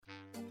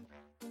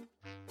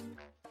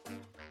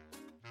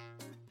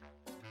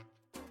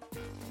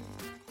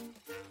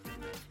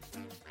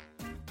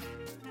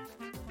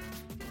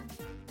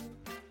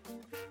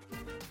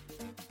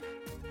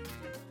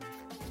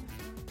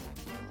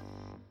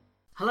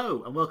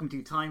Hello and welcome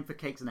to Time for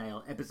Cakes and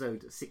Ale,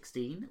 episode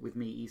 16, with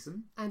me,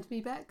 Ethan. And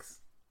me, Bex.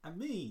 And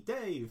me,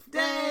 Dave.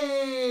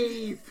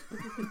 Dave!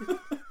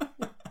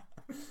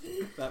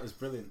 That was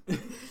brilliant.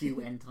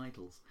 QN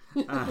titles.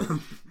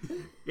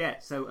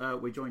 So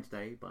we're joined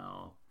today by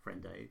our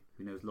friend Dave,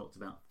 who knows lots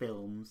about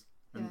films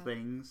and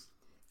things.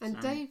 And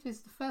Dave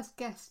is the first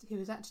guest who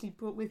has actually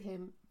brought with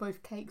him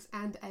both cakes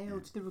and ale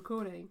to the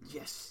recording.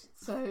 Yes.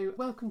 So,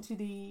 welcome to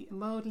the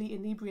mildly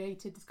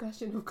inebriated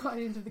discussion of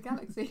Guardians of the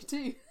Galaxy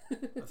too.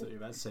 I thought you were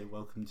about to say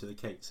welcome to the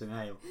Cakes and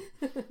Ale.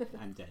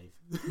 And Dave.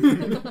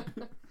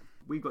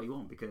 We've got you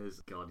on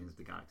because Guardians of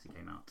the Galaxy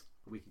came out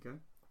a week ago.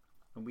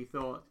 And we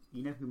thought,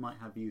 you know who might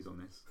have views on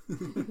this?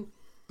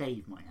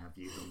 Dave might have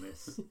views on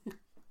this.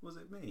 Was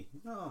it me?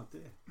 Oh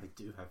dear. I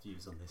do have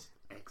views on this.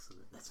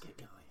 Excellent. Let's get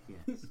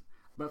going. Yes.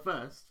 But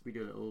first, we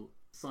do a little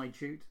side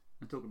shoot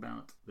and talk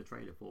about the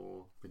trailer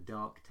for The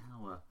Dark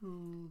Tower.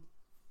 And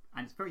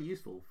it's very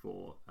useful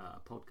for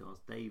a podcast.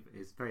 Dave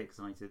is very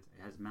excited.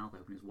 He has his mouth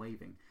open, he's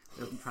waving.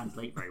 It doesn't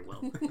translate very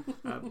well.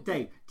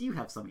 Dave, do you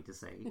have something to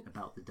say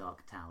about the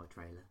Dark Tower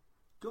trailer?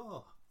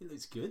 God, it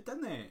looks good,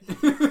 doesn't it?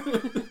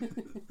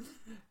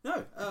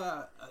 No,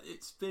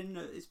 it's been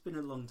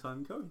a long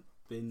time going.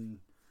 Been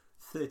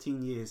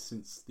 13 years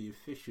since the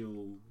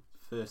official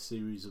first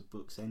series of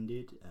books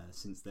ended.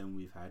 Since then,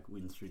 we've had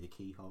Wind Through the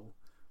Keyhole,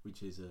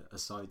 which is a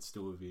side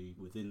story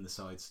within the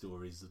side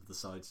stories of the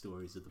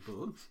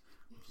books,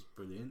 which is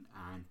brilliant.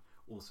 And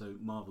also,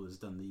 Marvel has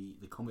done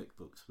the comic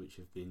books, which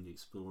have been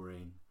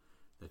exploring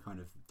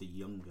the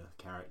younger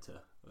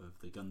character of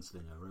the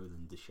gunslinger,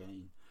 Roland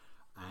Deschain.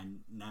 And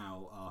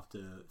now,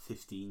 after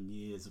 15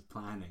 years of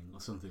planning or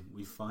something,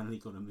 we've finally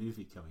got a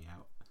movie coming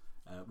out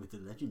with the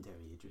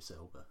legendary Idris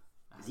Elba.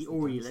 Is he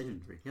already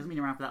legendary? He hasn't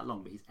been around for that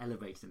long, but he's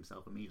elevated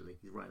himself immediately.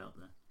 He's right up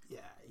there.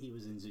 Yeah, he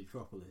was in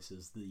Zootropolis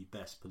as the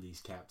best police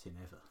captain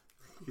ever.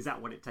 Is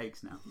that what it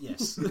takes now?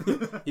 Yes.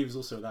 He was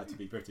also allowed to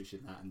be British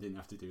in that and didn't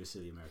have to do a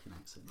silly American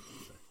accent.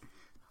 So.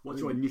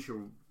 What's your initial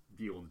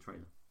view on the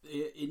trailer?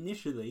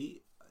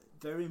 Initially,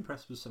 very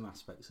impressed with some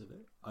aspects of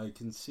it. I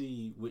can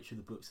see which of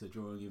the books they're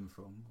drawing in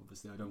from.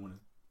 Obviously, I don't want to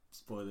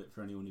spoil it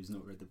for anyone who's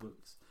not read the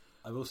books.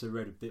 I've also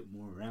read a bit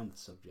more around the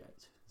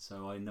subject,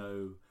 so I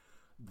know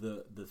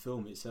the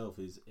film itself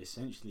is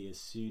essentially a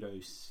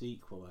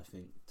pseudo-sequel, I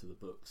think, to the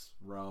books,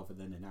 rather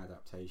than an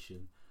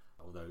adaptation,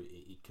 although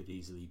it could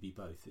easily be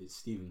both. It's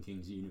Stephen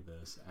King's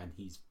universe, and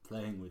he's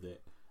playing with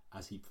it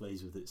as he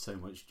plays with it so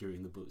much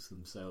during the books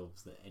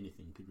themselves that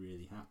anything could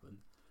really happen.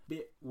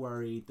 Bit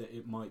worried that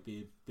it might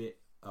be a bit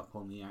up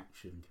on the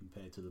action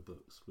compared to the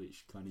books,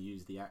 which kind of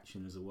use the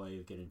action as a way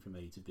of getting from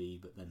A to B,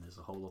 but then there's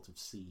a whole lot of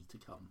C to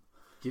come.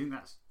 Do you think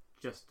that's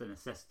just a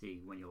necessity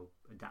when you're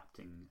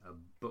adapting a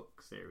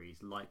book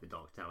series like The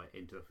Dark Tower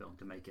into a film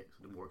to make it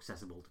sort of more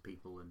accessible to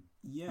people and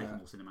make it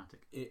more cinematic?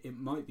 It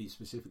might be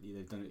specifically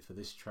they've done it for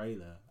this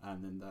trailer,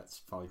 and then that's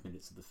 5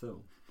 minutes of the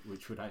film,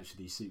 which would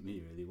actually suit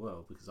me really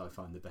well, because I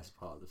find the best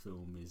part of the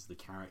film is the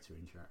character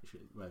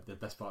interaction. Well, the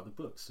best part of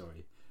the book,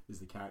 is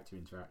the character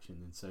interaction,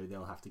 and so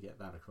they'll have to get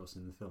that across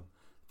in the film.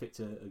 Picked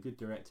a good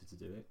director to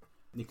do it.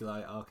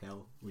 Nikolai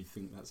Arkel, we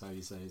think that's how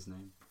you say his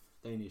name.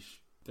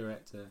 Danish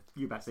director.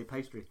 You about to say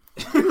pastry.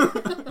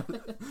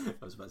 I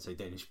was about to say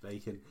Danish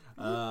bacon.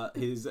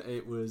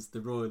 It was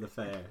The Royal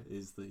Affair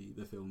is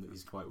the film that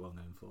he's quite well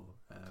known for,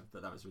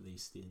 but that was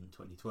released in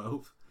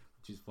 2012,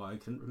 which is why I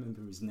couldn't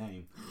remember his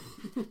name.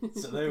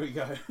 So there we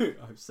go.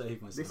 I've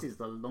saved myself. This is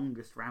the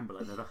longest ramble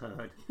I've ever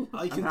heard.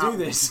 I can do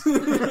this.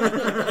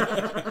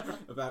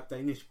 About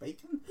Danish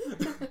bacon.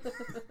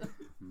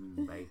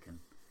 Bacon.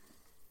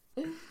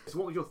 So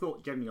what was your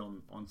thought generally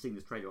on seeing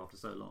this trailer after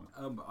so long?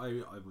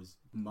 I was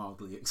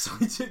mildly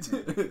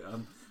excited.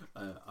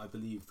 I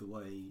believe the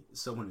way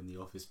someone in the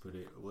office put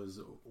it was,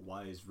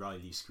 "Why is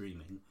Riley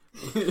screaming?"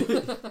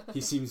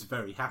 He seems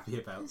very happy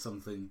about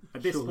something.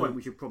 At this point,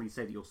 we should probably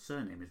say that your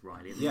surname is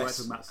Riley. And yes,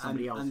 you're about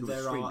somebody else and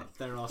screaming.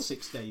 There are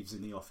 6 Daves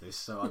in the office,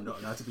 so I'm not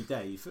allowed to be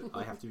Dave.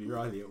 I have to be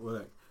Riley at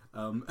work.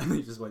 And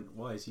they just went,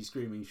 "Why is he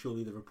screaming?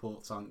 Surely the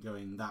reports aren't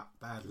going that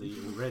badly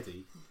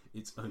already.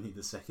 It's only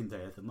the 2nd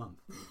day of the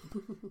month."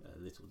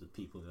 Little do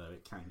people know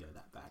it can go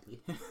that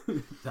badly,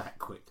 that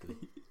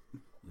quickly.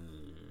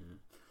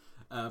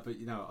 But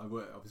I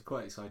was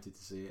quite excited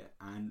to see it,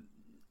 and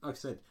like I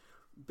said,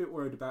 a bit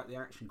worried about the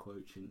action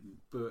quotient.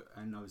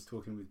 And I was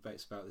talking with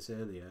Bex about this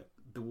earlier.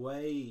 The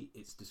way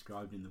it's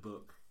described in the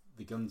book,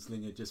 the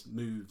gunslinger just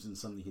moves, and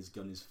suddenly his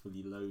gun is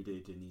fully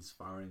loaded, and he's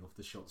firing off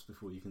the shots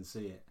before you can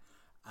see it.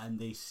 And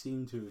they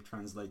seem to have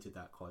translated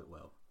that quite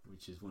well,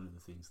 which is one of the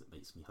things that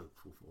makes me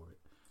hopeful for it.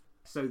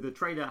 So the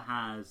trailer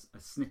has a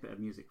snippet of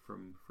music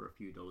for a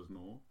few dollars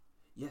more.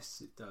 Yes,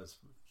 it does.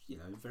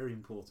 Very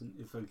important,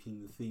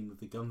 evoking the theme of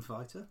the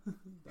gunfighter.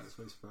 That's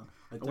what it's about.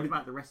 What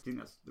about the rest? Do you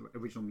think that's the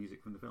original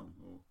music from the film?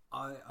 Or?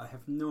 I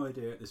have no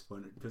idea at this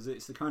point, because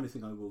it's the kind of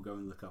thing I will go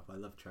and look up. I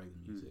love trailer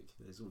music.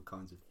 There's all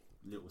kinds of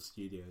little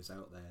studios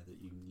out there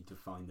that you need to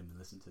find them and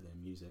listen to their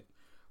music.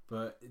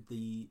 But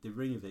the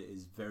ring of it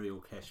is very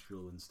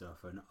orchestral and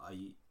stuff, and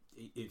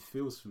it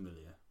feels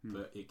familiar,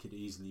 but it could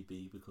easily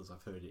be because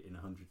I've heard it in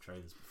 100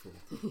 trailers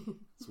before.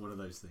 It's one of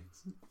those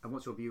things. And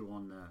what's your view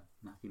on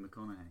Matthew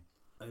McConaughey?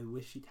 I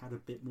wish he'd had a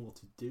bit more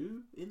to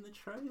do in the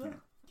trailer. Yeah.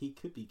 He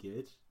could be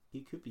good.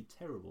 He could be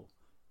terrible.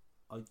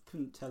 I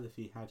couldn't tell if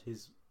he had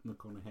his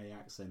McConaughey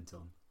accent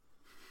on.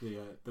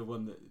 The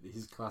one that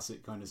his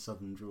classic kind of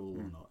southern drawl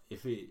or not.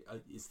 If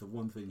it's the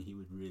one thing he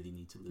would really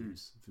need to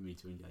lose for me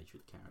to engage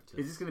with the character.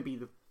 Is this going to be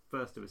the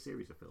first of a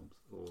series of films,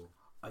 or?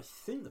 I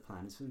think the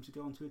plan is for him to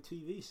go on to a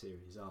TV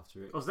series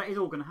after it. Oh, so that is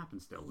all going to happen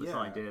still. This Yeah.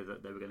 idea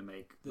that they were going to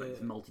make like, this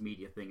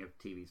multimedia thing of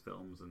TV's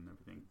films and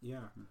everything.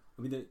 Yeah,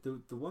 I mean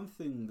the one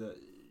thing that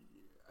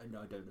and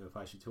I don't know if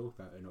I should talk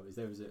about it or not is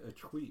there was a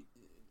tweet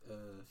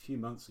a few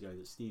months ago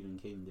that Stephen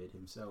King did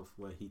himself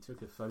where he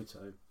took a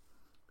photo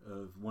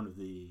of one of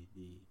the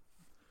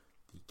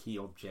key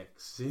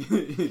objects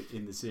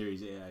in the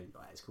series.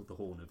 It's called the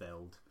Horn of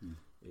Eld.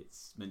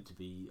 It's meant to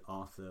be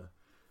Arthur,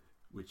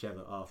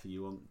 whichever Arthur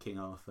you want, King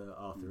Arthur,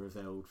 Arthur of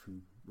Eld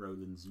from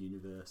Roland's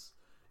universe,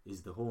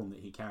 is the horn that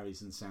he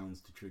carries and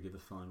sounds to trigger the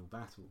final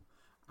battle.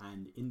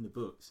 And in the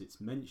books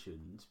it's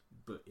mentioned,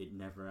 but it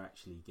never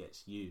actually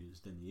gets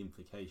used, and the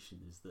implication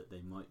is that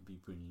they might be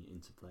bringing it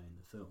into play in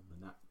the film,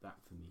 and that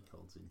for me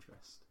holds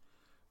interest.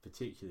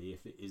 Particularly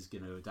if it is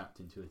going to adapt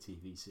into a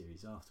TV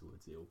series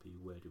afterwards, it'll be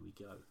where do we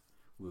go?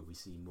 Will we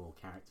see more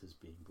characters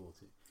being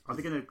brought in? Are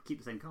they going to keep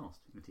the same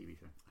cast in the TV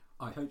show?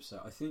 I hope so.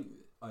 I think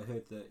I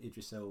heard that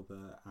Idris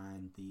Elba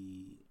and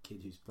the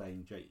kid who's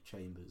playing Jake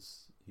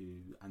Chambers,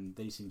 and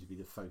they seem to be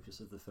the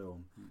focus of the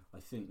film. I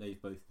think they've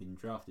both been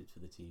drafted for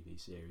the TV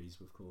series.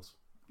 Of course,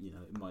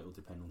 it might all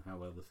depend on how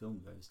well the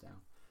film goes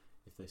down.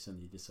 If they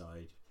suddenly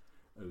decide,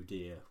 oh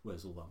dear,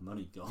 where's all our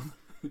money gone?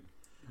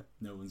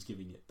 No one's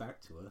giving it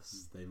back to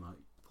us. They might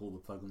pull the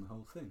plug on the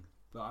whole thing.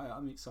 But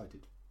I'm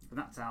excited. And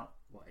that's out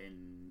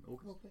in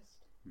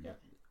August. Yeah,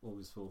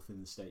 August 4th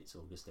in the States,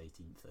 August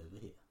 18th over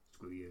here.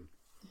 Screw you.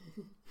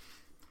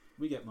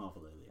 We get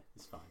Marvel earlier.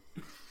 It's fine.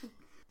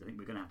 I think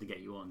we're going to have to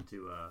get you on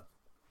to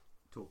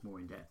talk more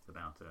in depth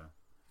about.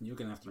 You're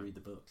going to have to read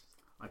the books.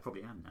 I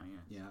probably am now.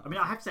 Yeah. I mean,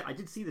 I have to say, I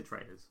did see the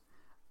trailers,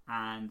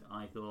 and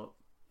I thought,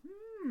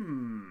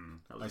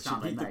 that was I the should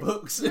sound read they the made.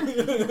 books.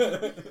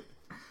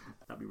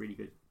 That'd be a really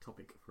good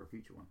topic for a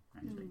future one,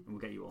 actually. And we'll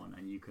get you on,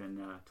 and you can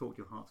talk to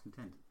your heart's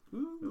content.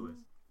 Ooh.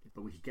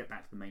 But we should get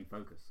back to the main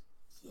focus.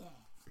 Yeah.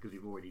 Because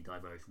we've already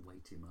diverged way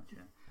too much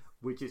here.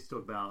 Which is to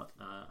talk about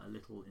a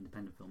little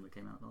independent film that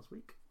came out last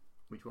week,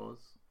 which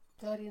was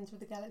Guardians of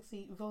the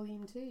Galaxy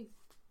Volume 2.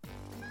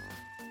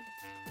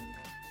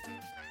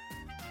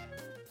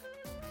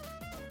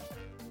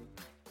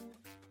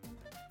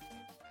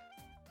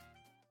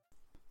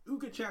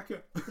 Ooga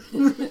chaka.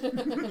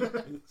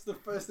 It's the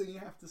first thing you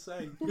have to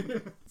say.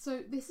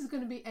 So this is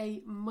going to be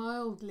a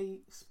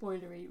mildly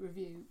spoilery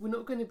review. We're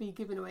not going to be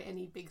giving away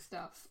any big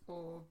stuff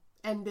or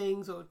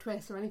endings or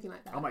twists or anything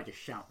like that. I might just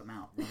shout them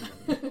out.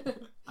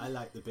 I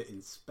like the bit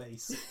in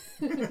space.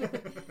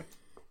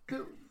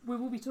 But we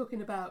will be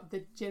talking about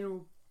the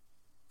general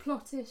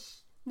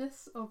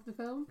plottishness of the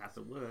film. That's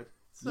a word.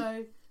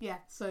 So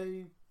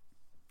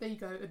there you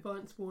go,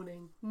 advance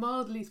warning.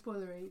 Mildly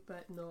spoilery,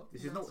 but not.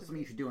 This is not something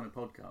you should do on a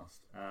podcast.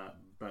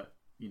 But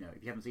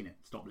if you haven't seen it,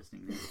 stop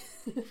listening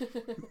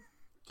now.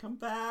 Come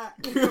back.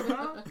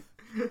 I'm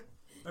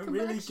Come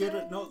really back, good Shay.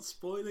 at not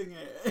spoiling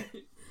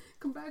it.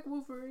 Come back,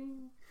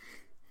 Wolverine.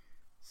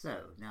 So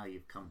now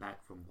you've come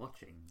back from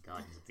watching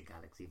Guardians of the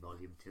Galaxy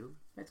Volume 2.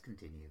 Let's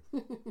continue.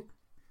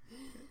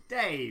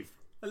 Dave.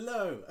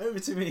 Hello, over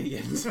to me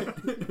again.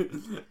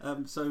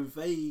 So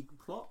vague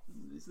plot.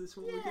 Is this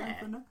what we're going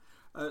for now?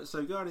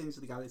 So Guardians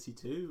of the Galaxy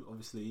 2,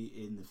 obviously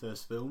in the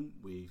first film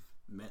we've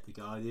met the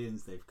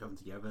Guardians, they've come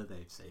together,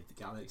 they've saved the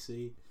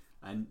galaxy,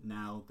 and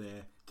now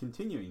they're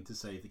continuing to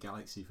save the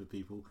galaxy for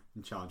people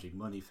and charging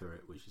money for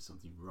it, which is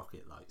something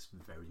Rocket likes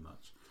very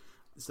much.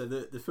 So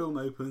the film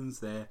opens,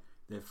 they're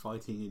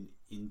fighting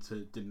an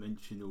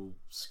interdimensional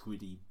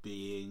squiddy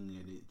being,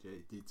 and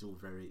it's all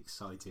very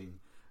exciting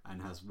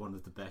and has one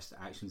of the best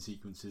action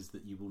sequences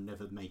that you will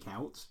never make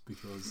out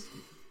because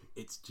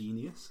it's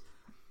genius.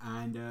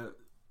 And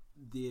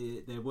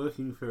they're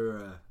working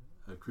for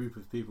a group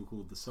of people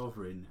called the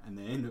Sovereign, and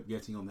they end up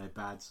getting on their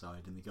bad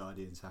side, and the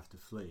Guardians have to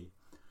flee.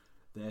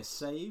 They're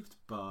saved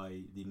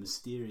by the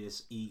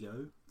mysterious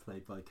Ego,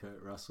 played by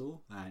Kurt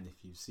Russell, and if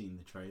you've seen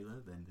the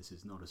trailer, then this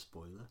is not a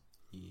spoiler.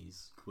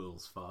 He's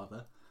Quill's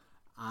father,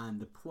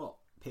 and the plot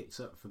picks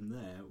up from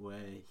there,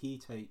 where he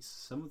takes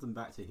some of them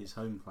back to his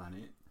home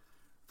planet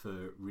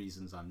for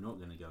reasons I'm not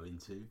going to go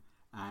into,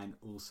 and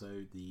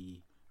also the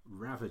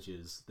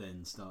Ravagers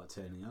then start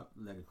turning up,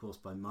 led of course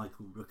by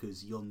Michael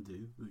Rooker's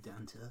Yondu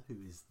Udanta, who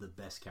is the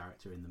best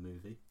character in the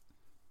movie.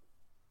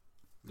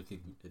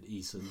 Looking at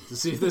Eason to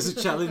see if there's a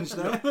challenge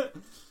there.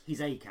 He's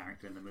a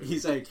character in the movie.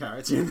 He's a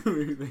character in the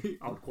movie.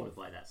 I would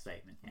qualify that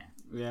statement, yeah.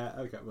 Yeah,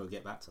 okay, we'll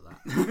get back to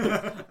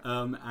that.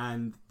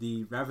 And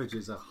the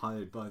Ravagers are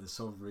hired by the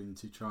Sovereign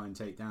to try and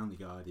take down the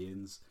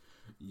Guardians.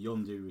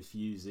 Yondu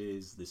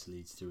refuses, this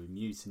leads to a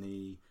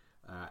mutiny,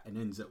 and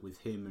ends up with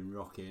him and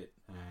Rocket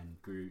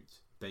and Groot,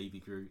 Baby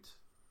Groot,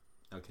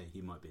 okay,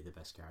 he might be the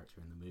best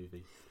character in the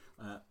movie.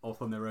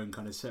 Off on their own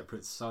kind of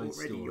separate side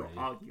Already story. your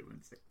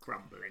arguments are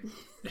crumbling.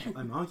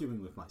 I'm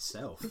arguing with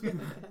myself.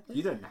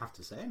 You don't have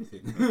to say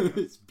anything.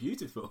 It's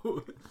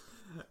beautiful.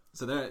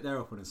 So they're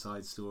off on a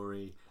side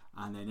story,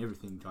 and then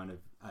everything kind of,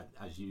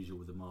 as usual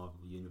with the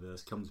Marvel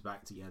Universe, comes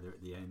back together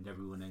at the end.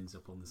 Everyone ends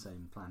up on the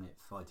same planet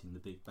fighting the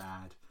big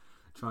bad,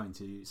 trying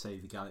to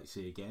save the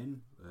galaxy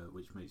again,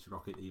 which makes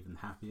Rocket even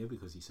happier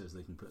because he says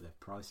they can put their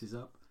prices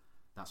up.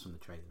 That's from the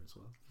trailer as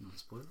well, not a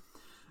spoiler.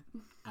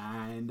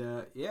 And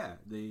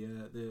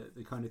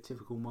the kind of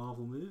typical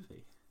Marvel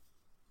movie.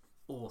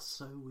 Or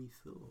so we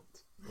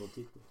thought. Or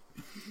did we?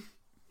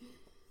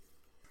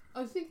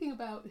 I was thinking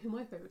about who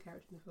my favourite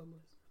character in the film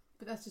was,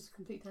 but that's just a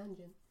complete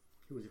tangent.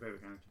 Who was your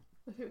favourite character?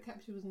 My favourite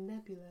character was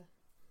Nebula,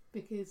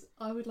 because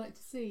I would like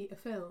to see a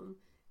film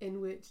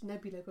in which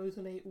Nebula goes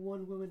on a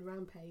one-woman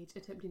rampage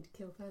attempting to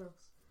kill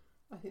Thanos.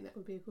 I think that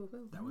would be a cool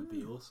film. That would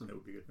be awesome. That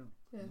would be a good film.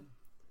 Yeah.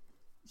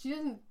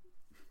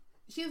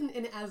 She isn't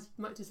in it as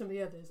much as some of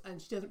the others,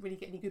 and she doesn't really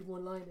get any good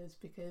one-liners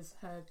because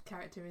her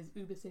character is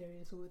uber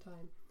serious all the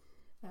time.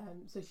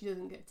 So she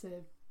doesn't get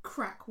to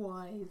crack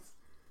wise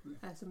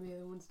as some of the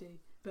other ones do.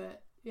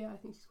 But yeah, I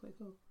think she's quite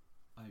cool.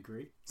 I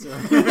agree. So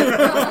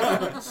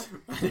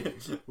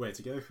where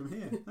to go from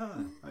here?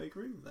 I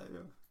agree with that.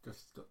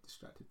 Just got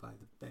distracted by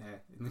the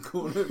bear in the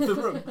corner of the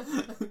room.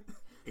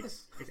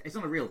 It's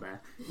not a real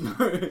bear.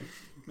 No,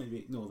 maybe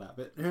ignore that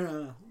bit.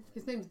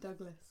 His name's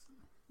Douglas.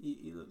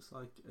 He looks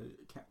like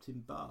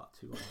Captain Bart,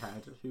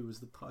 who was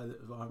the pilot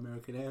of our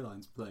American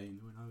Airlines plane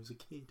when I was a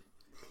kid.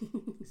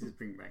 This is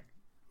bringing back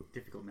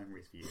difficult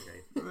memories for you,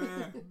 Dave.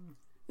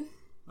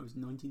 I was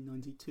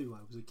 1992.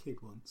 I was a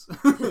kid once.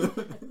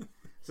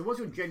 So, what's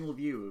your general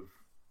view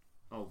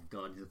of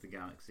Guardians of the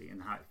Galaxy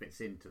and how it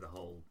fits into the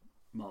whole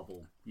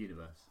Marvel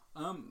universe?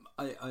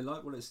 I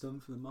like what it's done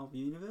for the Marvel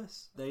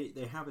universe. They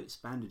have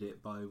expanded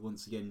it by,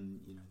 once again,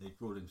 they've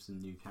brought in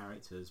some new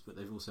characters, but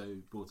they've also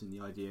brought in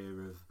the idea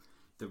of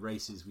the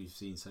races we've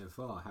seen so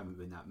far haven't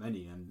been that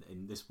many, and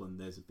in this one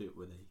there's a bit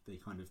where they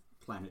kind of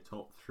planet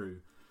hop through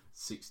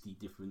 60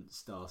 different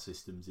star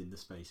systems in the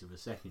space of a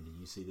second, and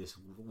you see this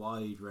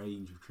wide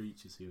range of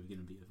creatures who are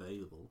going to be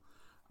available.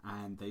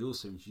 And they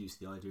also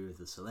introduced the idea of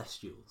the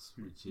Celestials,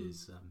 which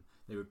is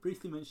they were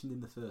briefly mentioned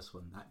in the first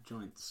one. That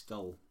giant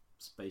skull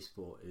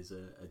spaceport is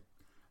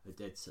a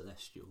dead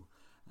Celestial,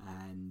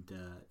 and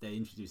they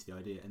introduced the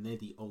idea, and they're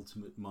the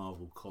ultimate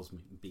Marvel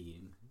cosmic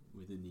being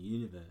within the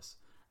universe.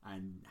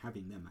 And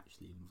having them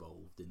actually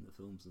involved in the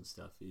films and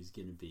stuff is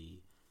going to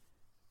be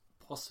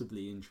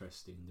possibly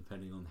interesting,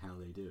 depending on how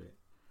they do it.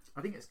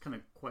 I think it's kind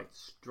of quite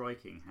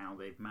striking how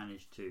they've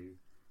managed to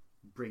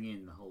bring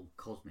in the whole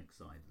cosmic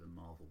side of the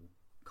Marvel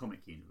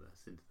comic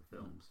universe into the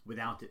films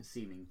without it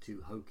seeming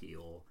too hokey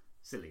or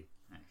silly,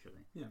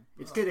 actually. Yeah,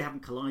 it's clear they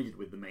haven't collided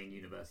with the main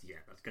universe yet.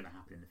 That's going to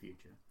happen in the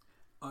future.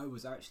 I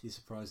was actually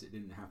surprised it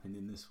didn't happen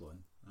in this one,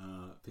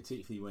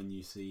 particularly when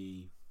you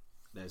see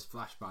there's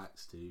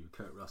flashbacks to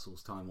Kurt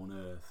Russell's time on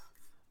Earth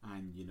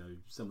and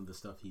some of the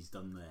stuff he's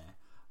done there,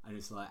 and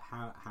it's like,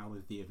 how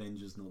have the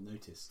Avengers not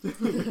noticed?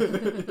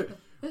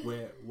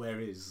 where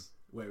is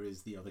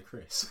the other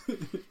Chris?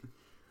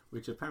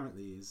 Which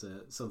apparently is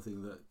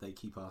something that they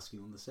keep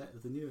asking on the set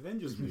of the new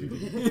Avengers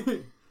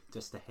movie.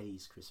 Just to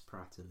haze Chris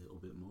Pratt a little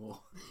bit more.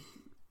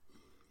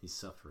 He's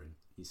suffering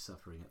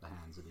at the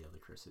hands of the other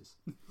Chris's.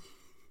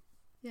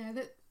 Yeah,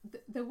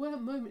 there were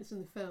moments in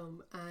the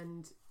film,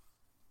 and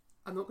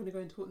I'm not going to go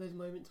into what those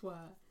moments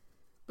were,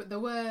 but there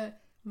were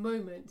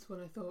moments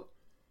when I thought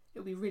it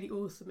would be really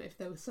awesome if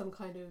there was some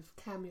kind of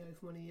cameo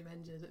from one of the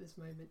Avengers at this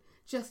moment,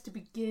 just to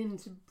begin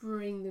to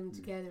bring them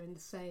together in the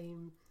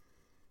same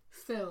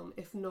film,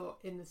 if not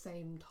in the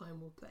same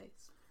time or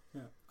place.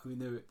 Yeah, I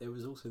mean, there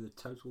was also the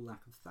total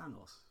lack of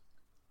Thanos,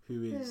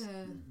 who is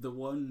the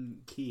one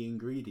key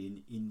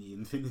ingredient in the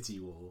Infinity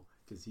War,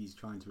 because he's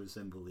trying to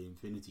assemble the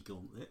Infinity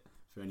Gauntlet.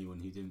 For anyone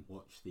who didn't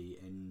watch the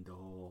end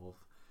of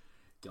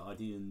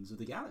Guardians of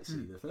the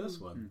Galaxy, the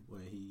first one,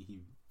 where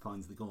he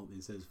finds the gauntlet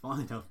and says,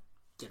 fine, I'll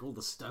get all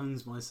the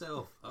stones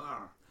myself.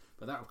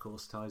 But that, of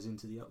course, ties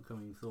into the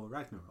upcoming Thor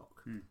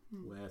Ragnarok,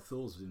 where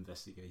Thor's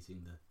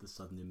investigating the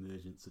sudden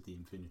emergence of the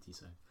Infinity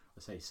Stone.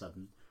 I say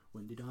sudden.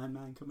 When did Iron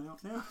Man come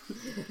out now?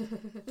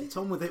 Get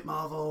on with it,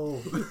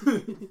 Marvel!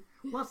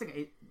 Well, I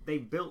think they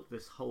built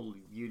this whole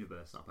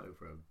universe up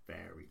over a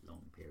very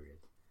long period.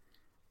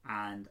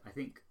 And I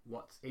think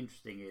what's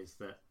interesting is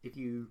that if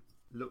you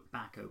look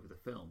back over the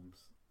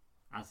films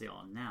as they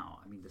are now,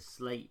 I mean, the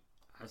slate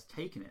has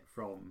taken it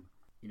from,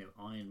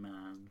 Iron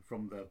Man,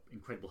 from the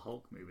Incredible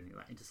Hulk movie,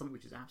 like that, into something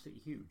which is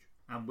absolutely huge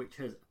and which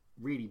has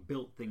really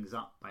built things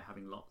up by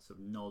having lots of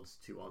nods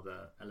to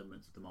other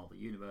elements of the Marvel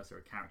universe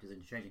or characters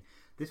interchanging.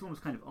 This one was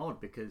kind of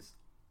odd because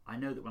I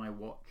know that when I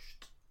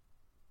watched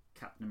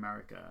Captain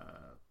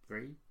America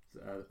 3,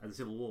 the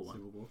Civil War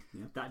one,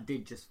 that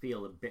did just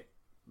feel a bit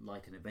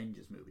like an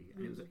Avengers movie,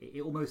 and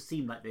it almost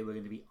seemed like they were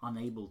going to be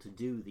unable to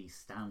do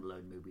these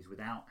standalone movies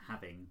without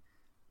having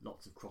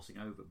lots of crossing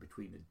over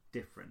between the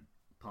different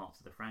parts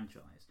of the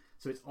franchise.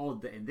 So it's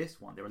odd that in this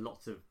one there are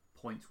lots of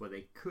points where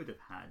they could have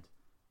had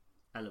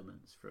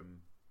elements from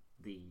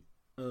the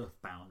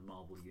Earthbound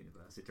Marvel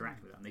universe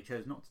interacting with that, and they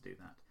chose not to do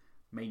that.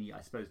 Mainly,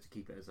 I suppose, to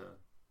keep it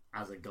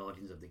as a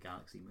Guardians of the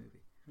Galaxy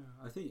movie. Yeah,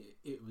 I think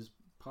it was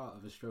part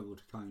of a struggle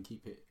to try and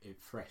keep it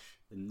fresh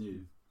and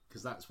new,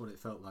 because that's what it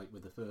felt like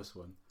with the first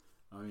one.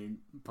 I mean,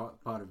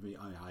 part of me,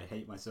 I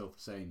hate myself for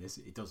saying this,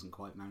 it doesn't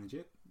quite manage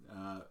it,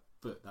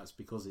 but that's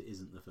because it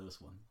isn't the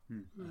first one.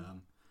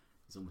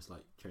 It's almost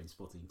like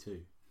Trainspotting 2.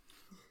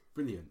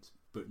 Brilliant,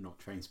 but not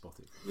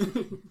Trainspotting.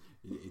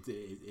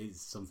 it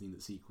is something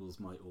that sequels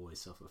might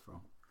always suffer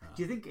from.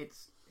 Do you think it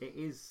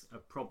is a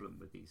problem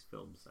with these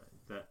films,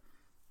 though, that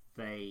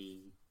they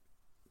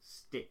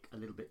stick a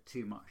little bit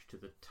too much to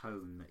the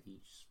tone that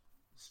each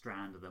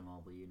strand of the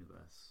Marvel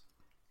universe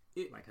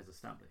has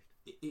established?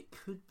 It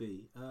could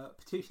be,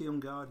 particularly on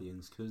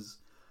Guardians, because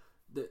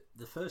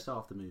the first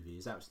half of the movie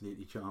is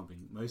absolutely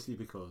charming, mostly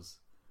because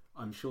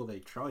I'm sure they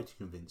tried to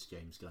convince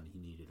James Gunn he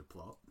needed a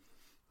plot,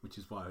 which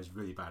is why I was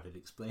really bad at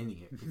explaining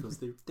it, because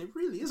there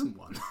really isn't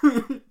one.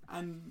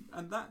 and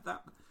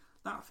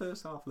that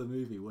first half of the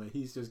movie where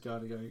he's just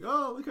kind of going,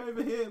 oh, look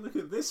over here, look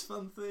at this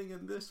fun thing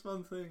and this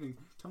fun thing, and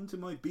come to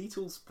my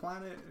Beatles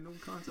planet and all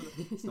kinds of...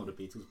 It's not a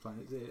Beatles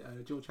planet, is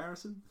it? George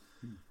Harrison?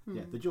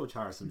 Yeah, the George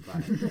Harrison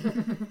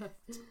planet.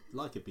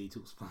 Like a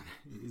Beatles planet.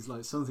 It's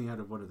like something out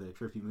of one of their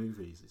trippy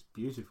movies. It's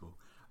beautiful.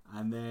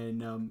 And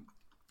then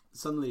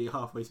suddenly,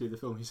 halfway through the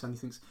film, he suddenly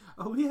thinks,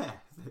 oh yeah,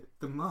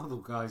 the Marvel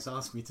guys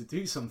asked me to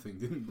do something,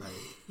 didn't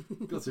they?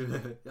 I've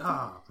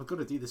got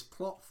to do this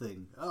plot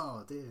thing.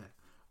 Oh dear.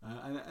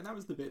 And that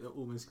was the bit that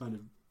almost kind of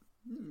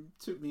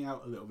took me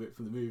out a little bit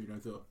from the movie, and I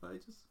thought, I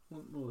just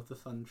want more of the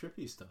fun,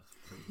 trippy stuff,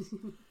 please.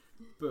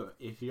 But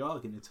if you are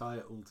going to tie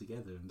it all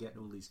together and get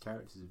all these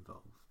characters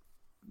involved,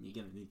 you're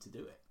going to need to do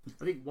it.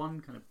 I think one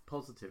kind of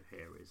positive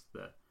here is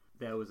that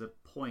there was a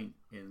point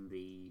in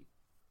the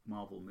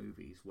Marvel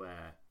movies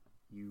where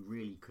you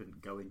really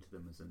couldn't go into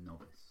them as a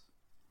novice.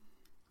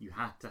 You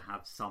had to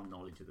have some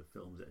knowledge of the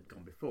films that had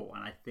gone before,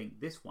 and I think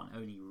this one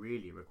only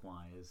really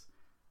requires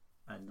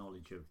a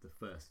knowledge of the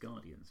first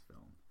Guardians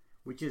film,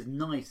 which is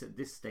nice at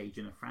this stage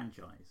in a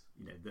franchise,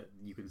 that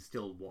you can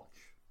still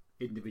watch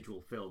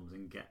individual films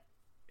and get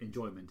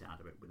enjoyment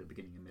out of it with a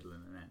beginning, a middle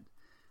and an end.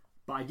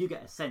 But I do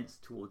get a sense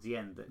towards the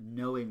end that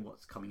knowing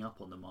what's coming up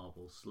on the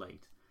Marvel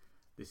slate,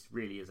 this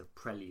really is a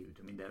prelude.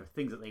 I mean, there are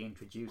things that they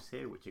introduce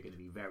here which are going to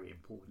be very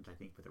important, I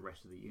think, for the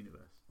rest of the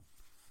universe.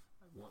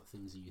 What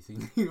things are you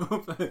thinking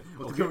of?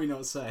 What can we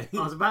not say?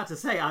 I was about to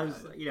say, I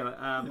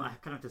kind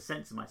of have to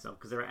censor myself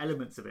because there are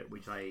elements of it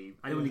which I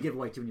don't want to give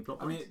away too many plot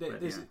points. I mean,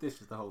 this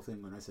was the whole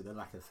thing when I said the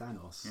lack of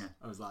Thanos. Yeah.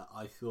 I was like,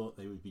 I thought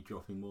they would be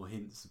dropping more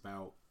hints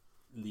about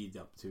lead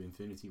up to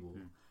Infinity War.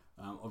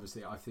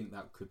 Obviously, I think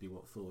that could be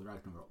what Thor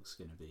Ragnarok's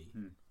going to be.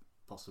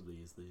 Possibly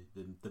is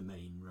the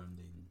main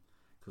run-in,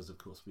 because of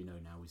course we know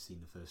now, we've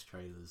seen the first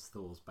trailers.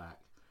 Thor's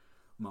back.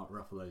 Mark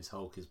Ruffalo's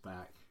Hulk is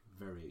back.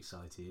 Very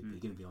excited. They're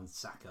going to be on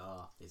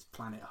Sakaar. It's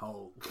Planet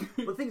Hulk.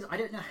 But the thing is, I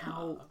don't know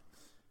how.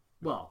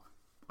 Well,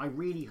 I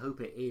really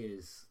hope it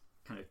is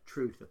kind of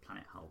true to the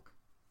Planet Hulk.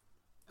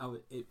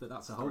 But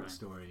that's a Hulk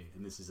story,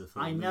 and this is a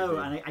Thor I know,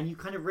 movie. and you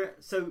kind of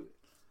so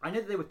I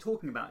know that they were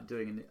talking about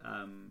doing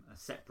a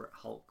separate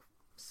Hulk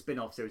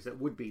spin-off series that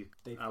would be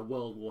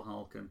World War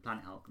Hulk and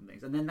Planet Hulk and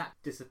things, and then that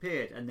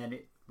disappeared. And then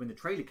when the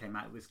trailer came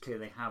out, it was clear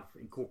they have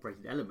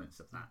incorporated elements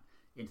of that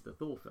into the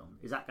Thor film.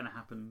 Is that going to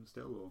happen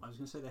still? Or? I was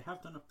going to say they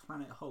have done a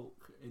Planet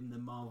Hulk in the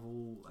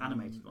Marvel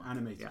animated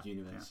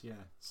universe, yeah.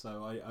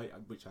 So I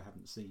which I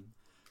haven't seen.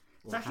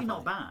 It's actually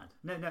not bad.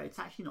 No, it's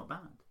actually not bad.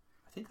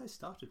 I think I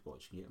started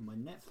watching it and my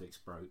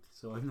Netflix broke,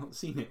 so I've not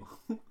seen it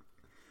all.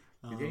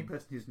 You're the only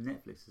person whose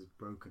Netflix is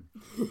broken.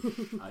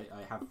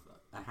 I have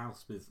a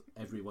house with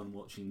everyone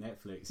watching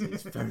Netflix.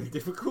 It's very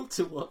difficult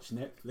to watch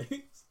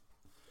Netflix.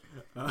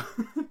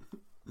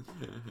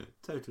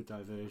 Total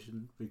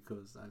diversion,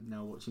 because I'm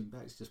now watching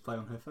Bex just play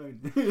on her phone.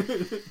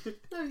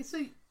 No, so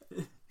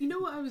you know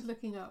what I was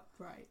looking up,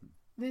 right?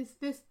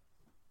 This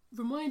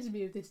reminded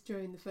me of this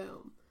during the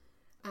film,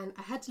 and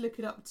I had to look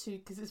it up too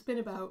because it's been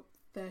about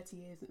 30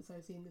 years since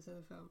I've seen this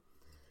other film.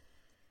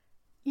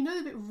 You know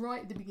the bit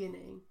right at the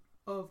beginning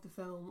of the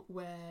film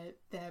where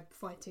they're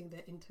fighting the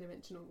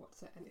interdimensional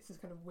and it's this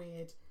kind of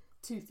weird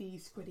toothy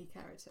squiddy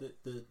character.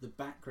 The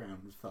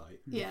background fight,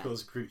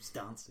 because Groot's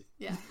dancing.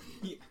 Yeah.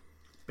 Yeah.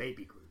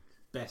 Baby Groot.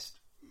 Best.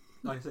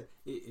 Like I said,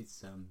 it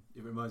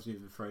reminds me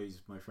of a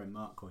phrase my friend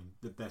Mark coined: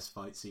 the best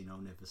fight scene I'll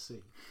never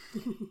see.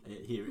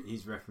 Here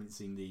he's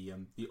referencing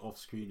the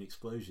off-screen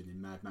explosion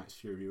in Mad Max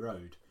Fury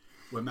Road,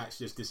 where Max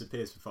just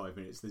disappears for 5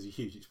 minutes. There's a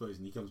huge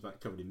explosion. He comes back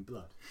covered in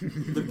blood.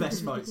 The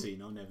best fight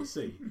scene I'll never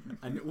see.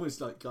 And it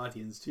was like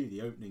Guardians 2.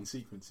 The opening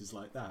sequence is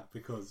like that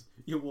because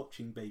you're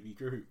watching Baby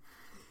Groot,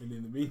 and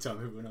in the meantime,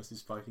 everyone else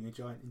is fighting a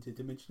giant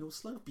interdimensional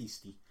slug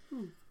beastie.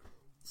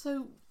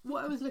 So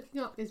what I was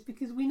looking up is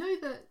because we know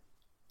that.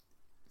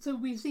 So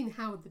we've seen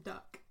Howard the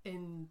Duck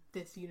in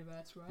this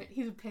universe, right?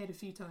 He's appeared a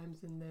few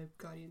times in the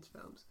Guardians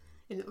films,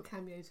 in little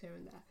cameos here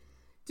and there.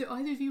 Do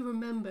either of you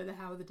remember the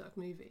Howard the Duck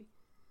movie?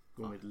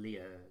 One with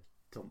Leah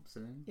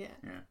Thompson. Yeah.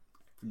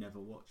 never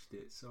watched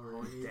it. Sorry.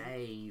 Oh,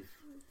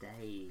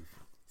 Dave.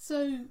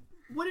 So,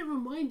 what it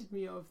reminded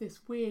me of, this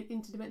weird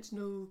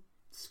interdimensional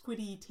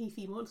squiddy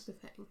teethy monster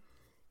thing,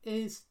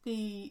 is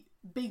the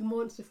big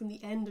monster from the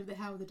end of the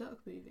Howard the Duck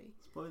movie.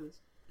 Spoilers.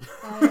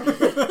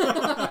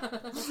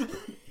 Uh,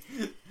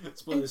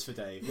 Spoilers for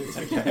Dave. It's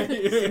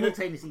okay.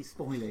 Simultaneously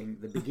spoiling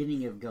the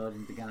beginning of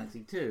Guardians of the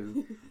Galaxy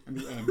 2 and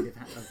the end of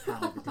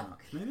Howard the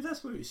Duck. Maybe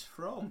that's where he's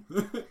from.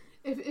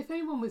 if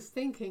anyone was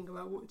thinking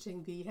about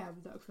watching the Howard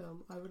the Duck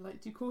film, I would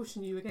like to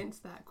caution you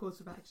against that course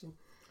of action.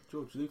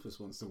 George Lucas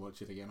wants to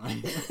watch it again.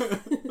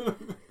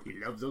 He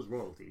loves those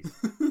royalties.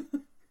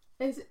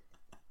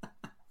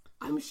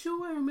 I'm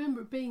sure I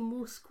remember it being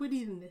more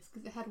squiddy than this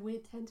because it had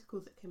weird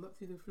tentacles that came up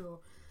through the floor.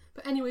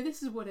 But anyway,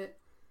 this is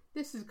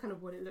kind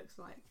of what it looks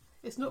like.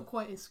 It's not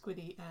quite as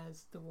squiddy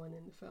as the one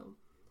in the film,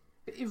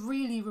 but it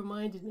really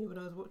reminded me when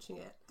I was watching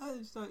it. Oh,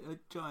 it's like a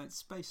giant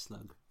space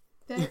slug.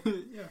 That,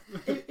 Yeah.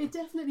 it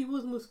definitely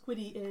was more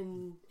squiddy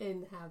in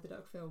the Howard the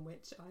Duck film,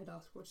 which I had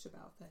last watched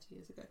about 30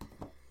 years ago.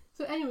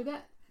 So anyway,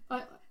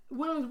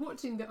 when I was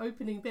watching the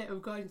opening bit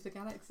of Guardians of the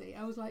Galaxy,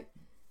 I was like,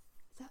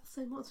 is that the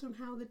same monster from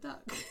Howard the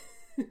Duck?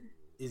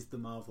 Is the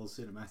Marvel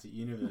Cinematic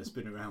Universe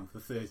been around for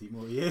 30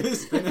 more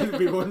years than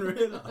everyone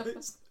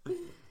realised?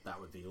 That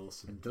would be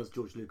awesome. And does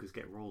George Lucas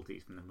get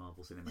royalties from the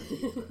Marvel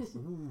Cinematic Universe?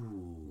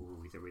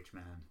 Ooh, he's a rich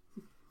man.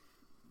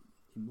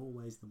 In more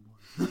ways than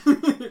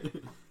one.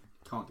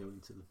 Can't go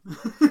into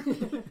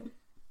them.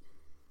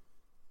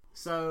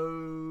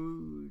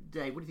 So,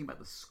 Dave, what do you think about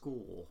the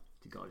score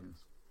to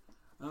Guardians?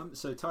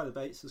 So Tyler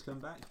Bates has come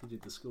back, who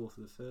did the score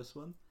for the first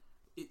one.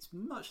 It's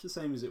much the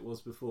same as it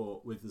was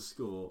before with the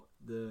score.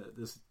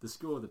 The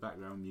score of the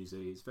background music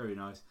is very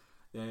nice.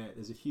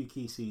 There's a few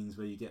key scenes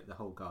where you get the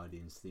whole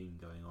Guardians theme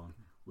going on,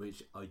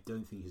 which I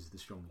don't think is the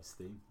strongest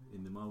theme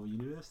in the Marvel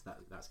Universe.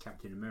 That's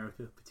Captain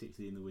America,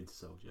 particularly in The Winter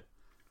Soldier.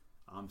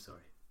 I'm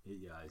sorry.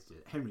 It's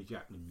just, Henry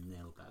Jackman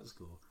nailed that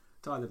score.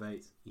 Tyler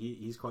Bates,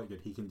 he's quite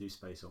good. He can do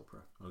space opera.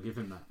 I'll give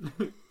him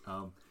that.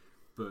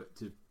 But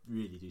to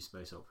really do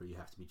space opera, you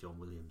have to be John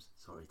Williams.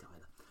 Sorry,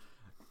 Tyler.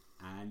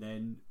 And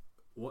then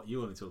what you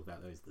want to talk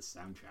about, though, is the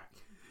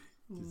soundtrack.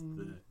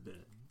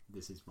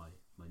 This is my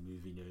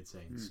movie nerd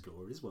saying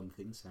score is one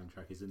thing,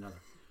 soundtrack is another.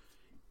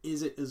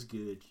 Is it as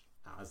good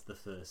as the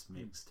first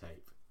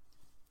mixtape?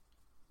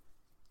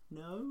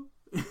 No.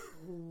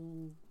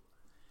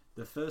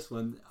 The first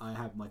one, I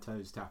had my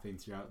toes tapping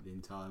throughout the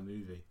entire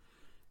movie.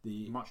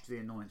 Much to the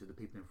annoyance of the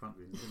people in front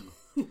of you in the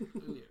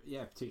cinema.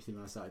 Yeah, particularly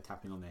when I started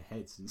tapping on their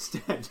heads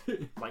instead.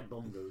 Like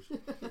bongos.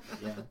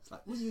 Yeah, it's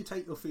like, will you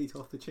take your feet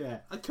off the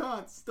chair? I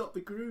can't stop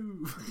the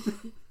groove.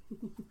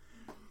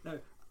 No,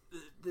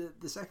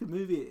 the second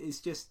movie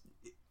is just,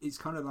 it's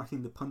kind of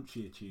lacking the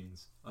punchier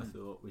tunes, I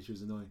thought, which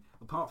was annoying.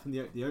 Apart from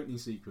the opening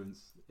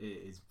sequence, it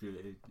is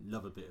brilliant.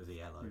 Love a bit of the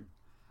yellow.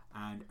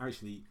 And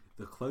actually,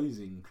 the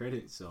closing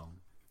credits song,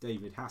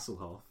 David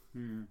Hasselhoff,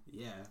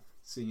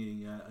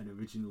 singing an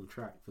original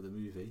track for the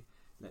movie.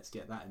 Let's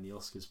get that in the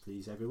Oscars,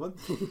 please, everyone.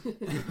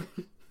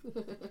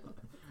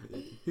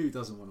 Who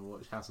doesn't want to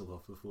watch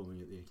Hasselhoff performing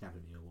at the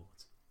Academy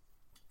Awards?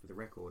 For the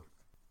record,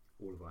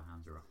 all of our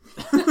hands are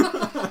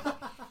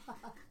up.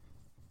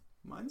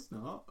 Mine's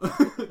not.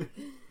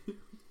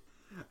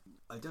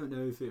 I don't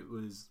know if it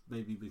was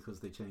maybe because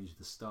they changed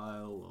the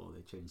style or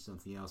they changed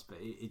something else, but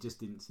it just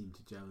didn't seem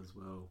to gel as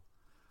well.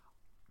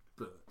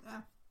 But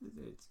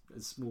it's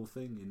a small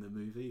thing in the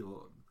movie,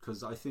 or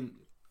because I think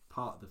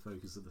part of the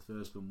focus of the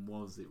first one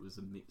was it was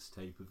a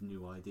mixtape of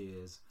new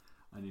ideas,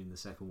 and in the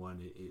second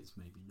one it's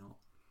maybe not.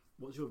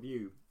 What's your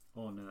view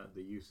on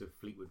the use of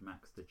Fleetwood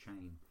Mac's The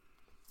Chain?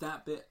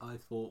 That bit I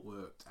thought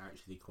worked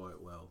actually quite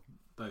well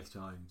both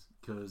times,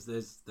 because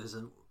there's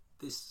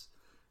this.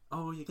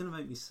 Oh, you're gonna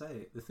make me say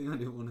it. The thing I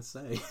didn't want to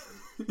say.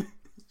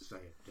 Say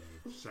it,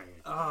 Dave. Say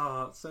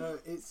it. So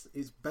it's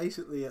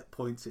basically at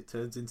points it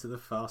turns into the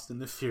Fast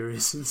and the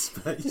Furious in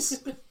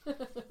space,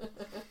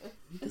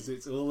 because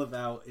it's all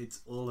about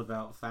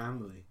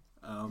family.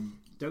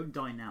 Don't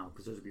die now,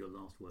 because those will be your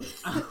last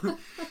words.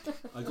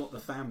 I got the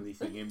family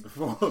thing in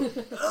before.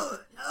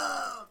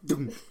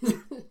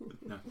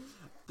 No,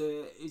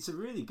 it's a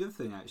really good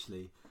thing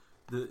actually.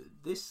 We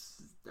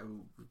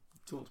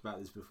talked about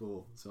this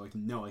before, so I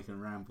can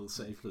ramble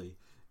safely.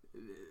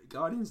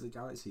 Guardians of the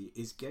Galaxy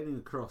is getting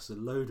across a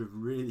load of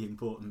really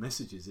important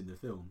messages in the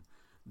film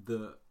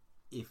that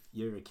if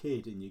you're a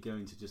kid and you're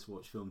going to just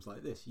watch films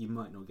like this, you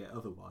might not get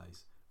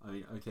otherwise. I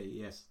mean, okay,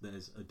 yes,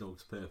 there's A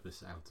Dog's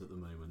Purpose out at the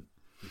moment,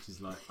 which is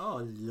like,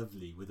 oh,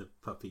 lovely, with a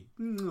puppy.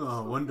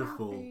 Oh,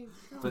 wonderful.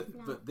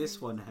 But this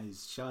one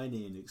has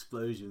shiny and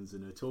explosions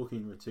and a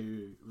talking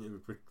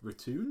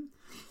raccoon?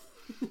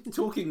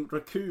 Talking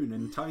raccoon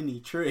and tiny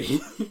tree.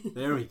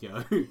 There we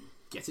go.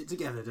 Get it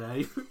together,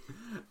 Dave.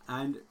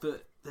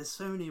 But there's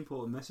so many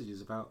important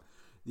messages about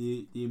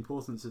the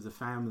importance of the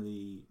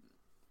family,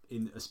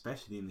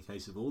 especially in the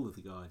case of all of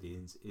the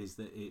Guardians, is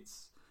that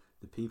it's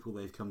the people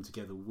they've come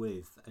together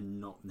with and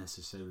not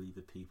necessarily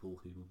the people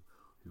who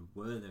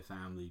were their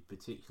family,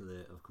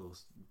 particularly, of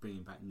course,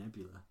 bringing back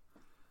Nebula.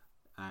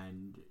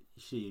 And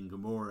she and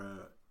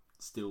Gamora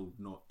still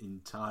not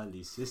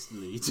entirely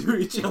sisterly to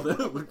each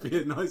other would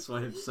be a nice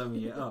way of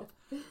summing it up.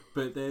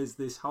 But there's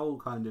this whole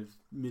kind of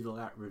middle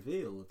act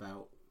reveal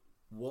about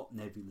what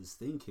Nebula's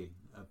thinking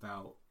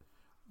about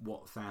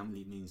what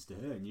family means to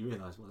her, and you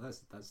realise, well,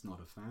 that's not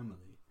a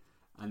family.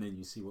 And then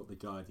you see what the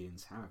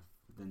Guardians have.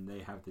 Then they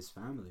have this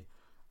family,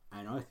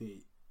 and I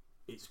think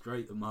it's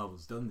great that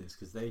Marvel's done this,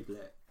 because they've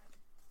let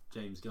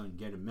James Gunn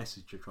get a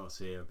message across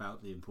here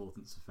about the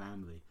importance of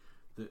family,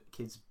 that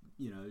kids,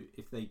 you know,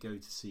 if they go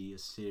to see a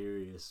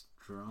serious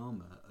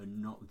drama, are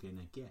not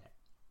gonna get.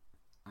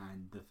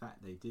 And the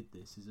fact they did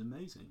this is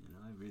amazing, and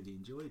I really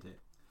enjoyed it.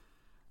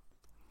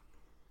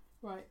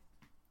 Right.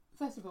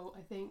 First of all,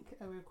 I think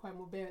we require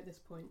more beer at this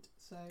point.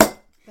 So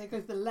there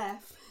goes the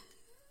left.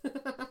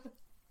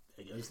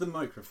 There goes the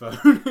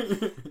microphone.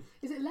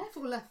 Is it left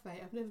or left,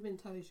 mate? I've never been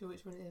entirely sure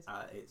which one it is.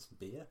 It's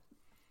beer.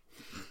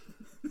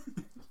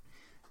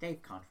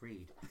 Dave can't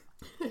read.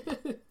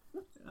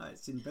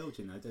 It's in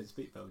Belgian. I don't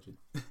speak Belgian.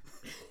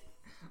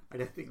 I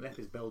don't think left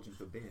is Belgian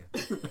for beer.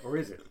 Or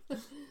is it?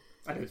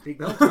 I don't speak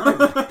Belgian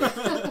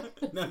either.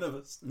 None of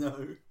us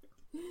know.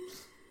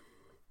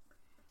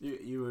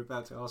 You were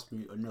about to ask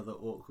me another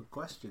awkward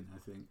question, I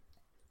think.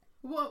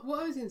 What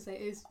I was going to say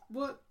is,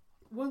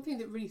 one thing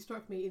that really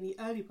struck me in the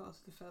early parts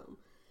of the film,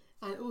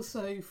 and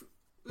also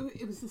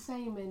it was the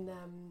same in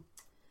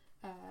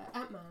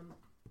Ant-Man,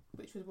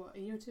 which was what, a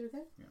year or two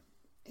ago? Yeah.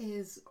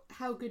 Is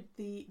how good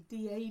the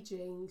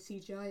de-aging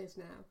CGI is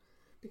now.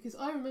 Because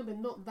I remember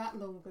not that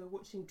long ago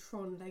watching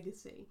Tron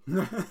Legacy,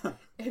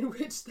 in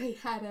which they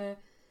had a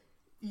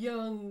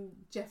young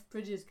Jeff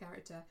Bridges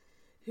character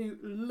who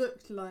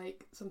looked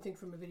like something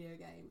from a video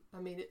game. I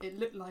mean, it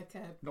looked like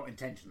a... Not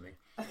intentionally.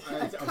 I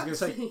was going to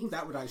say,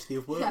 that would actually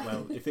have worked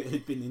well if it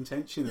had been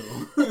intentional.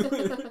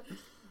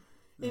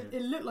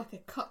 It looked like a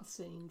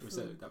cutscene.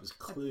 That was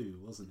Clue,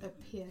 wasn't it?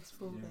 A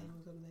PS4 game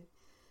or something.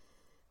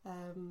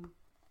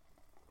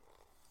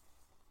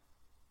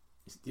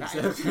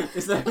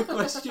 Is there a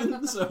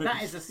question? Sorry.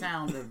 That is the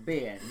sound of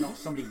beer, not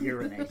somebody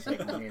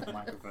urinating on the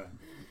microphone.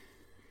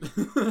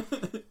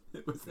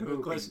 Was there a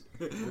question?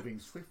 Moving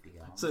swiftly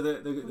on. So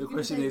the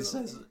question is,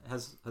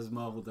 has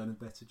Marvel done a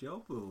better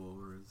job,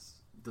 or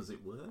does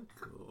it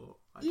work? Or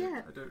I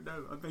don't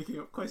know. I'm making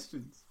up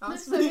questions.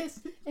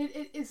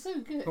 It's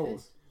so good.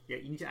 Pause. Yeah,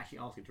 you need to actually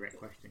ask a direct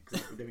question,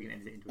 because then we can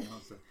end it into an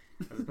answer,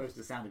 as opposed to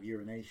the sound of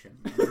urination.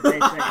 And they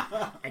say,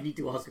 I need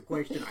to ask a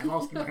question. I'm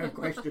asking my own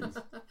questions.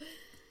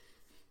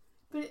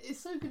 But it's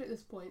so good at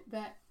this point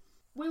that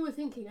we were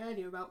thinking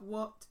earlier about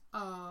what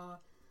are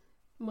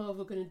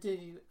Marvel going to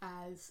do,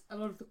 as a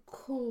lot of the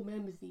core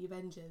members of the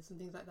Avengers and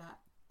things like that,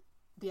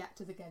 the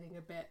actors are getting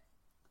a bit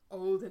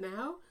older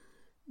now.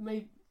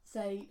 Maybe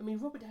say, I mean,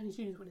 Robert Downey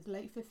Jr. is in his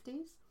late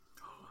 50s.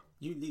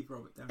 You leave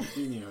Robert Downey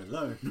Jr.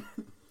 alone.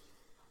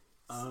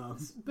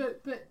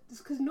 But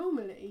because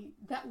normally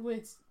that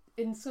would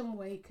in some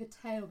way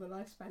curtail the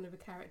lifespan of a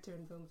character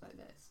in films like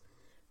this.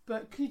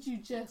 But could you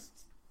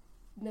just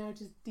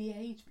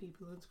de-age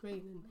people on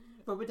screen, and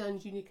Robert Downey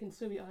Jr. can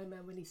still be Iron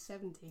Man when he's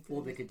 70?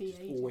 Or they could just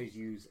always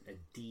use a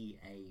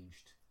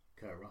de-aged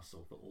Kurt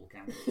Russell for all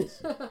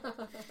characters.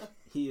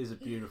 He is a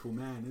beautiful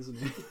man, isn't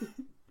he?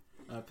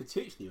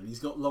 Particularly when he's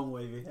got long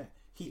wavy hair.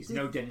 He's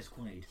no Dennis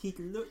Quaid. He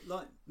looked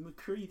like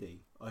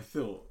McCready, I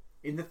thought.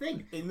 In the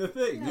Thing,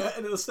 yeah,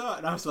 and at the start,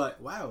 and I was like,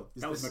 "Wow,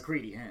 that was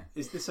McCready hair."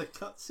 Is this a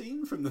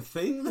cutscene from The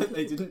Thing that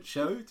they didn't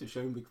show to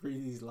show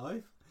McCready's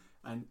life?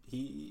 And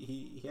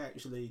he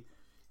actually,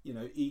 you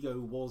know,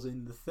 Ego was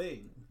in The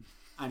Thing,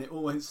 and it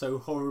all went so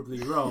horribly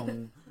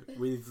wrong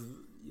with,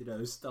 you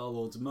know,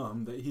 Star-Lord's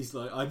mum that he's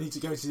like, "I need to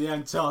go to the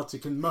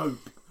Antarctic and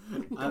mope."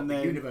 And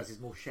then the universe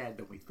is more shared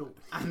than we thought.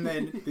 And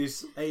then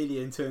this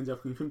alien turned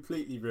up and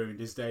completely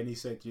ruined his day, and he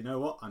said, "You know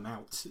what? I'm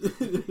out.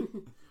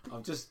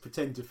 I'll just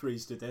pretend to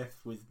freeze to death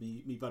with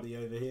me buddy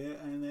over here,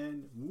 and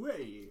then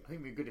way." I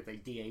think it'd be good if they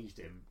de-aged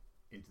him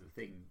into The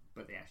Thing,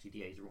 but they actually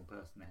de-aged the wrong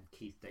person. They had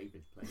Keith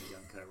David playing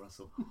young Kurt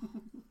Russell.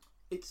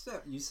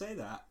 Except you say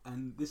that,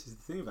 and this is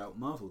the thing about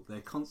Marvel: they're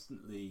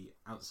constantly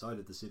outside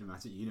of the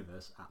cinematic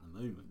universe at the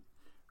moment,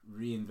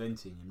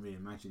 reinventing and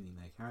reimagining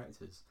their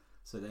characters.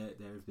 So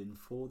there have been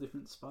 4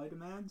 different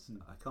Spider-Mans,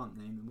 and I can't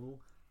name them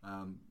all.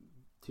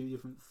 2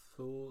 different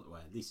Thor,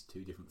 well, at least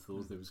 2 different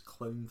Thors. There was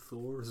Clone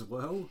Thor as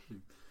well, who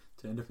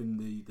turned up in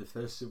the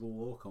first Civil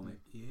War comic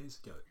years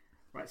ago.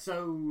 Right,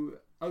 so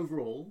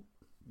overall,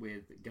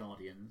 with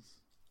Guardians,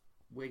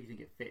 where do you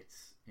think it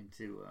fits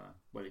into,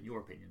 well, in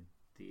your opinion,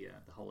 the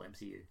whole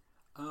MCU?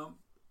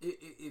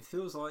 It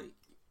feels like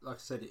I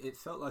said, it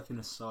felt like an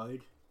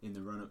aside in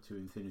the run-up to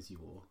Infinity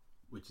War,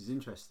 which is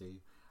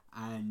interesting.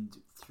 And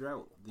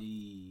throughout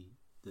the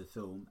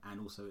film,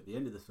 and also at the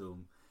end of the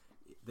film,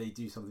 they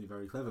do something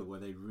very clever where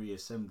they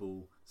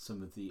reassemble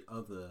some of the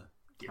other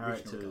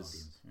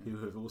characters who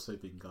have also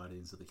been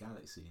Guardians of the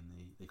Galaxy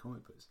in the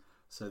comic books.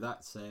 So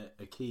that's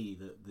a key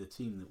that the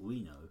team that we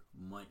know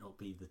might not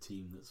be the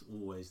team that's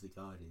always the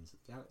Guardians of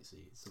the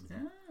Galaxy. It's something.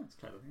 Yeah, that's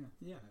clever.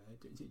 Yeah.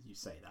 Yeah, you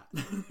say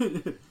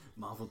that.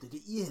 Marvel did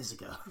it years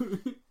ago.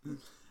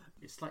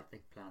 It's like they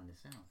planned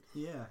this out.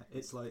 Yeah,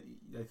 it's like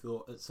they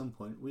thought at some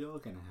point we are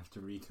going to have to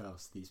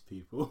recast these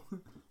people.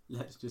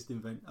 Let's just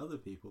invent other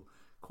people.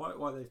 Quite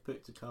why they've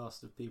picked a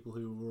cast of people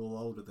who were all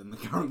older than the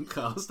current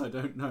cast, I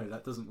don't know.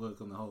 That doesn't work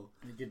on the whole.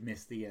 And it did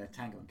miss the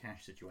Tango and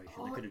Cash situation.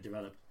 They could have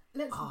developed.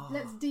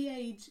 Let's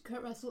de-age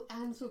Kurt Russell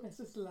and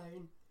Sylvester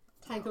Stallone.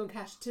 Tango and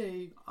Cash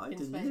 2 I in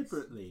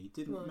deliberately space.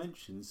 didn't Right.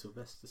 mention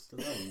Sylvester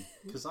Stallone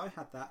because I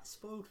had that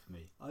spoiled for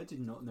me. I did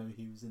not know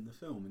he was in the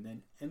film, and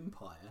then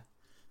Empire,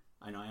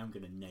 and I am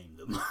going to name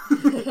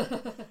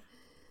them,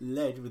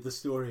 led with the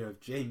story of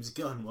James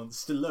Gunn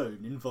wants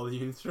Stallone in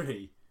Volume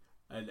 3,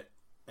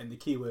 and the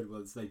key word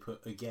was they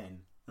put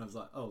again. And I was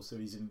like, oh, so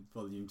he's in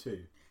Volume 2.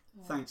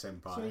 Thanks,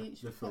 Empire. Should we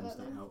The cut film's that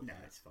not then? out. No,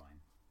 yet. it's fine.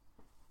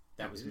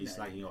 That was me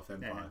slagging off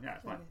Empire. No,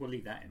 it's fine. Okay. We'll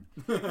leave that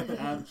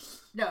in.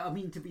 No, I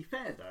mean, to be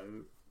fair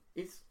though,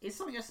 it's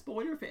something a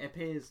spoiler if it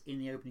appears in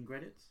the opening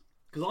credits.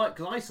 Because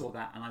I saw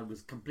that and I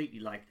was completely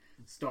like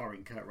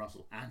starring Kurt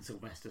Russell and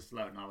Sylvester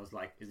Stallone. I was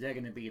like, is there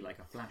going to be like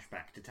a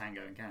flashback to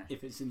Tango and Cash?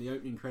 If it's in the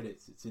opening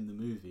credits, it's in the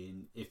movie.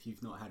 And if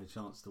you've not had a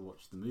chance to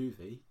watch the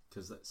movie,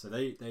 so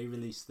they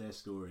released their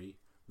story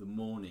the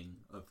morning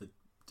of the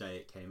day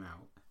it came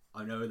out.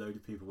 I know a load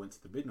of people went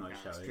to the midnight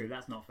That's showing. true.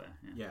 That's not fair.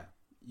 Yeah. Yeah,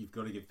 you've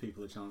got to give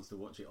people a chance to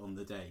watch it on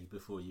the day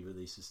before you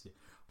release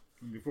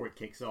Before it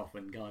kicks off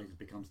when Guardians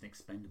becomes an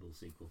Expendable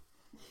sequel.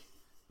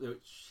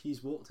 which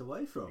he's walked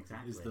away from.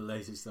 Exactly. Is the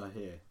latest I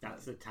hear.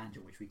 That's a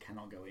tangent which we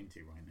cannot go into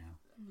right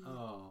now.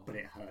 Oh, But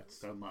it hurts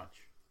so much.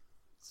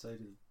 so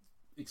did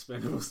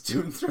Expendables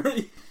 2 and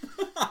 3.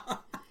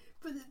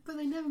 But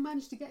they never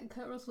managed to get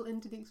Kurt Russell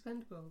into the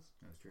Expendables,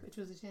 That's true. which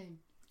was a shame.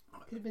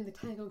 Could have been the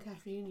Tango and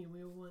Cash reunion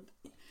we all want.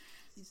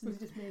 Was it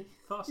just me?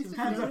 Fast He's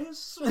and a-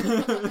 Furious.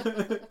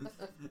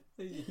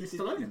 He's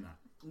Stallone in that.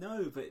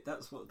 No, but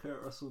that's what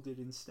Kurt Russell did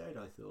instead.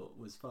 I thought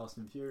was Fast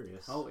and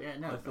Furious. Oh yeah,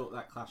 no. I but thought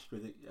that clashed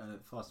with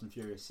Fast and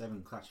Furious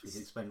 7 clashed with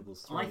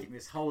Expendables 3. I think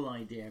this whole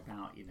idea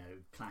about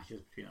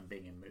clashes between them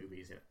being in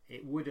movies,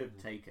 it would have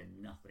taken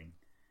nothing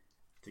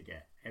to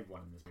get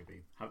everyone in this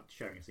movie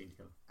sharing a scene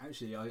together.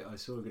 Actually, I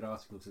saw a good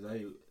article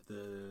today.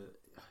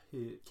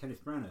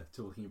 Kenneth Branagh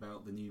talking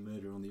about the new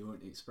Murder on the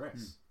Orient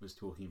Express was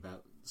talking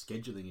about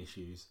scheduling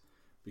issues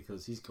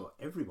because he's got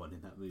everyone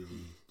in that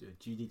movie.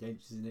 Judi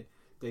Dench is in it.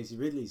 Daisy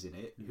Ridley's in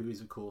it, who is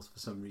of course for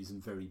some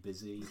reason very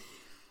busy.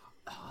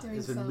 Doing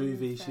There's a some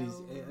movie.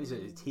 film, Is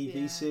it a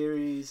TV yeah.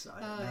 series? I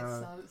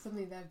don't know. It's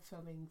something they're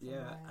filming somewhere.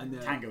 Yeah, and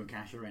Tango and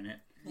Cash are in it.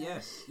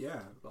 yes,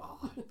 yeah.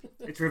 Oh,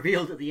 It's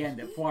revealed at the end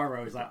that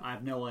Poirot is like, I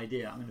have no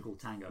idea. I'm going to call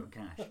Tango and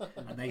Cash,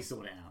 and they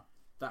sort it out.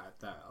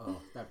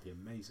 that'd be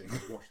amazing.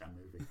 Watch that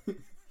movie.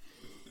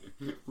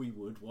 We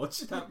would watch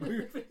that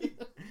movie.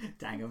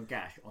 Tango and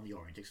Cash on the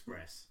Orient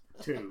Express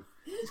 2.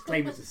 It's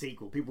claimed as a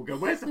sequel. People go,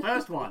 where's the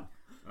first one?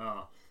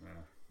 Oh,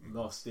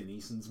 Lost in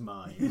Eason's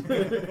mind.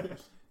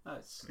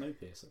 That's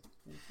Snowpiercer.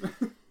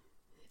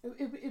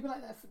 It'd be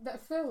like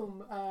that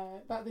film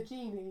about the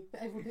genie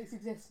that everyone thinks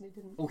exists and it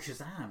didn't. oh,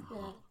 Shazam.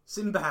 Yeah.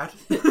 Sinbad.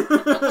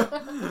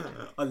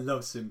 I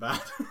love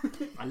Sinbad.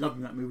 I love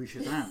that movie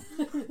Shazam.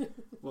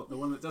 What, the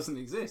one that doesn't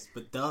exist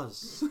but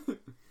does?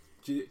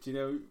 do you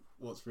know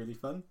what's really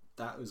fun?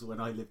 That was when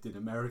I lived in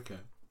America.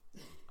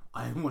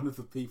 I am one of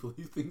the people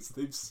who thinks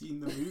they've seen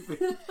the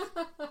movie.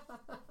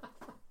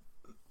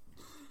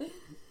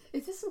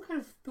 Is this some kind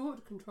of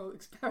thought control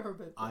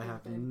experiment? I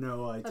have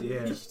no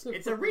idea.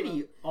 It's a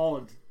really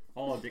odd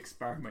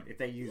experiment if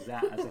they use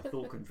that as a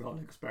thought control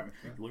experiment.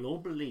 You will all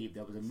believe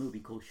there was a movie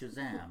called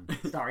Shazam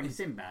starring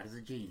Sinbad as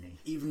a genie.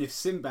 Even if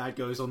Sinbad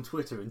goes on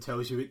Twitter and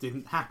tells you it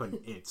didn't happen,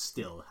 it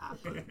still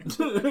happened.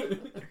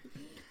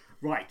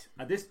 Right,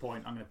 at this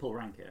point I'm going to pull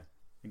rank here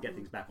and get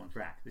things back on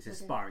track. This is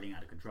Okay. spiralling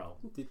out of control.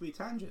 Did we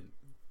tangent?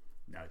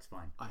 No, it's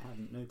fine. I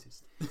hadn't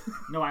noticed.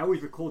 No, I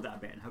always record that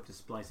bit and hope to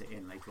splice it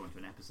in later on to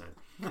an episode.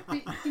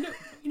 But,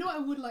 you know what I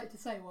would like to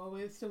say while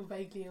we're still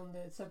vaguely on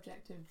the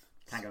subject of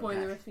Tango and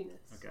spoilerifiness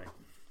Okay.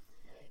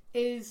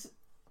 is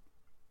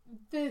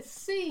the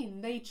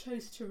scene they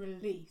chose to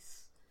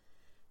release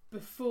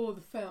before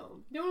the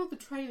film. You know, when all the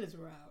trailers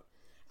were out,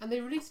 and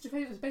they released a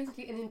trailer that was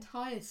basically an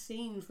entire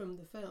scene from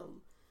the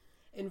film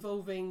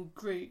involving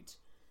Groot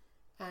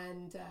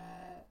and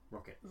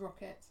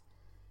Rocket.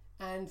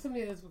 and some of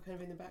the others were kind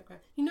of in the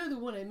background. You know the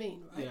one I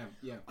mean, right?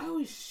 Yeah. I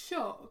was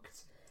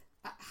shocked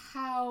at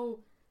how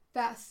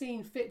that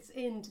scene fits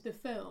into the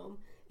film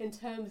in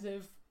terms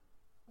of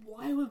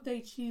why would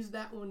they choose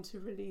that one to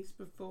release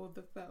before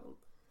the film?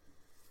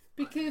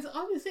 Because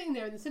I was sitting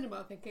there in the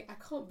cinema thinking, I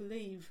can't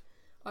believe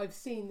I've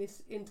seen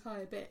this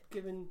entire bit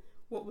given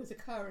what was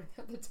occurring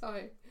at the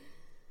time.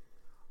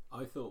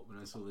 I thought when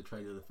I saw the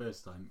trailer the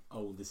first time,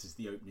 oh, this is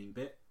the opening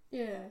bit,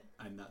 Yeah.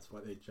 and that's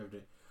why they showed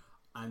it.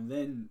 And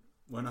then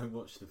when I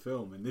watched the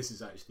film, and this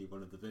is actually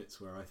one of the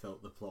bits where I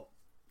felt the plot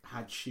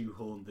had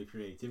shoehorned the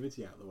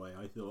creativity out of the way,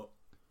 I thought,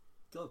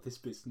 God, this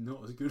bit's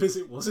not as good as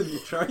it was in the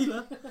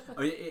trailer.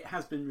 I mean, it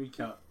has been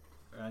recut,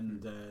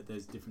 and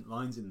there's different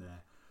lines in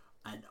there,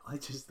 and I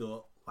just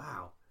thought,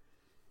 wow,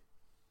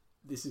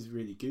 this is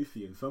really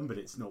goofy and fun, but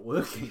it's not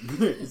working.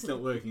 It's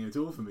not working at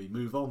all for me.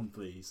 Move on,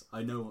 please.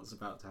 I know what's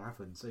about to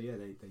happen. So yeah,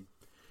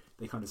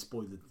 they kind of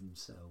spoiled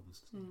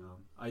themselves.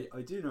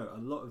 I do know a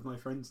lot of my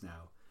friends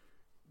now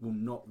will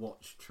not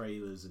watch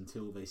trailers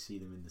until they see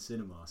them in the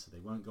cinema, so they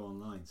won't go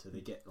online. So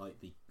they get like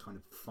the kind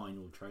of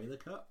final trailer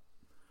cut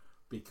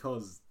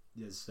because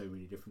there's so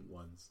many different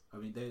ones. I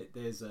mean,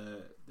 there's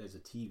a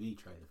TV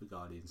trailer for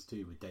Guardians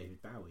 2 with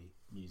David Bowie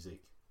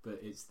music, but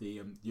it's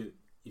the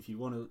if you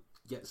want to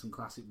get some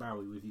classic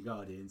Bowie with your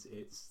Guardians,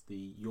 it's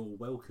the You're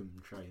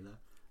Welcome trailer,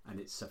 and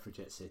it's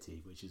Suffragette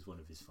City, which is one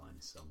of his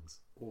finest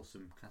songs.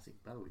 Awesome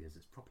classic Bowie, as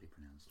it's properly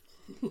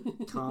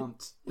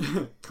pronounced.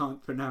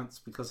 Can't pronounce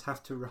because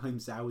have to rhyme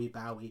Zowie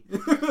Bowie.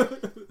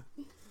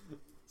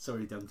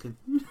 Sorry, Duncan.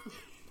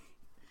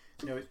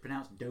 No, it's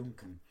pronounced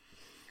Duncan.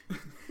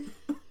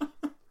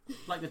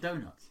 Like the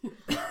donuts.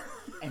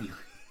 Anyway.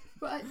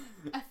 But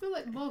I feel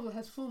like Marvel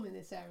has form in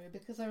this area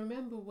because I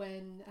remember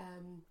when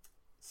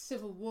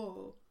Civil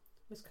War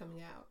was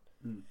coming out,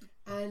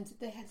 and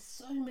they had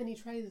so many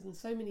trailers and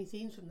so many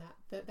scenes from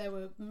that there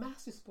were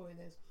massive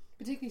spoilers,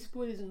 particularly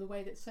spoilers in the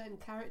way that certain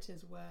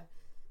characters were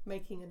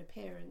making an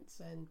appearance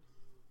and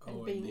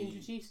being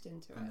introduced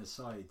into and it. the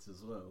sides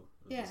as well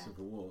of Yeah. the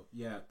Civil War.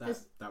 Yeah, that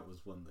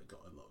was one that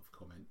got a lot of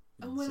comment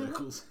in And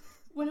circles.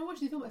 When I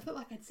watched the film, I felt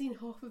like I'd seen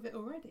half of it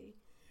already.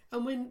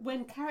 And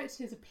when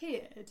characters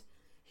appeared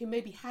who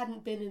maybe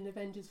hadn't been in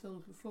Avengers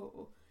films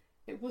before,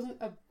 it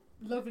wasn't a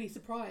lovely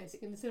surprise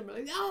in the cinema.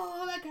 Like,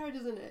 oh, that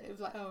character's in it. It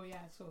was like, oh yeah,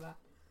 I saw that.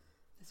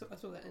 I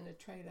saw that in a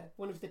trailer.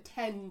 One of the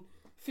 10,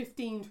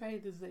 15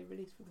 trailers they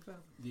released for the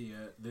film.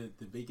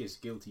 The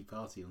biggest guilty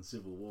party on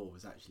Civil War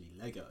was actually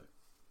Lego,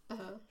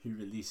 who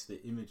released the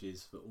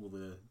images for all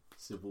the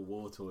Civil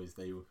War toys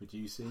they were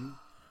producing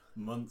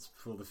months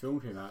before the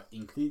film came out,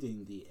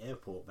 including the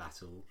airport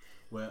battle,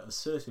 where a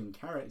certain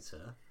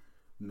character,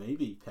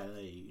 maybe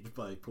played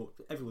by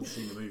everyone's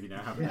seen the movie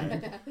now,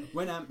 haven't they?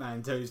 When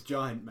Ant-Man toes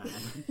Giant Man,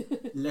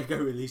 Lego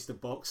released a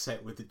box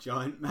set with the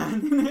Giant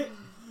Man in it,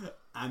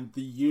 and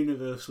the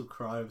universal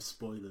cry of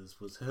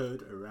spoilers was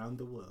heard around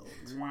the world.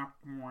 We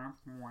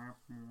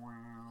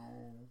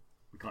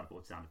can't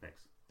afford sound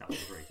effects. That was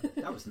great.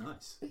 That was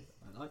nice.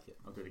 I like it.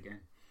 I'll do it again.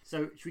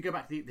 So, should we go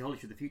back to the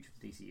knowledge of the future of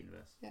the DC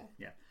universe?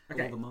 Yeah.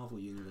 Okay. Or the Marvel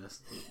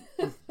universe.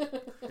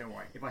 Don't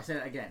worry. If I say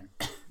that again,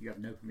 you have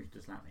no permission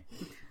to slap me.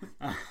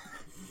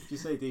 If you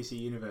say DC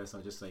universe,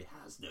 I just say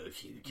has no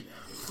future.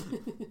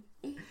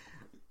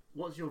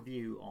 What's your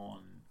view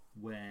on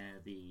where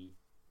the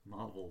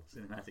Marvel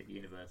Cinematic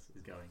Universe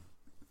is going?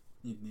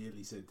 You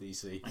nearly said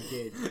DC.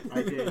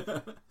 I did.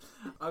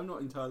 I'm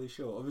not entirely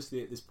sure.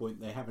 Obviously, at this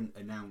point, they haven't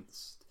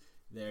announced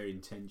their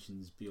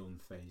intentions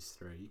beyond Phase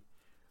 3.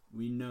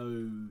 We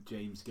know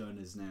James Gunn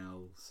has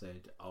now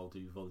said, I'll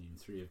do Volume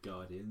 3 of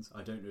Guardians.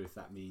 I don't know if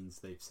that means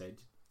they've said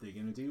they're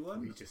going to do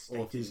one,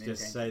 or if he's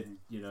just said,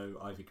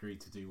 I've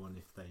agreed to do one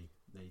if they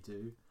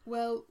do.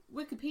 Well,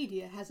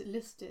 Wikipedia has it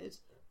listed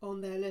on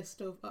their list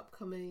of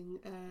upcoming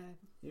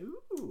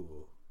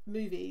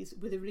movies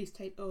with a release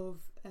date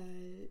of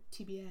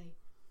TBA.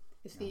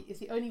 It's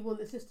the only one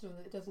that's listed on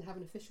it that doesn't have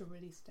an official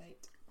release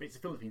date. But it's a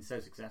film that's been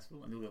so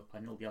successful, and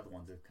all the other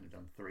ones have kind of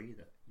done 3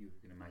 that you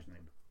can imagine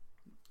them.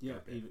 Yeah,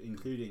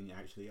 including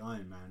actually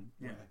Iron Man.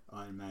 Yeah.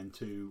 Iron Man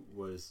 2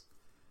 was,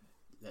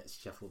 let's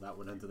shuffle that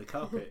one under the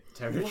carpet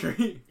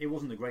territory. It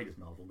wasn't the greatest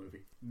Marvel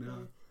movie.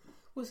 No.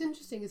 What's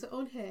interesting is that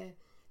on here,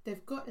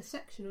 they've got a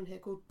section on here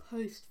called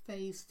Post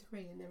Phase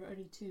 3, and there are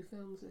only 2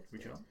 films listed.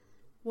 Which are?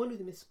 One of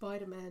them is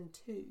Spider-Man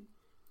 2,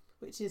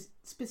 which is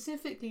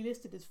specifically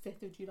listed as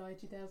 5th of July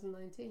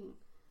 2019.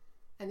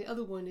 And the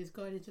other one is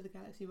Guardians of the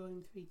Galaxy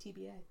Volume 3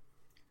 TBA.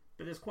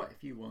 But there's quite a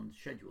few ones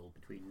scheduled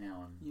between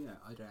now and... Yeah,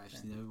 I don't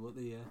actually know what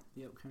the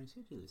upcoming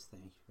schedule is.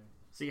 Thank you very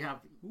much. So you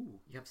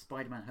have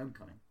Spider-Man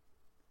Homecoming,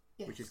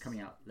 Yes. which is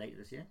coming out later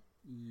this year.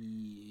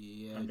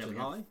 Yeah, And then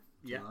July.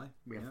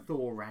 We have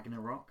Thor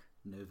Ragnarok.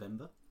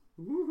 November.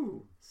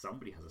 Ooh,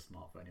 somebody has a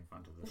smartphone in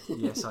front of them.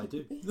 Yes, I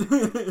do.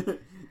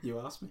 You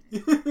asked me.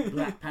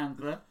 Black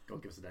Panther.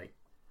 God, give us a date.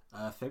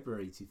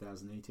 February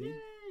 2018. Yay!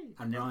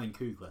 And Ryan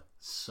Coogler.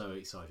 So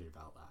excited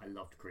about that. I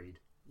loved Creed.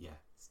 Yeah.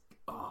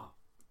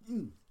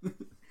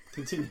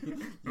 Continue.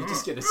 You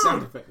just get a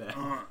sound effect there.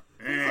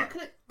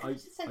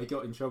 I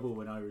got in trouble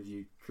when I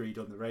reviewed Creed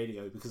on the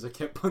radio because I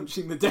kept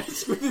punching the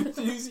desk with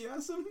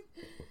enthusiasm.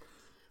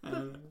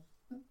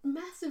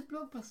 Massive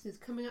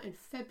blockbusters coming out in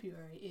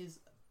February is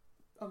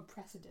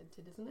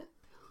unprecedented, isn't it?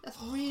 That's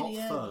really Hot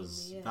early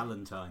Fuzz, in the year.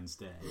 Valentine's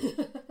Day.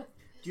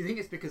 Do you think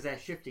it's because they're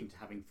shifting to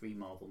having 3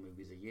 Marvel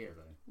movies a year,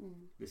 though?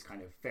 This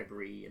kind of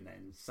February and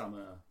then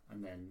summer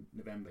and then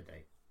November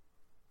date?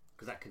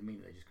 Because that could mean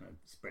that they're just kind of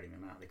spreading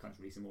them out. They can't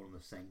release them all on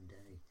the same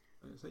day.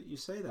 So you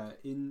say that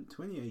in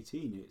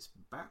 2018, it's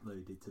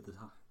backloaded to the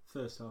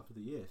first half of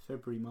the year.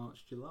 February,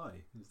 March,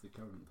 July is the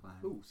current plan.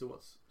 Ooh, so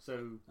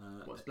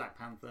what's Black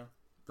Panther?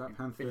 Black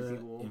Panther,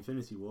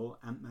 Infinity War,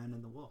 Ant-Man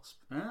and the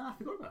Wasp. I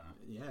forgot about that.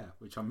 Yeah,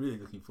 which I'm really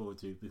looking forward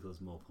to because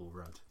more Paul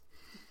Rudd.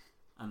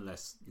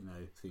 Unless,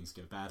 things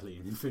go badly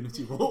in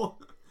Infinity War.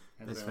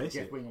 As Let's face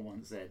Jeff it. Winger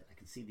once said, I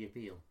can see the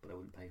appeal, but I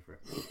wouldn't pay for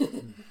it.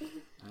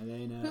 And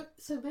then But,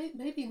 so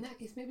maybe in that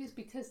case, maybe it's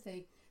because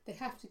they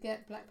have to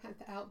get Black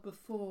Panther out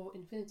before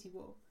Infinity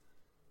War,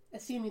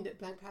 assuming that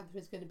Black Panther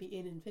is going to be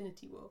in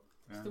Infinity War.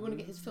 So they want to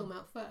get his film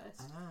out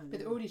first, but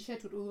they're already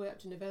scheduled all the way up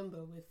to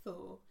November with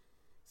Thor,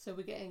 so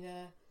we're getting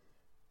a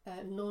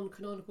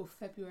non-canonical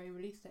February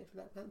release date for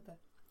Black Panther,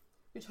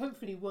 which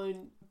hopefully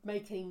won't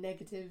make any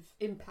negative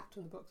impact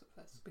on the box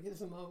office because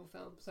it's a Marvel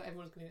film, so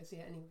everyone's going to go see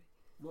it anyway.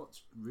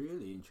 what's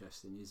really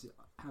interesting is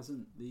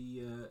hasn't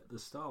the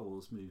Star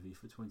Wars movie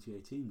for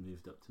 2018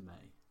 moved up to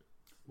May?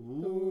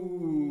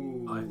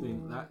 Ooh. I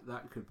think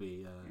that could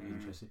be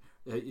interesting.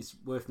 It's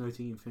worth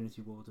noting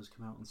Infinity War does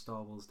come out on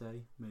Star Wars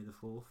Day, May the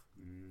 4th.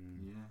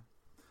 Yeah.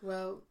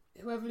 Well,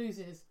 whoever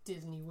loses,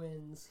 Disney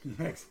wins.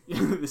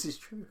 This is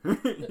true.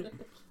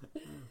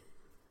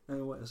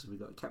 What else have we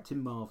got?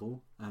 Captain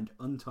Marvel and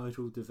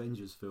untitled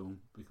Avengers film,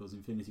 because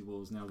Infinity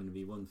War is now going to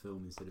be one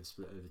film instead of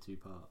split over 2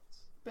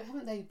 parts. But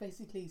haven't they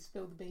basically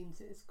spilled the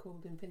beans? It's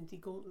called Infinity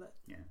Gauntlet.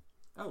 Yeah.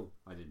 Oh,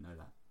 I didn't know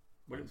that.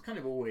 Well, it was kind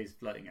of always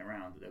floating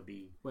around that there'll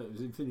be... Well, it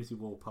was Infinity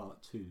War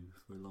Part 2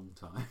 for a long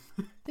time.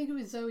 I think it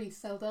was Zoe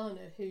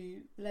Saldana who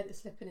let it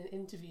slip in an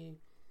interview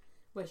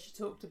where she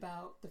talked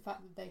about the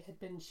fact that they had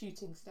been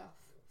shooting stuff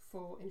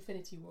for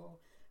Infinity War,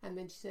 and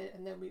then she said,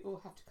 and then we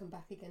all have to come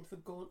back again for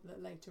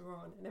Gauntlet later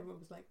on, and everyone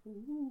was like,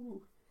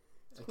 ooh,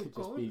 it's It called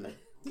could just be, Gauntlet.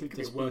 could be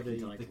just a be working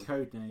the title.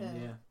 code name, Yeah.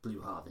 yeah.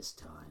 Blue Harvest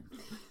Time.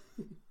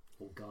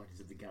 Or Guardians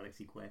of the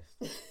Galaxy Quest.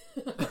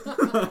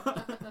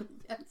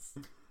 Yes.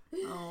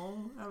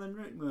 Oh, Alan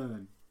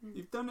Rickman.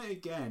 You've done it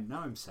again.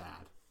 Now I'm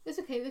sad. It's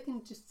okay, they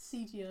can just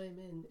CGI him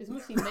in. It's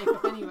mostly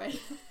makeup anyway.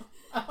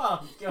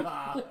 Oh,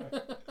 God.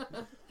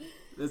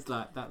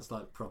 That's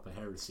like proper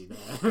heresy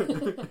there.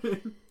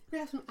 We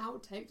have some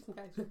outtakes from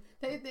Galaxy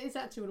Quest. It's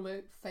actually one of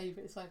my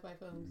favourite sci-fi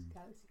films,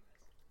 Galaxy Quest.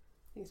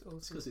 I think it's It's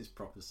awesome. because it's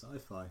proper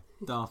sci-fi.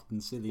 Daft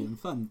and silly and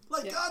fun.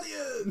 Like Yeah.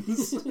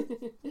 Guardians!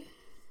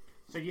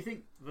 So do you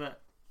think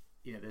that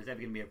there's ever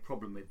going to be a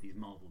problem with these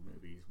Marvel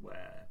movies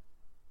where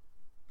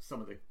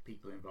some of the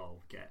people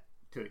involved get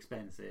too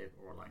expensive,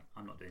 or like,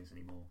 I'm not doing this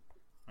anymore,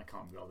 I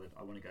can't be bothered,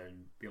 I want to go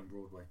and be on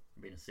Broadway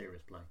and be in a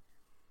serious play?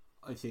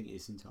 I think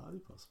it's entirely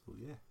possible,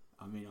 yeah.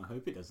 I mean, I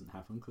hope it doesn't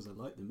happen because I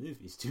like the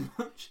movies too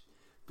much.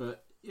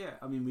 But yeah,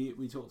 I mean,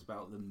 we talked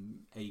about them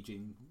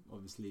aging,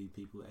 obviously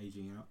people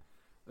aging out.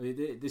 I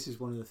mean, this is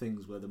one of the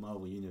things where the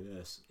Marvel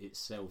Universe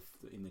itself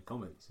in the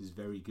comics is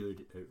very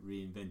good at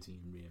reinventing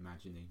and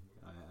reimagining.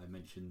 I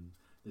mentioned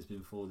there's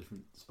been 4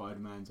 different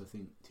Spider-Mans, I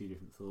think 2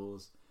 different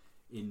Thors.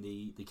 In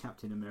the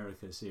Captain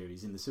America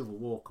series, in the Civil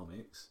War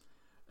comics,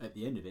 at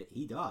the end of it,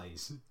 he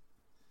dies.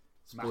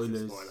 Spoilers.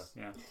 Massive spoiler,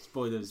 yeah.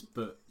 Spoilers,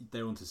 but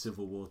they're on to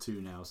Civil War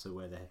 2 now, so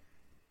where they're...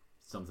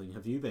 Something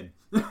have you been?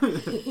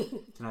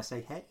 Can I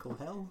say heck or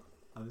hell?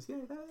 I was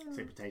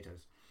Say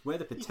potatoes. Where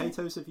the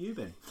potatoes have you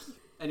been?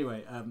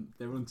 Anyway,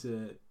 they're on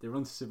to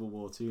Civil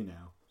War 2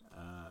 now,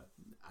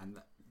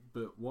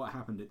 but what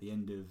happened at the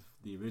end of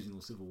the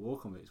original Civil War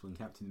comics when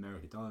Captain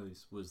America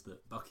dies was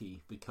that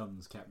Bucky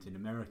becomes Captain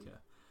America.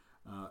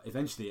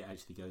 Eventually, it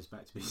actually goes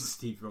back to being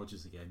Steve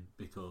Rogers again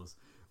because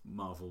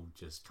Marvel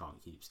just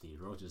can't keep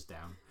Steve Rogers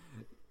down,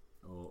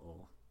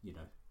 or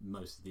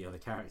most of the other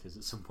characters.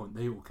 At some point,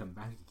 they all come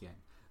back again.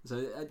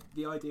 So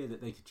the idea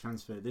that they could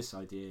transfer this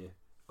idea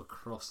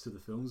across to the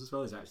films as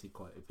well is actually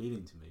quite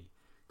appealing to me.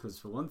 Because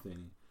for one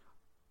thing,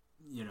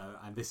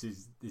 and this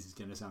is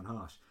going to sound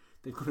harsh,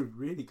 they've got a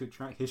really good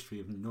track history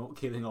of not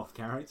killing off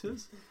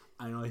characters,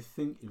 and I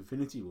think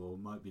Infinity War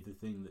might be the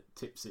thing that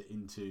tips it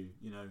into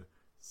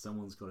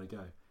someone's got to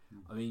go.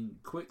 I mean,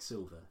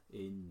 Quicksilver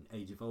in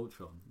Age of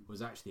Ultron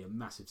was actually a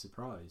massive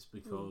surprise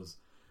because,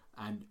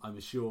 and I'm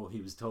sure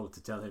he was told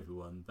to tell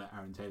everyone, but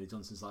Aaron Taylor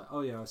Johnson's like,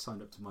 oh yeah, I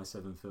signed up to my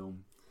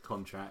 7-film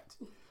contract.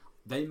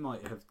 They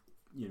might have,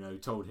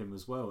 told him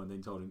as well, and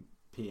then told him,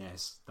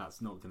 P.S.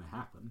 that's not going to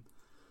happen.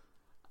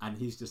 And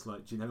he's just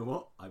like, do you know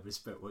what? I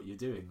respect what you're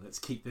doing. Let's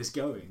keep this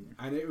going.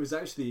 And it was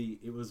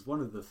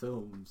one of the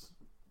film's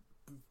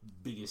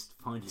biggest,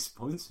 finest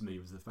points for me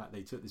was the fact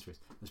they took this risk,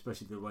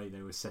 especially the way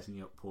they were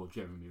setting up poor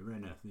Jeremy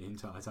Renner the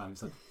entire time.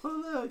 It's like,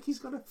 oh look, he's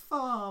got a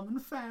farm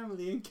and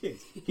family and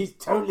kids. He's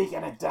totally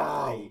going to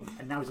die.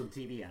 And now he's on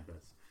TV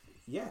adverts.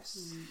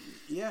 Yes.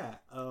 Yeah.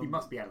 He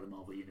must be out of the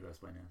Marvel Universe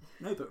by now.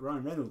 No, but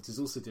Ryan Reynolds is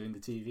also doing the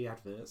TV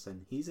adverts,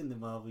 and he's in the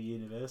Marvel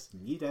Universe,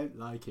 and you don't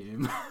like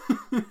him.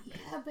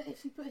 Yeah, but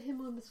if you put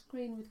him on the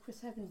screen with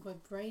Chris Evans, my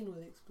brain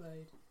will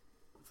explode.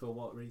 For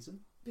what reason?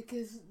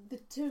 Because the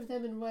two of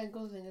them and Ryan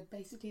Gosling are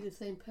basically the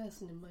same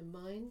person in my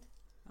mind.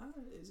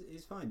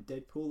 It's fine.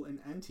 Deadpool and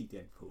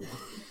anti-Deadpool.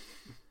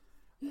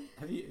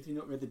 Have you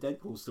not read the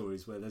Deadpool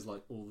stories where there's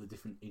like all the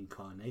different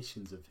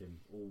incarnations of him,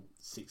 all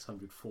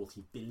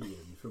 640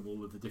 billion from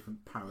all of the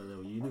different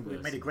parallel universes?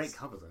 It made a great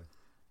cover though.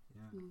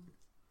 Yeah.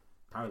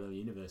 Parallel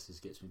universes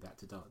gets me back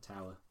to Dark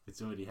Tower.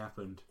 It's already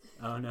happened.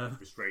 Oh no.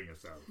 Restrain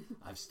yourself.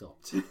 I've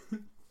stopped.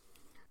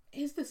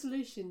 Is the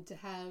solution to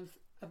have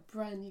a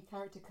brand new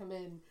character come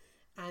in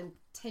and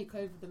take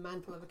over the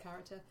mantle of a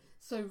character?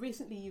 So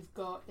recently you've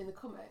got in the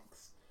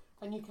comics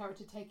a new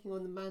character taking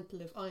on the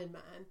mantle of Iron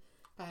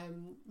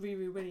Man,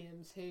 Riri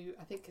Williams, who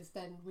I think has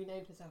then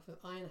renamed herself as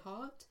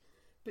Ironheart,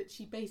 but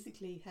she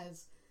basically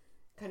has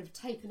kind of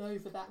taken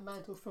over that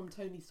mantle from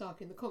Tony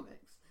Stark in the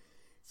comics.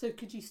 So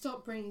could you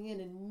start bringing in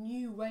a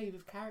new wave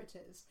of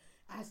characters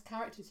as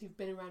characters who've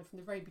been around from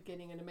the very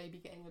beginning and are maybe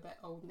getting a bit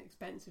old and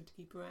expensive to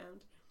keep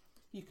around?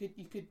 You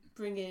could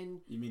bring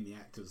in... You mean the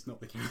actors, not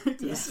the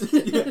characters? Yes.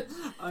 Yeah.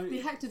 I mean,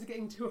 the actors are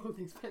getting too old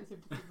and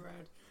expensive to keep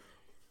around.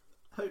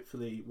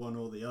 hopefully one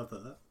or the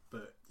other,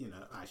 but,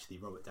 actually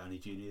Robert Downey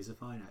Jr. is a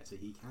fine actor.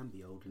 He can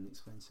be old and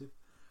expensive.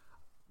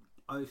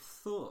 I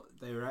thought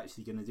they were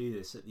actually going to do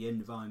this at the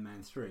end of Iron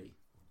Man 3.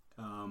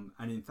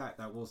 And in fact,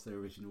 that was their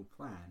original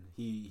plan.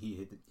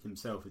 He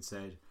himself had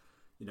said,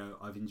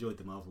 I've enjoyed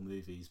the Marvel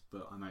movies,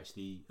 but I'm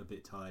actually a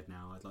bit tired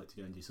now. I'd like to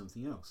go and do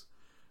something else.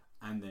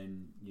 And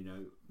then,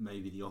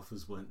 maybe the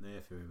offers weren't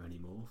there for him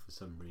anymore for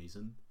some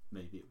reason.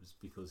 Maybe it was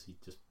because he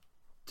just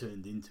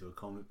turned into a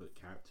comic book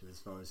character as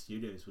far as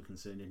studios were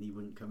concerned, and he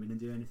wouldn't come in and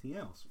do anything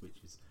else, which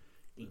is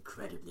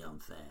incredibly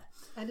unfair.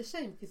 And a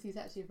shame, because he's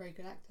actually a very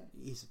good actor.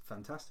 He's a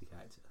fantastic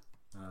actor.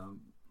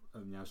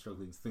 I'm now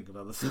struggling to think of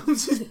other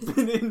films he's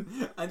been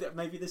in, and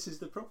maybe this is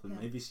the problem. Yeah.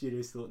 Maybe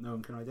studios thought no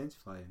one can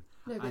identify him.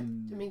 No, but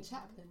And-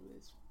 Chaplin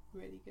was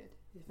really good.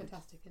 He's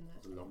fantastic in It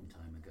that. was a long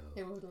time ago.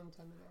 It was a long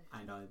time ago.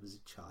 And I was a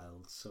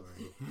child,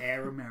 sorry.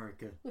 Air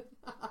America.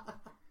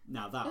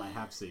 Now that I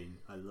have seen,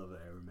 I love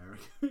Air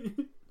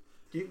America.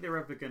 Do you think they're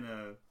ever going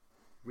to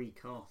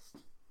recast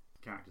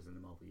characters in the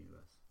Marvel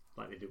Universe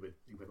like they did with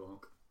Incredible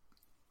Hulk?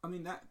 I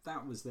mean,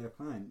 that was their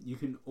plan. You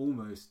can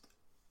almost...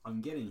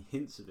 I'm getting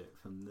hints of it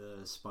from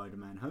the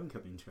Spider-Man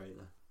Homecoming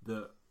trailer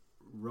that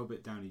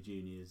Robert Downey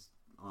Jr.'s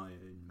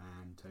Iron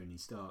Man, Tony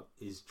Stark,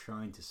 is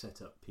trying to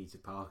set up Peter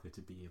Parker to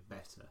be a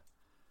better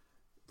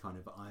kind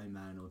of Iron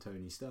Man or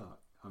Tony Stark.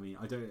 I mean,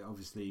 I don't...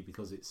 Obviously,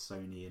 because it's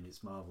Sony and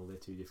it's Marvel, they're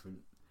two different...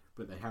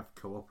 But they have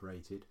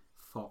cooperated.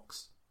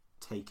 Fox,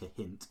 take a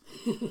hint.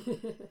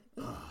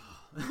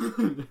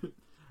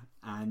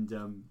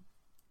 And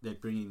they're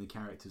bringing the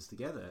characters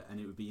together,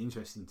 and it would be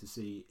interesting to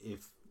see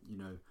if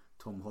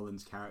Tom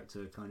Holland's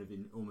character kind of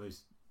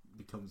almost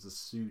becomes a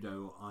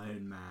pseudo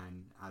Iron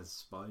Man as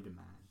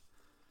Spider-Man.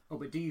 Oh,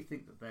 but do you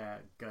think that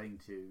they're going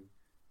to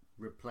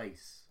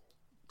replace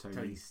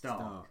Tony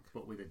Stark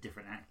but with a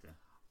different actor?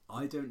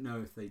 I don't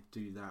know if they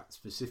do that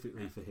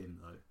specifically for him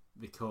though,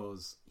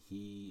 because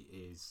he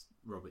is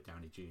Robert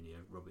Downey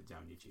Jr. Robert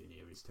Downey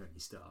Jr. is Tony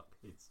Stark.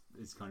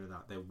 It's kind of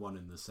that they're one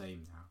and the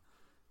same now.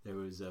 There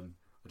was I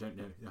don't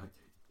know.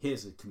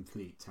 Here's a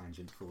complete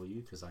tangent for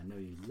you because I know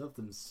you love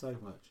them so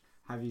much.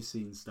 Have you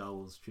seen Star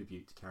Wars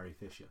Tribute to Carrie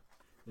Fisher?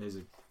 There's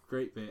a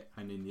great bit,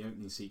 and in the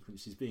opening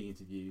sequence she's being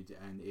interviewed,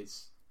 and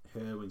it's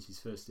her when she's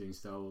first doing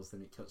Star Wars,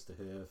 then it cuts to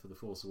her for The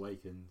Force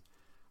Awakens,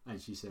 and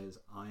she says,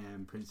 "I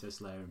am Princess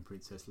Leia and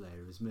Princess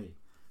Leia is me."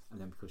 And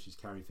then because she's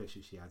Carrie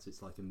Fisher, she adds,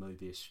 "It's like a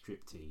Mobius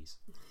striptease."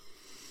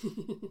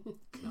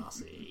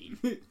 Classy.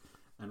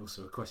 And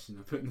also a question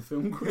I put in the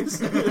film quiz.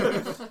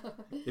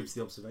 It was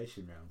the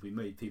observation round. We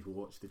made people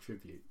watch the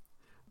tribute.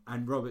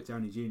 And Robert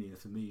Downey Jr.,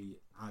 for me,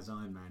 as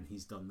Iron Man,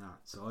 he's done that.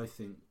 So I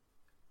think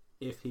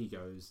if he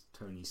goes,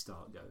 Tony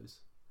Stark goes.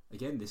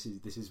 Again, this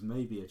is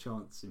maybe a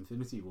chance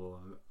Infinity War.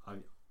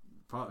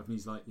 Part of me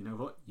is like, you know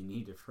what? You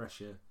need a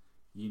fresher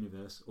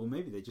universe. Or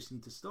maybe they just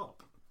need to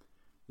stop.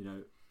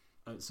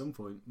 At some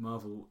point,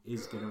 Marvel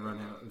is going to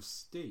run out of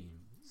steam.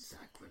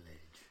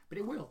 Sacrilege. But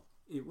it will.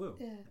 It will.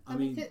 Yeah. I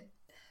mean...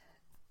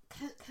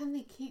 Can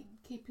they keep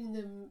keeping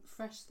them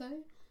fresh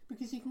though?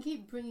 Because you can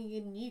keep bringing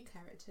in new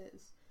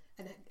characters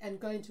and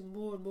going to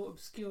more and more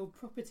obscure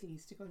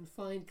properties to go and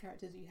find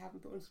characters that you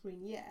haven't put on screen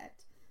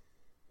yet.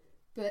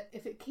 But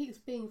if it keeps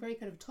being very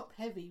kind of top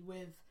heavy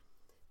with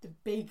the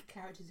big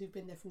characters who've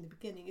been there from the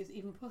beginning, is it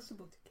even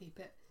possible to keep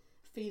it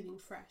feeling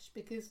fresh?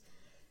 Because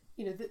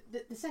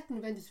the second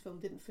Avengers film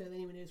didn't feel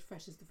anywhere near as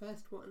fresh as the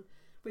first one,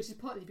 which is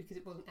partly because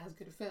it wasn't as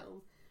good a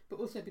film, but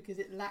also because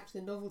it lacked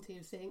the novelty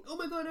of saying, "Oh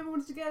my god,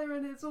 everyone's together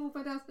and it's all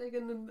fantastic,"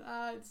 and then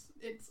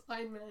it's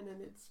Iron Man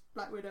and it's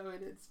Black Widow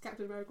and it's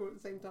Captain America all at the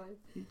same time.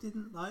 You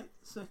didn't like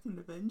the second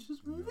Avengers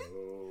movie?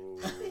 No.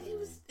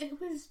 It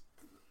was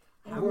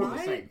More of the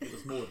alright. same. It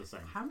was more of the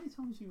same. How many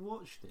times have you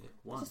watched it?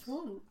 Once. Just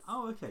once.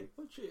 Oh, okay.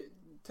 Watch it.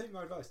 Take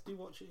my advice. Do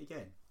watch it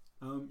again.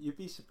 You'd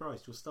be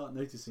surprised. You'll start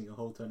noticing a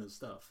whole ton of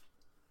stuff.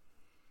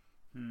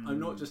 I'm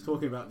not just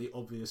talking about the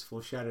obvious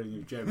foreshadowing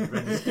of Jeremy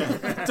Renner's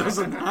death. It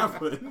doesn't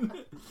happen.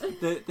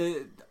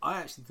 I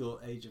actually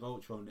thought Age of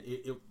Ultron,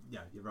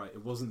 yeah, you're right,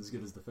 it wasn't as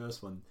good as the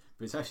first one,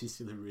 but it's actually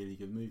still a really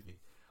good movie.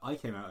 I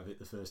came out of it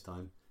the first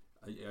time.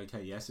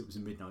 Okay, yes, it was a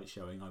midnight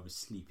showing. I was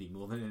sleepy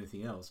more than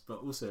anything else,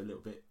 but also a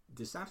little bit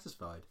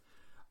dissatisfied.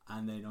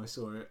 And then I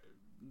saw it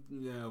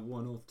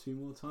one or two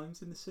more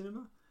times in the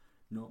cinema.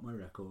 Not my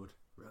record.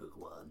 Rogue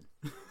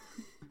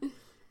One.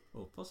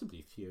 Or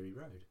possibly Fury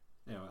Road.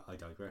 Anyway, I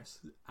digress.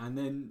 And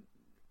then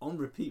on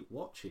repeat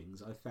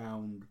watchings, I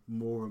found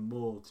more and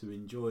more to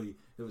enjoy.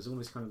 It was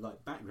almost kind of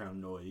like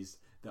background noise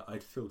that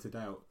I'd filtered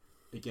out.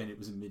 Again, it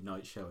was a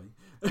midnight showing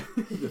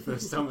the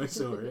first time I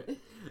saw it.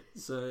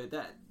 So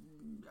that,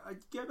 I'd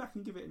go back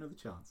and give it another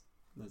chance.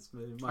 That's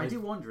I do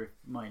wonder if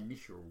my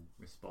initial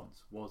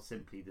response was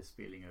simply this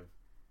feeling of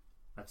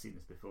I've seen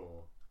this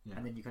before,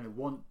 and then you kind of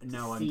want to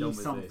now see I'm done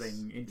with something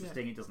this.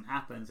 interesting. It doesn't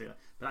happen, so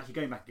but actually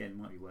going back again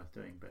might be worth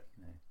doing. But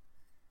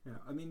Yeah,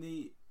 I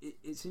mean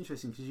it's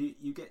interesting because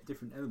you get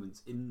different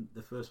elements. In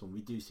the first one,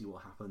 we do see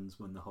what happens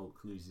when the Hulk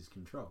loses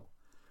control,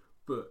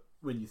 but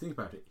when you think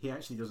about it, he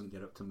actually doesn't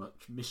get up to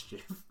much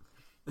mischief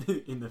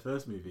in the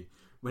first movie.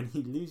 When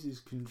he loses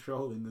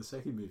control in the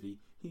second movie,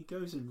 he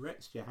goes and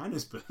wrecks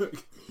Johannesburg.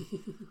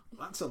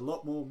 That's a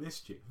lot more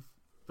mischief.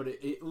 But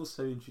it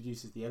also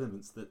introduces the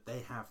elements that they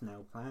have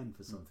now planned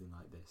for something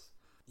like this.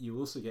 You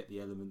also get the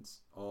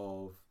elements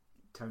of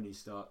Tony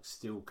Stark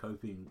still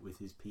coping with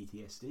his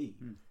PTSD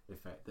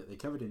effect that they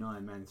covered in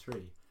Iron Man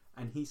 3.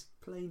 And he's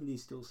plainly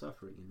still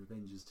suffering in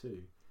Avengers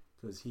 2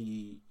 because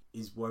he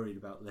is worried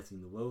about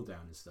letting the world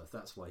down and stuff.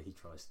 That's why he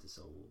tries to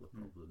solve all the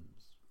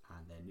problems.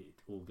 And then it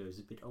all goes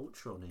a bit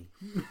Ultron-y.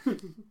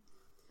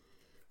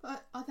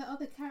 But are there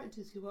other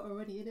characters who are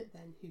already in it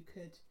then who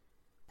could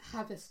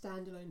have a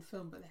standalone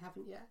film but they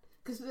haven't yet?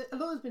 Because a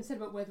lot has been said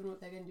about whether or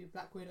not they're going to do a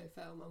Black Widow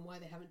film and why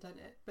they haven't done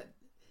it. But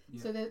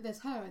so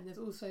there's her, and there's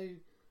also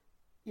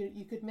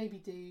you could maybe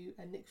do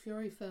a Nick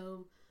Fury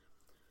film.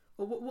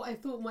 Or what I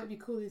thought might be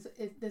cool is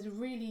there's a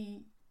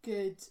really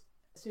good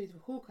series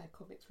of Hawkeye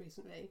comics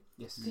recently.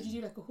 Yes. Could you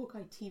do like a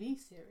Hawkeye TV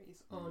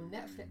series on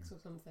Netflix or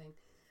something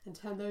and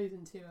turn those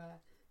into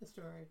a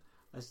story?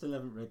 I still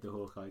haven't read the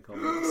Hawkeye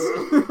comics.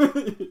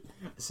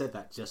 I said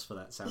that just for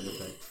that sound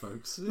effect,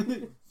 folks.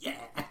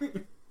 Yeah!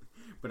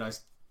 But I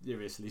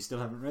seriously still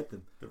haven't read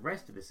them. the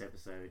rest of this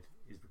episode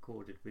is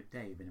recorded with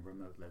Dave in a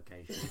remote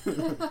location.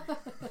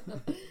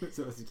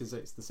 So as you can say,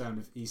 it's the sound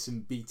of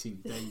Eason beating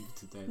Dave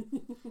to death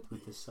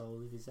with the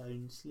sole of his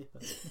own slipper.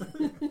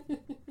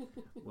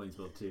 Wayne's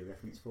World 2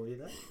 reference for you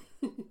there.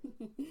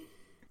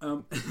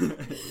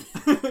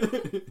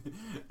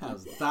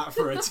 How's that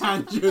for a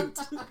tangent?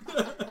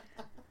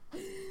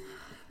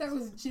 That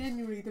was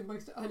genuinely the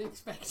most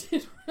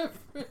unexpected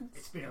reference.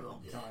 It's been a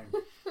long time.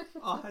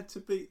 I had to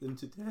beat them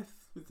to death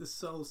with the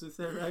soles of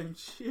their own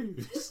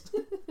shoes.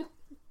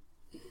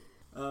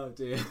 Oh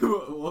dear,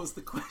 what was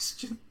the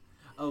question?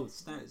 Oh,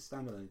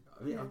 standalone.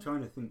 I mean, I'm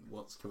trying to think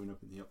what's coming up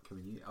in the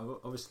upcoming year.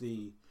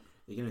 Obviously,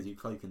 they're going to do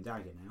Cloak and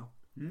Dagger now.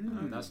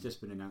 That's just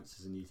been announced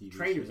as a new TV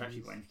Trailer series. was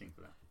actually quite interesting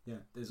for that.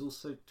 Yeah, there's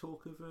also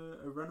talk of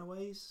a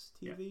Runaways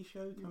TV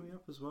show coming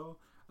up as well.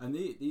 And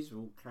these are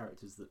all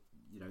characters that,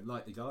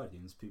 like the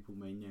Guardians, people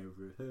may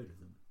never have heard of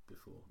them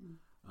before.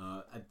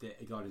 At the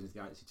Guardians of the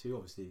Galaxy 2,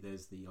 obviously,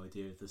 there's the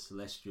idea of the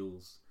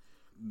Celestials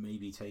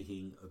maybe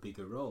taking a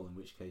bigger role, in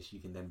which case you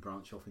can then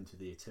branch off into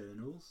the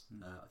Eternals.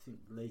 I think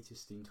the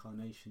latest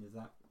incarnation of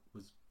that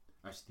was...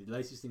 Actually, the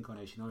latest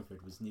incarnation I've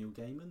read was Neil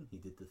Gaiman. He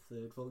did the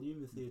 3rd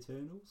volume of the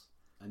Eternals.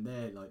 And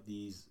they're like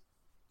these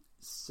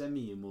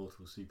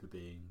semi-immortal super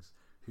beings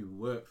who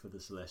work for the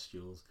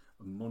Celestials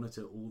and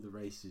monitor all the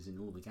races in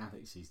all the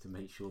galaxies to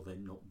make sure they're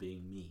not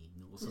being mean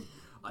or something.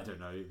 I don't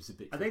know, it was a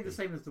bit... Are they the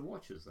same as the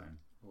Watchers then?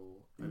 Or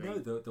no,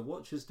 the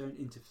Watchers don't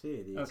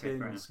interfere. The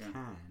Eternals can.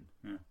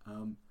 Yeah.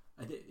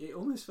 And it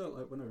almost felt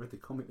like when I read the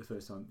comic the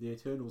first time, the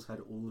Eternals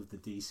had all of the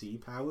DC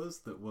powers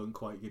that weren't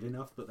quite good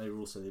enough, but they were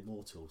also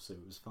immortal, so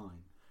it was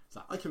fine. It's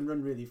like, I can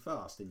run really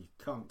fast and you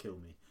can't kill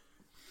me.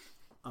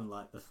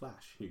 Unlike the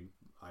Flash, who,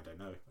 I don't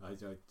know,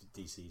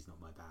 DC's not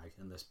my bag,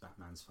 unless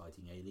Batman's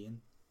fighting Alien.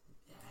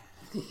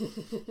 Yeah.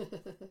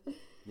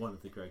 One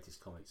of the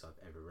greatest comics I've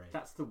ever read.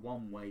 That's the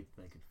one way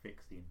that they could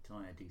fix the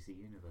entire DC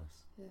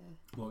universe. Yeah.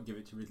 What, give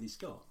it to Ridley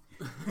Scott?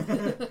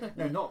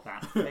 No, not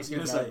that. They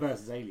can say.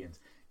 versus aliens.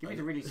 Give it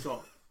to Ridley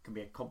Scott can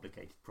be a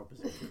complicated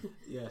proposition.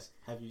 Yes.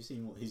 Have you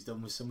seen what he's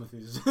done with some of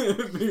his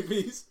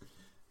movies?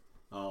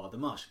 Oh, The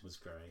Martian was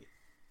great.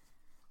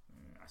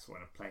 I saw it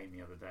on a plane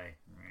the other day.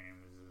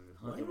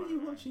 Why were you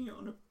watching it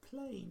on a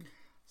plane?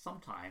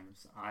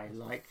 Sometimes I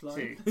like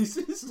Flying to.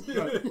 places?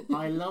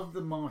 I love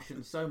The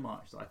Martian so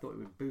much that I thought it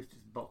would boost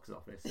its box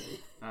office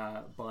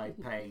by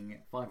paying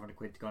 £500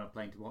 to go on a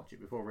plane to watch it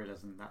before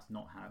realising that's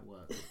not how it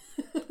works.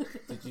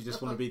 Did you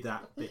just want to be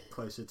that bit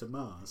closer to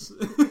Mars?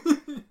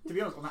 To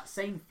be honest, on that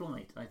same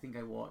flight, I think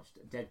I watched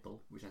Deadpool,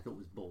 which I thought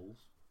was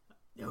balls.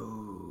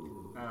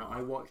 No.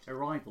 I watched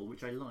Arrival,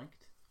 which I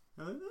liked.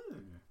 Oh.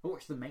 I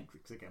watched The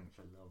Matrix again, which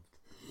I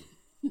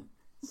loved.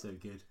 So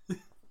good.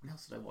 What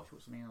else did I watch?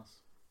 What's something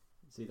else?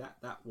 See,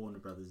 that Warner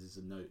Brothers is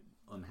a note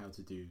on how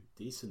to do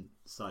decent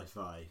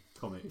sci-fi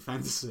comic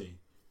fantasy.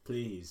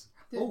 Please.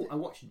 Oh, I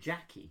watched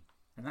Jackie,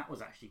 and that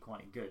was actually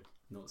quite good.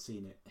 Not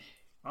seen it.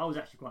 I was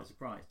actually quite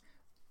surprised.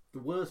 The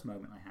worst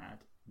moment I had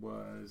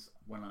was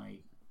when I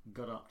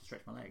got up to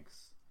stretch my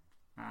legs,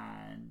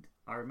 and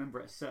I remember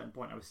at a certain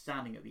point I was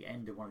standing at the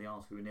end of one of the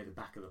aisles. We were near the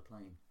back of the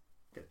plane.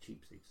 They're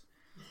cheap seats.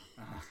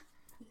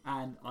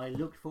 And I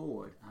looked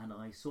forward and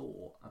I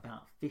saw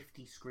about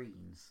 50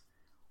 screens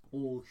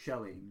all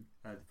showing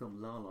the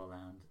film La La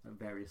Land at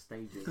various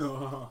stages.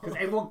 Because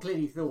everyone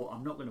clearly thought,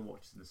 I'm not going to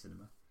watch this in the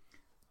cinema,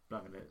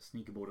 but I'm going to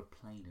sneak aboard a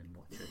plane and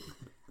watch it.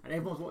 And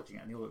everyone's watching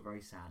it and they all look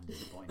very sad and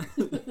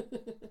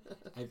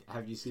disappointed.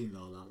 Have you seen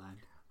La La Land?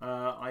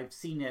 I've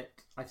seen it.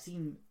 I've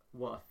seen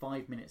a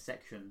 5-minute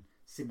section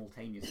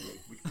simultaneously,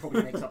 which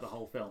probably makes up the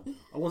whole film.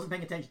 I wasn't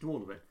paying attention to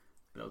all of it,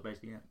 but that was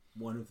basically it.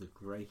 One of the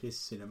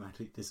greatest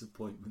cinematic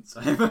disappointments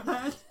I ever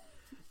had.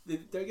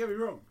 Don't get me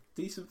wrong,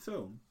 decent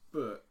film,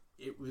 but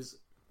it was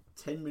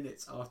 10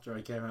 minutes after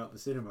I came out of the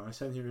cinema, I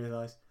suddenly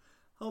realised,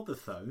 hold the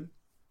phone,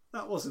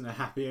 that wasn't a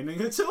happy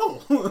ending at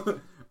all.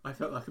 I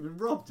felt like I'd been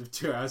robbed of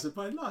 2 hours of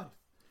my life.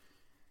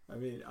 I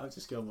mean, I'll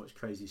just go and watch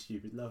Crazy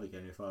Stupid Love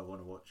again if I want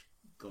to watch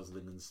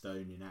Gosling and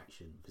Stone in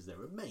action, because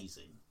they're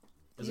amazing.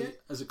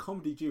 As a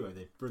comedy duo,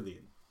 they're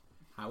brilliant.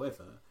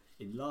 However,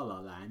 in La La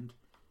Land,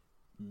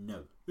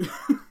 no.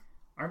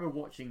 I remember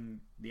watching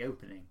the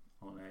opening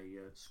on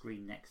a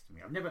screen next to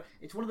me.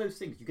 It's one of those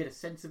things, you get a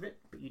sense of it,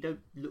 but you don't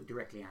look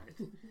directly at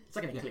it. It's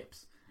like an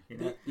eclipse. You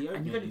know? The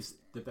opening is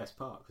the best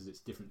part because it's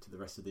different to the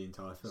rest of the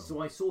entire film.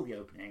 So I saw the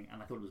opening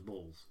and I thought it was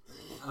balls.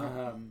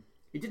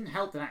 It didn't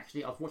help that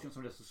actually I was watching on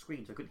someone else's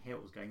screen, so I couldn't hear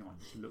what was going on.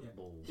 It just looked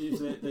balls. It was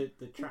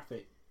the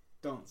traffic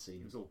dance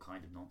scene. It was all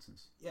kind of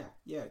nonsense.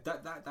 Yeah.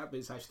 That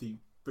bit's actually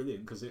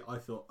brilliant because I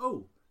thought,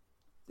 oh,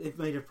 they've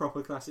made a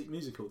proper classic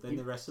musical. Then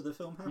the rest of the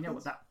film happens. You know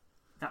what?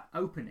 That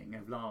opening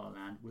of La La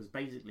Land was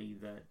basically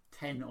the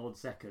 10 odd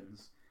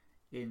seconds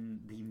in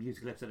the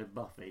musical episode of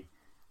Buffy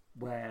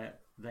where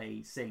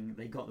they sing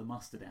 "They Got the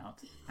Mustard Out"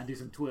 and do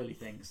some twirly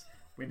things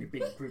when a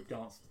big group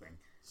dance thing.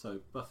 So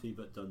Buffy,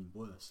 but done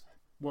worse.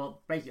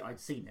 Well, basically, I'd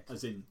seen it.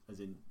 As in,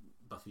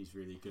 Buffy's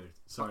really good.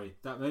 Sorry,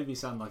 that made me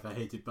sound like I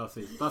hated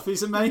Buffy.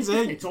 Buffy's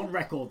amazing. It's on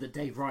record that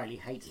Dave Riley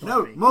hates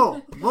No,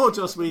 Buffy. more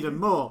Joss Whedon,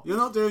 more. You're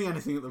not doing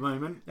anything at the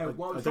moment. No,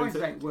 what I was trying to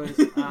say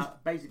was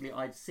basically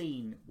I'd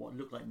seen what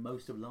looked like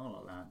most of La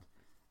La Land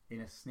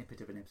in a snippet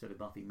of an episode of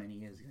Buffy many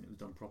years ago, and it was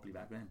done properly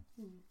back then.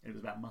 And it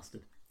was about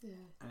mustard. Yeah.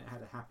 And it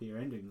had a happier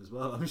ending as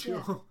well, I'm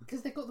sure.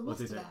 Because they got the What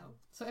mustard is it? out.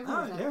 So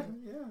everyone was happy.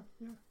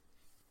 Yeah.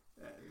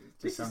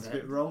 This Just sounds is a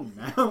bit wrong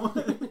now.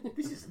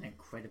 This is an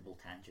incredible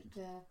tangent.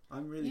 Yeah.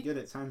 I'm really good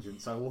at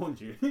tangents, I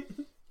warned you.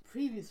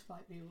 Previous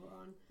flight we were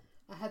on,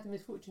 I had the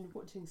misfortune of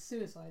watching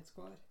Suicide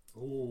Squad,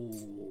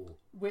 Oh.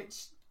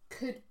 which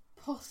could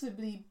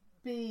possibly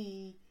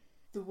be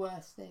the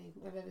worst thing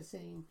I've ever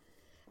seen.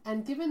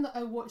 And given that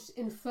I watched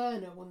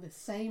Inferno on the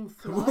same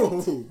flight,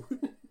 Whoa.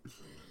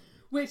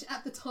 which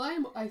at the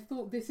time I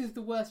thought this is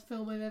the worst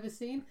film I've ever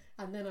seen,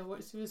 and then I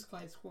watched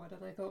Suicide Squad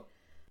and I thought,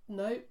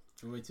 no, Do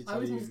you want me to I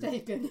tell was you?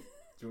 mistaken. Do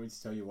you want me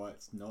to tell you why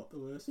it's not the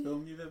worst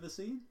film you've ever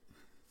seen?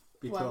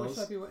 Why, what should I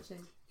Because be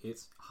watching?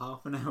 it's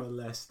half an hour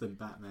less than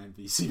Batman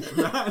v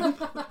Superman,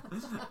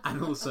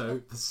 and also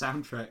the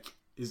soundtrack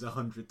is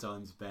 100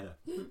 times better.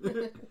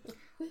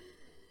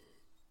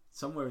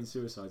 Somewhere in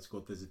Suicide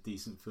Squad, there's a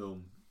decent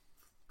film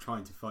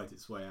trying to fight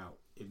its way out.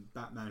 In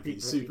Batman v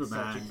People have been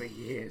Superman, searching for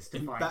years to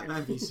in find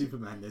Batman it. v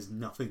Superman, there's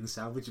nothing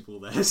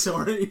salvageable there.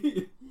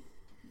 Sorry.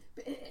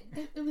 But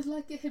it was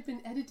like it had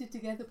been edited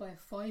together by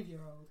a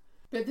 5-year-old.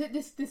 But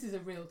this is a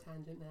real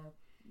tangent now.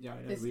 Yeah,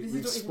 I know. This We've is not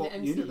even swapped the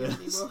MCU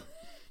universe. anymore.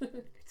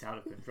 It's out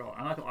of control.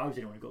 And I thought I was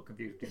the only one who got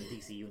confused between the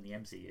DCU and the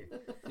MCU.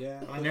 Yeah.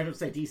 And I never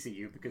say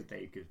DCU because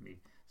Dave gives me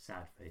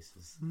sad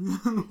faces.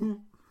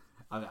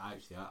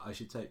 I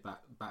should take back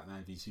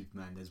Batman v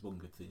Superman. There's one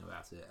good thing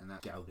about it, and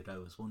that's Gal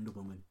Gadot as Wonder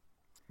Woman,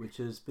 which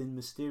has been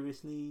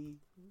mysteriously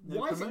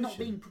Why is it not promotion.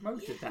 being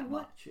promoted that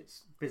what- much?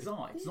 It's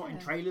bizarre. It's not in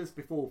Yeah. trailers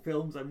before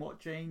films I'm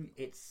watching.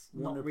 It's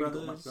Warner not really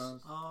got much Brothers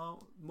buzz. are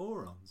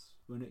morons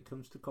when it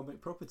comes to comic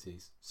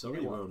proproperties. You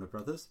Sorry, know what? Warner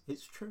Brothers,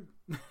 it's true.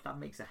 That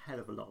makes a hell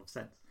of a lot of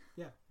sense.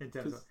 Yeah, In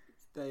terms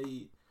because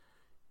of,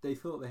 they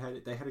thought they had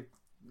a.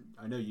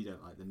 I know you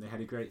don't like them. They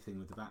had a great thing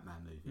with the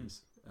Batman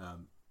movies.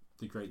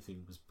 The great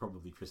thing was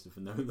probably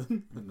Christopher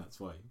Nolan, and that's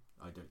why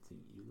I don't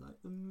think you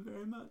like them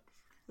very much.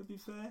 To be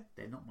fair.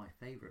 they're not my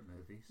favourite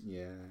movies.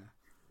 Yeah.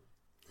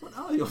 What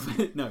are your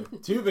favourite? No,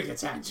 too big a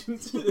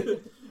tangent.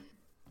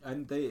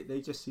 And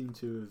they just seem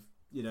to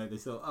have, they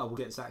thought, oh, we'll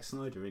get Zack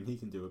Snyder in, he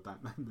can do a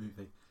Batman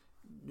movie.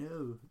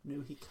 No,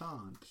 he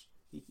can't.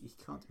 He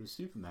can't do a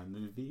Superman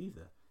movie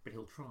either. But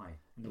he'll try,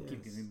 and they'll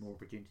keep Yes. giving him more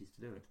opportunities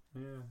to do it.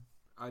 Yeah.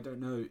 I don't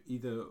know,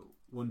 either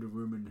Wonder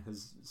Woman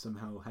has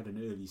somehow had an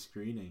early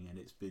screening and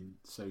it's been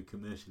so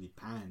commercially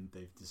panned,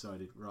 they've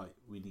decided, right,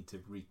 we need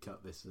to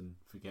recut this and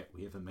forget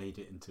we ever made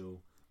it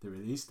until the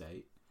release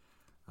date.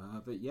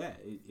 But yeah,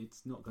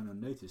 it's not gone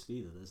unnoticed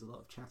either. There's a lot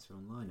of chatter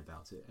online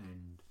about it,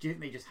 and Do you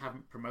think they just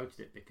haven't promoted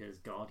it because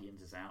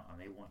Guardians is out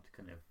and they want to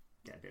kind of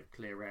get a bit of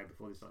clear air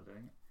before they start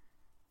doing it?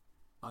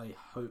 I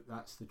hope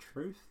that's the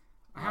truth.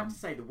 I have to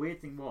say, the weird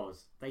thing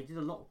was they did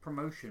a lot of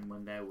promotion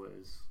when there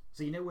was.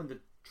 So when the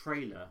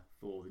trailer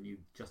for the new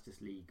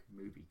Justice League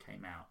movie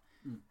came out,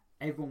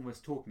 everyone was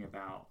talking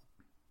about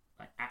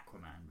like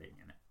Aquaman being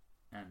in it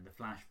and the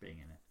Flash being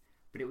in it.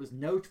 But it was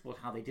notable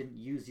how they didn't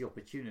use the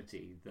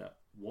opportunity that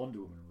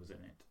Wonder Woman was in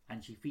it,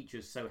 and she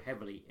features so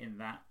heavily in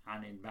that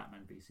and in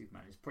Batman v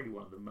Superman. It's probably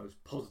one of the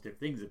most positive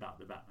things about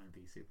the Batman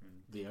v Superman.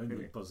 The only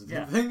movie. positive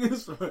Yeah. thing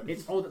is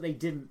It's odd that they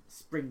didn't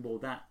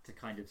springboard that to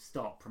kind of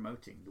start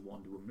promoting the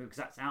Wonder Woman movie, because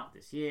that's out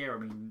this year. I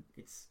mean,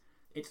 it's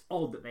it's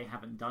odd that they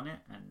haven't done it,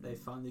 and They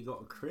finally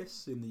got a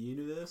Chris in the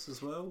universe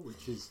as well,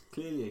 which is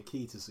clearly a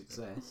key to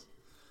success.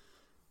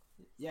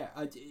 Yeah,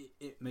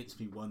 it makes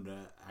me wonder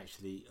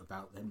actually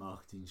about their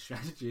marketing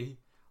strategy.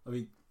 I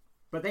mean,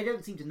 but they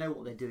don't seem to know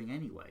what they're doing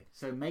anyway.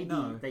 So maybe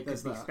No, they could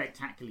there's be that.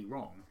 spectacularly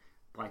wrong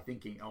by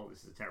thinking, "Oh,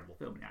 this is a terrible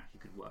film," and it actually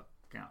could work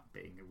out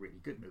being a really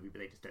good movie, but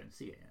they just don't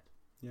see it yet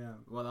yeah.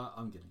 Well,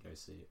 I'm going to go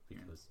see it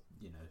because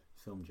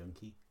film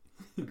junkie.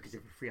 because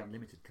of a free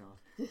unlimited card.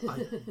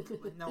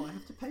 No, I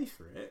have to pay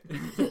for it.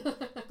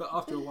 But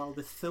after a while,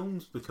 the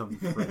films become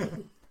free.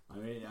 I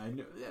mean, I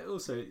know.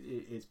 Also,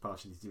 it's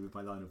partially to do with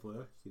my line of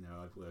work.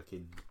 I work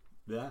in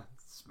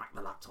smack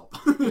the laptop.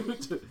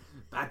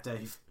 Bad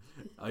Dave.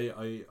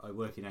 I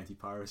work in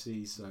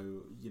anti-piracy,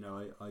 so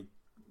I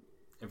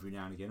every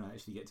now and again I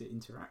actually get to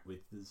interact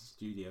with the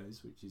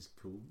studios, which is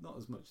cool. Not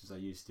as much as I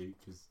used to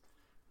because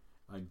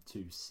I'm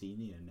too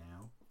senior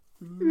now.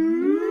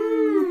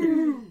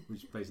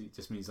 Which basically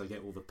just means I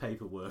get all the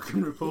paperwork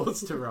and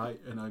reports to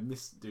write, and I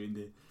miss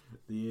doing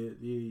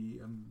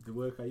the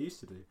work I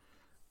used to do.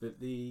 But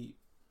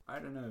I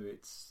don't know.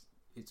 It's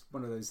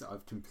one of those that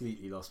I've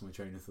completely lost my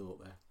train of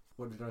thought there.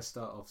 What did I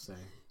start off saying?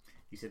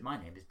 You said, "My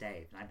name is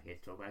Dave, and I'm here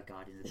to talk about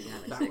Guardians of the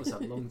Galaxy." That was a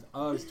long.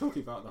 I was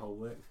talking about the whole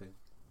work thing,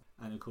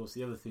 and of course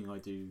the other thing I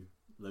do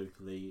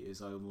locally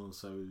is I'm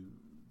also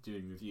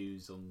doing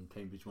reviews on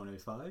Cambridge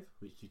 105,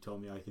 which you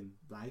told me I can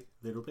lag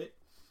a little bit.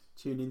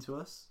 Tune into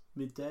us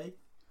midday.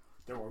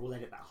 Don't worry, we'll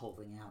edit that whole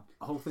thing out.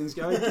 The whole thing's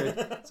going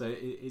good. So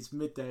it's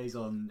middays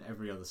on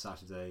every other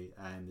Saturday,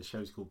 and the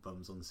show's called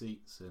Bums on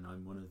Seats, and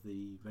I'm one of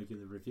the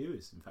regular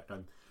reviewers. In fact,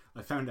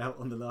 I found out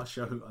on the last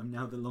show I'm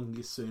now the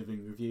longest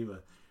serving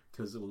reviewer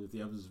because all of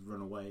the others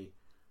run away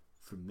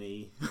from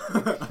me,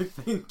 I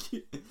think.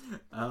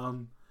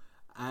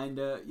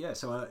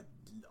 So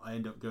I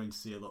end up going to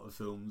see a lot of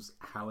films,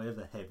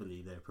 however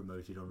heavily they're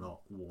promoted or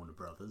not. Warner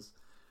Brothers.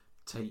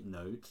 Take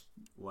note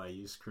why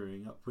you're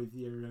screwing up with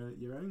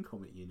your own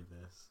comic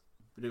universe.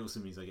 But it also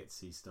means I get to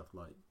see stuff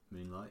like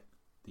Moonlight,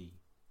 the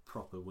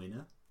proper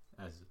winner,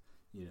 as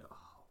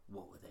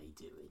what were they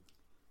doing?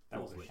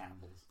 That was a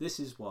shambles. This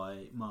is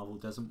why Marvel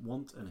doesn't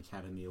want an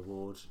Academy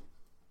Awards.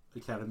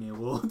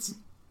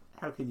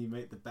 How can you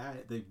make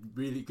the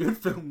really good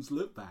films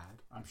look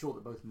bad? I'm sure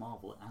that both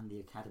Marvel and the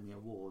Academy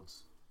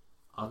Awards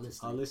are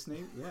listening. Are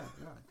listening? Yeah.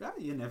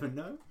 You never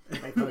know.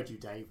 They've heard you,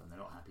 Dave, and they're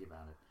not happy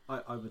about it.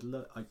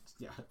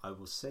 I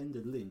will send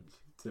a link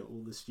to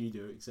all the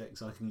studio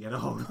execs I can get a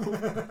hold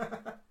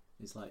of.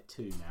 It's like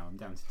 2 now. I'm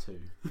down to 2.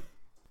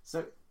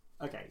 So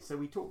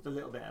we talked a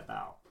little bit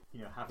about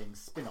having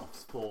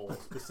spin-offs for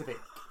specific.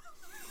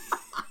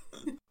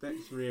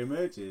 Bex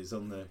re-emerges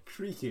on the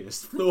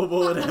creakiest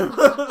floorboard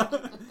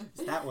ever.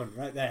 It's that one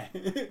right there.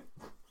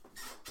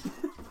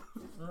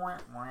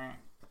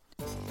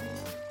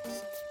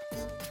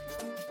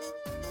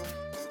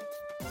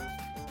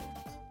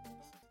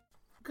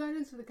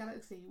 Guardians of the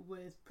Galaxy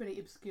was pretty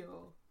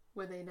obscure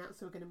when they announced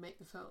they were going to make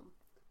the film.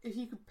 If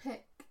you could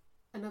pick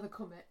another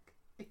comic,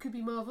 it could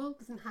be Marvel,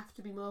 doesn't have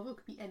to be Marvel, it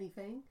could be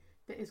anything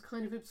that is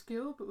kind of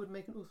obscure but would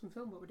make an awesome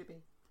film, what would it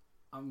be?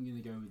 I'm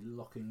going to go with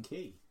Lock and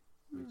Key,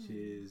 which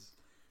is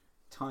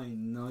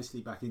tying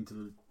nicely back into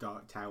the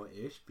Dark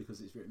Tower-ish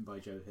because it's written by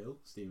Joe Hill,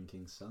 Stephen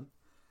King's son.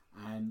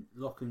 And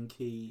Lock and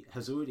Key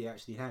has already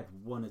actually had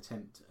one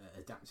attempt at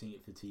adapting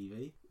it for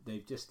TV.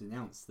 They've just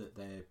announced that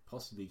they're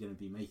possibly going to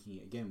be making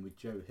it again with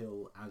Joe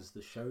Hill as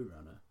the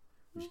showrunner,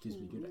 which gives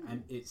me good.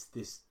 And it's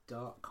this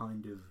dark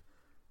kind of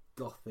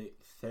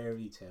gothic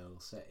fairy tale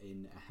set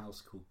in a house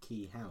called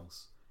Key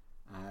House,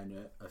 and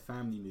a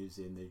family moves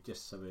in. They've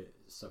just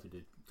suffered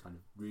a kind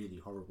of really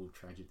horrible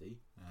tragedy,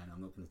 and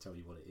I'm not going to tell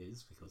you what it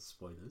is because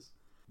spoilers.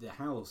 The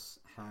house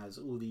has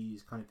all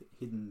these kind of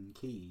hidden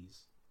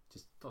keys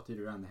just dotted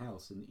around the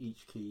house, and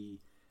each key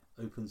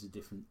opens a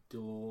different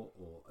door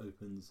or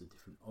opens a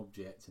different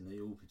object, and they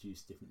all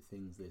produce different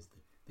things. There's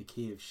the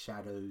key of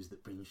shadows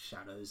that brings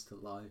shadows to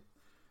life.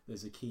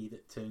 There's a key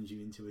that turns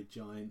you into a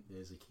giant.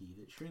 There's a key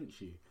that shrinks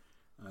you.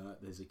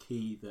 There's a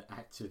key that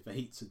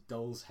activates a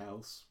doll's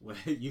house where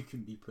you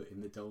can be put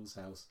in the doll's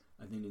house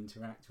and then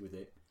interact with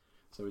it.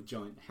 So a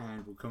giant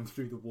hand will come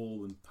through the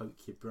wall and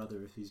poke your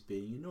brother if he's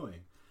being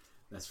annoying.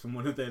 That's from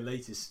one of their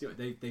latest stories.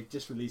 They've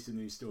just released a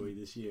new story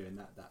this year, and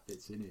that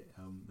fits in it.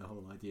 The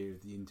whole idea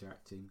of the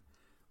interacting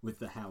with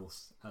the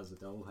house as a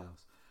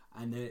dollhouse.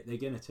 And they're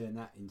going to turn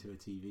that into a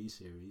TV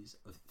series.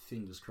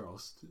 Fingers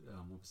crossed.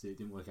 Obviously, it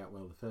didn't work out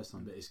well the first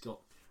time, but it's got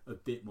a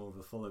bit more of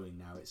a following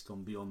now. It's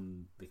gone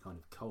beyond the kind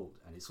of cult,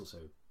 and it's also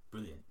a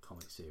brilliant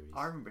comic series.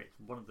 I remember it's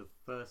one of the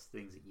first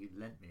things that you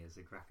lent me as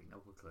a graphic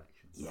novel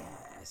collection.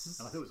 Yes.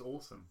 And I thought it was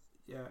awesome.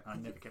 Yeah. I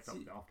never kept up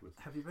with it afterwards.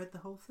 Have you read the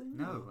whole thing?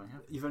 No, I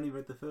haven't. You've only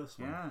read the first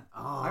one? Yeah.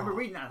 Oh. I remember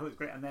reading that. I thought it was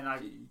great. And then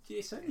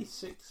It's only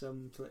 6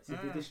 collected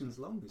editions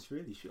long. It's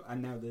really short.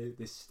 And now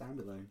this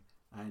standalone.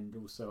 And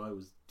also I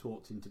was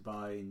talked into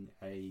buying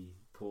a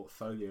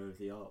portfolio of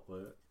the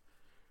artwork.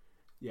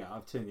 Yeah,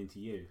 I've turned into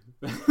you.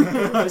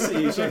 I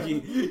see you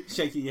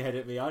shaking your head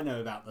at me. I know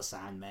about the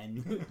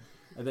Sandmen.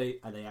 Are they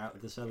out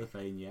of the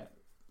cellophane yet?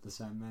 the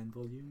Sandman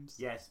volumes?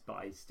 Yes, but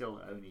I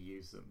still only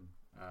use them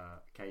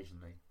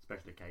occasionally,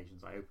 special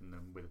occasions. I open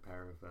them with a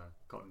pair of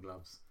cotton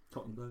gloves.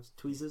 Cotton gloves,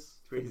 tweezers,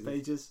 Tweezers.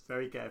 pages,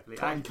 Very carefully.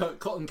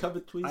 cotton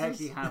covered tweezers. I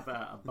actually have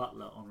a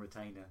butler on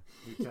retainer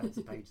who turns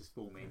the pages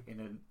for me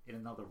in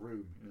another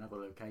room, in another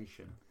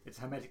location. It's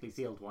a hermetically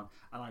sealed one,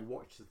 and I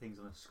watch the things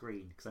on a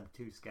screen because I'm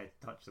too scared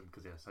to touch them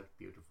because they're such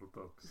beautiful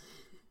books.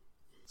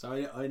 So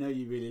I know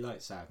you really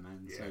like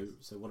Sandman. Yes.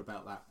 So what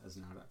about that as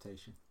an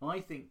adaptation?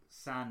 I think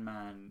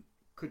Sandman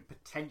could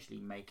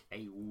potentially make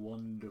a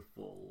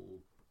wonderful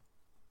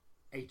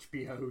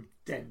HBO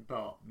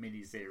 10-part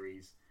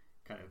miniseries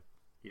kind of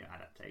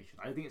adaptation.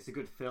 I think it's a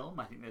good film.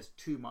 I think there's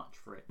too much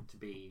for it to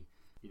be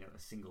a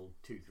single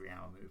 2-3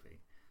 hour movie.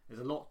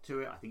 There's a lot to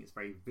it. I think it's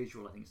very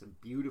visual. I think it's a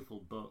beautiful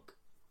book,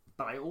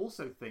 but I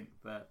also think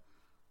that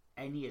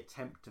any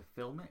attempt to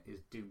film it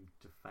is doomed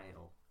to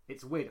fail.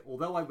 It's weird.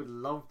 Although I would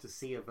love to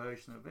see a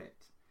version of it,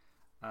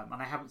 and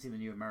I haven't seen the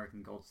new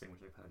American Gods thing,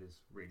 which I've heard is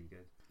really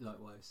good.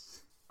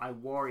 Likewise. I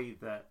worry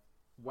that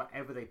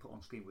whatever they put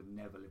on screen would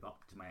never live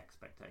up to my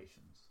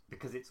expectations,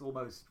 because it's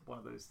almost one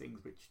of those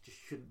things which just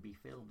shouldn't be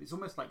filmed. It's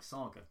almost like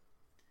Saga,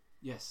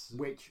 Yes.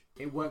 which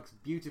it works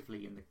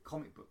beautifully in the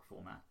comic book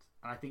format,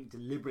 and I think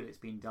deliberately it's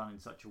been done in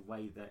such a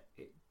way that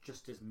it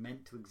just is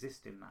meant to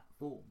exist in that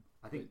form.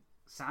 I think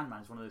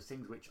Sandman is one of those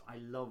things which I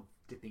love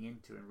dipping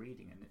into and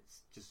reading, and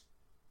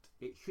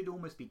it should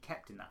almost be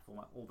kept in that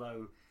format,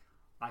 although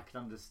I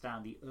can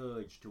understand the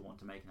urge to want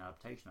to make an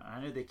adaptation. And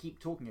I know they keep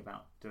talking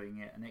about doing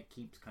it, and it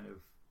keeps kind of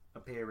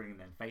appearing and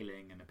then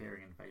failing and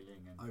appearing and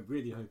failing. And I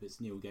really hope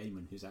it's Neil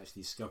Gaiman who's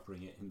actually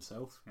scuppering it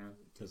himself,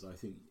 because I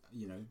think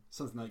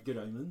something like Good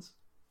Omens,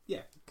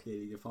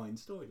 clearly defined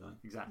storyline.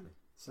 exactly.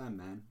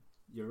 Sandman,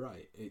 you're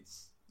right.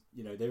 It's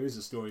there is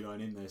a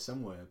storyline in there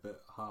somewhere,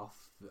 but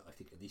I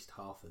think at least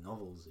half the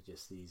novels are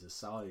just these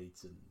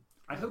asides, and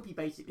I hope he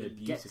basically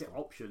They're gets it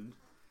beautiful. optioned,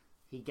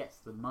 he gets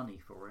the money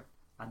for it,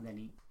 and then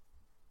he...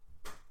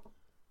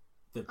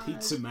 the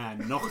pizza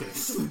man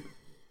knockers.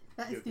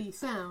 That is the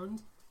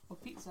sound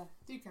of pizza.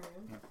 Do carry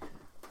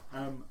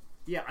on.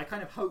 I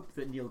kind of hope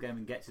that Neil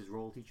Gaiman gets his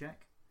royalty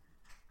check,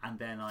 and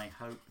then I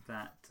hope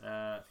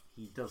that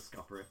he does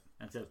scupper it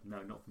and says,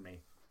 no, not for me.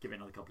 Give it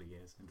another couple of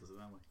years and does it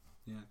that way.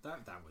 Yeah,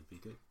 that would be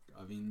good.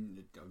 I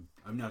mean,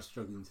 I'm now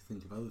struggling to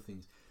think of other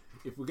things.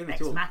 If we're going to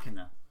Ex talk,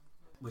 Machina.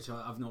 which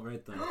I've not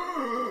read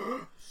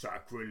though.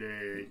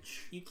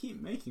 Sacrilege. You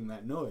keep making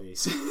that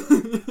noise.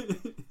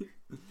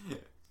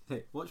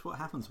 Hey, watch what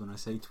happens when I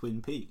say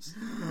Twin Peaks.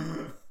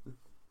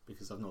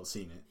 Because I've not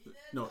seen it.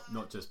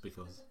 Not just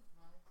because.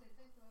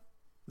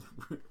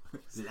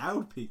 It's a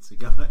loud pizza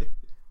guy.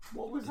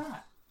 What was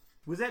that?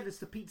 Was that just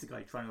the pizza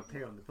guy trying to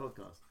appear on the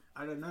podcast?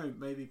 I don't know.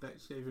 Maybe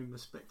Bex gave him a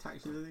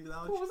spectacularly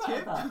large What was that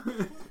tip.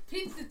 about?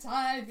 Pizza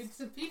time!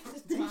 It's a pizza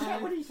Did he shout?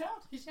 time! What did he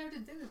shout? He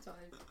shouted dinner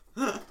time.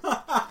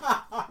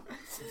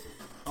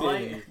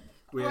 Clearly,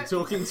 we are Right.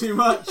 talking too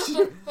much.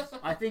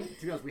 I think,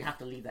 to be honest, we have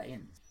to leave that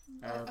in.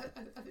 I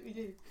think we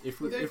do. If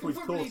Although we've we'll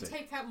caught probably it.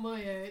 take out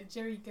my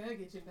Jerry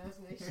Gergich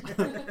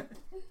impersonation.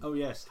 Oh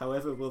yes.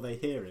 However, will they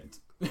hear it?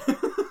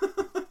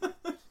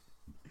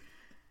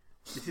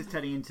 This is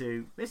turning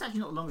into... It's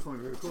actually not the longest one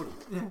we've recorded.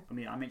 Yeah. I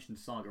mean, I mentioned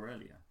Saga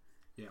earlier.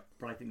 Yeah.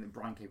 But I think that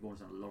Brian K.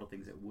 Vaughan's done a lot of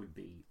things that would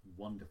be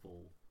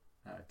wonderful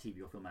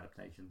TV or film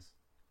adaptations.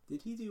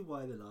 Did he do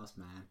Why the Last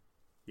Man?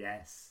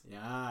 Yes. Yeah.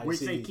 I Which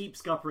see. they keep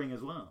scuppering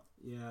as well.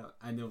 Yeah,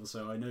 and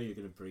also I know you're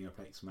going to bring up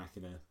Ex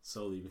Machina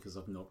solely because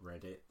I've not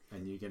read it,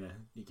 and you're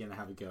gonna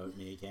have a go at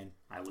me again.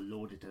 I will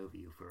lord it over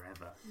you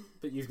forever.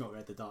 But you've not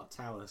read The Dark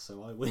Tower,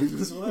 so I win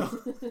as well.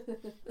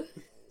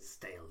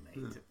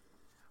 Stalemate.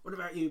 What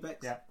about you,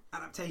 Bex? Yeah.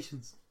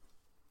 Adaptations.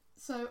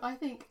 So I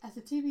think as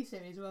a TV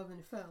series rather than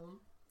a film,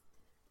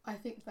 I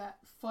think that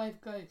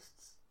Five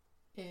Ghosts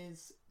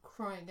is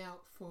crying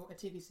out for a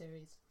TV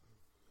series.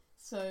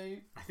 So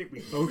I think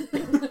we both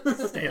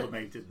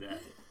stalemated there.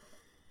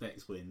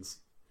 Bex wins.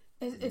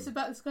 it's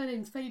about this guy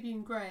named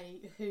Fabian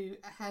Gray who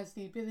has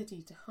the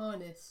ability to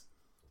harness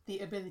the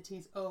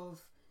abilities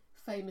of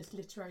famous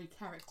literary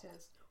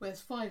characters. Well,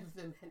 there's 5 of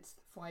them, hence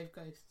the 5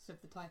 Ghosts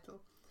of the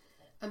title.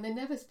 And they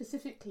never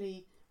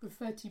specifically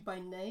refer to you by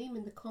name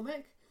in the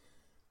comic,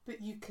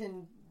 but you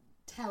can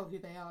tell who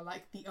they are.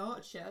 Like the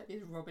Archer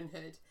is Robin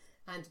Hood,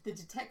 and the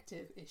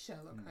detective is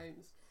Sherlock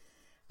Holmes.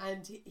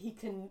 And he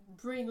can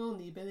bring on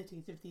the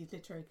abilities of these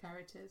literary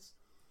characters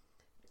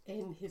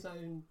in his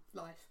own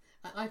life.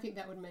 And I think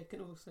that would make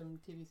an awesome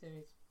TV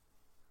series.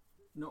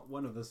 Not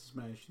one of us has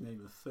managed to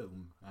name a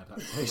film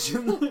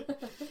adaptation.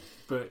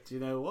 But you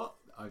know what?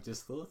 I've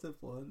just thought of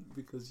one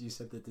because you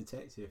said the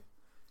detective.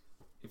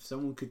 If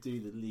someone could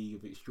do the League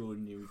of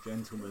Extraordinary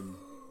Gentlemen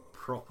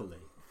properly.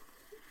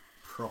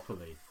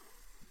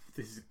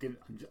 This is good.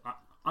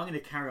 I'm going to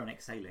carry on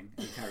exhaling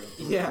and carry on.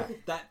 Yeah,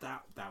 that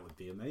would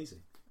be amazing.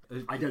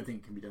 I don't think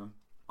it can be done.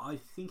 I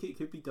think it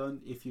could be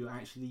done if you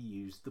actually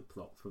use the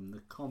plot from the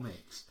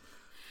comics.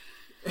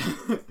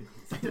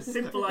 Such a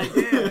simple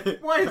idea.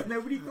 Why has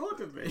nobody thought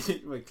of this?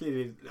 Well,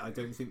 clearly, I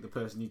don't think the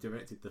person who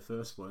directed the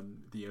first one,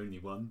 the only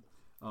one,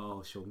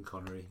 Sean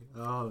Connery.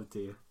 Oh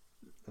dear.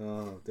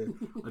 Oh,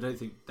 I don't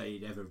think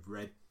they'd ever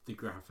read the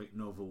graphic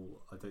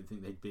novel. I don't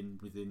think they'd been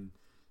within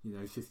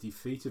 50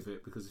 feet of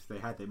it, because if they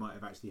had, they might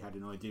have actually had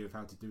an idea of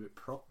how to do it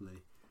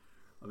properly.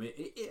 I mean,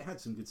 it had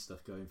some good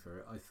stuff going for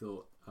it. I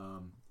thought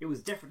it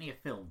was definitely a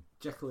film.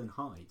 Jekyll and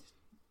Hyde.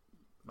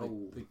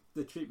 Oh,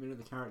 the treatment of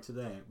the character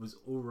there was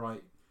all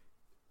right.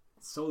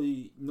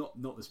 Solely not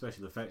the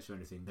special effects or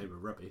anything; they were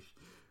rubbish.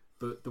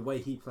 But the way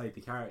he played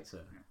the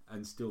character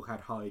and still had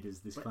Hyde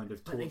as this kind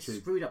of But they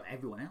tortured. screwed up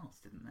everyone else,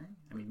 didn't they?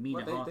 I mean,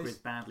 Mina Harker is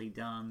badly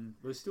done.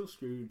 They still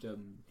screwed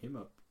him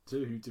up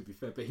too, to be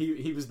fair. But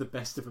he was the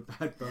best of a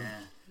bad bunch.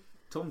 Yeah.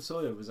 Tom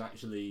Sawyer was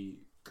actually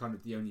kind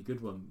of the only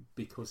good one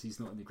because he's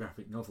not in the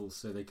graphic novel,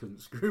 so they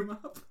couldn't screw him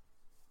up.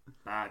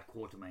 Bad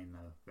Quatermain,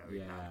 though. Very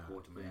bad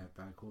Quatermain. Yeah,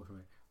 bad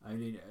Quatermain. I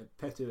mean,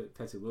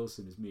 Peta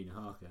Wilson as Mina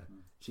Harker.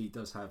 She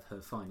does have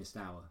her finest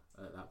hour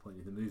at that point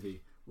in the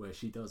movie, where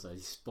she does a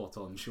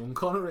spot-on Sean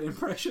Connery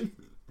impression,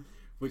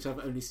 which I've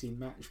only seen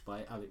matched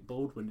by Alec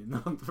Baldwin in The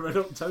Hunt for Red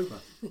October.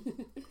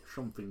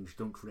 Some things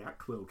don't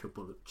react well to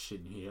bullets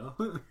in here.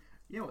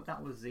 You know what?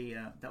 That was the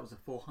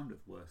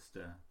 400th worst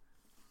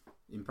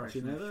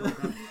impression of ever. Sean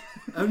Connery.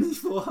 Only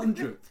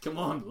 400th. Come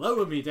on,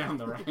 lower me down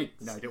the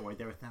ranks. No, don't worry.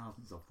 There are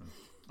thousands of them.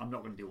 I'm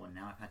not going to do one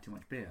now. I've had too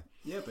much beer.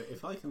 Yeah, but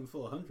if I come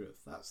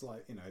 400th, that's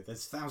like,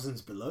 there's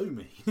thousands below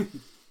me.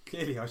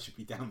 Clearly I should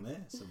be down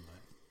there somewhere.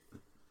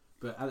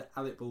 But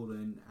Alec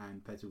Baldwin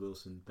and Peta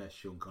Wilson, best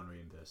Sean Connery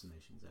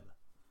impersonations ever.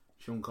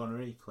 Sean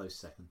Connery, close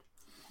second.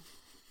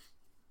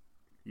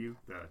 You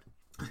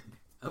third.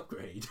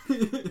 Upgrade.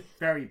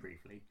 Very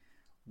briefly,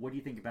 what do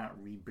you think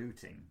about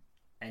rebooting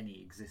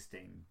any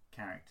existing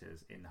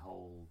characters in the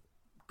whole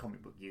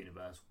comic book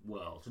universe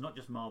world? So not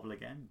just Marvel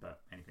again,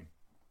 but anything.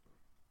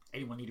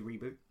 Anyone need a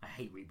reboot? I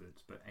hate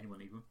reboots, but anyone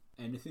need one?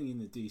 Anything in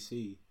the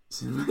DC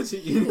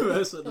cinematic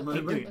universe at the Keep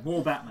doing moment. it.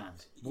 More Batman.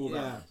 More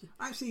Batman.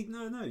 Actually,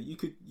 no. You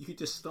could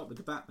just stop with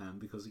the Batman,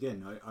 because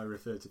again, I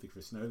refer to the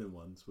Chris Nolan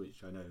ones,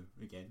 which I know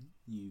again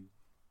you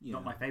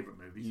Not my favourite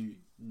movies.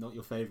 Not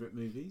your favourite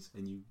movies,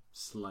 and you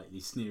slightly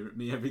sneer at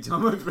me every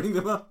time I bring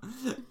them up.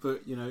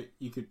 But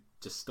you could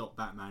just stop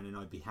Batman, and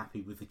I'd be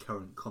happy with the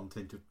current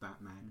content of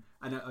Batman.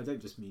 And I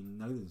don't just mean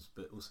Nolan's,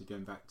 but also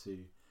going back to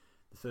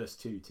the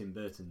first two Tim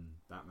Burton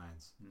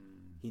Batmans.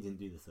 He didn't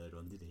do the third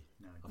one, did he?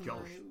 No.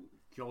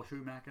 Joel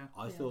Schumacher.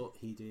 I thought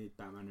he did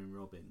Batman and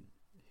Robin.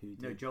 Who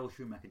did? No, Joel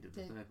Schumacher did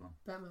the third one.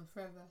 Batman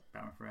Forever.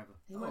 Batman Forever.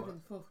 He might have been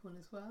the fourth one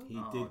as well.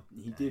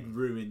 He did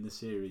ruin the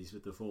series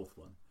with the fourth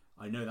one.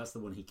 I know that's the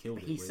one he killed.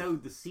 He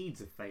sowed the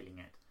seeds of failing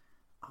it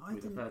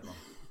with the third one.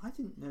 I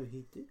didn't know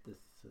he did the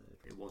third.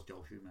 It was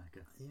Joel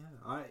Schumacher. Yeah,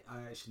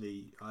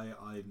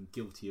 I'm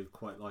guilty of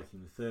quite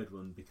liking the third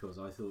one, because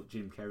I thought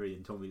Jim Carrey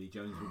and Tommy Lee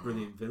Jones were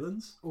brilliant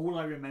villains. All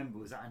I remember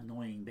was that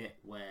annoying bit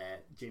where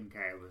Jim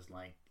Carrey was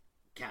like,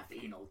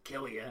 "Caffeine will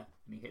kill you,"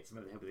 and he hits him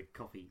over the head with a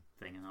coffee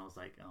thing, and I was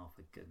like, "Oh,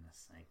 for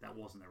goodness sake, that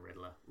wasn't a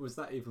Riddler." Was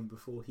that even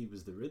before he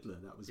was the Riddler?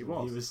 That was he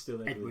when he was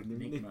still Edward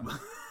Nygma.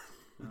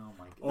 Oh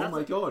my god! Oh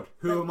my god!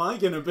 Who am I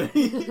going to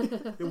be?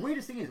 The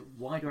weirdest thing is,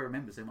 why do I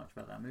remember so much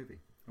about that movie?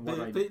 And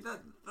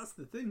that's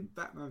the thing.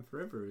 Batman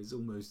Forever is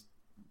almost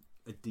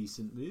a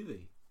decent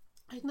movie.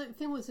 The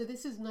thing was, so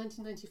this is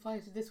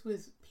 1995, so this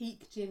was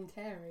peak Jim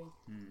Carrey.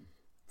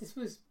 This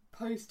was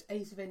post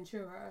Ace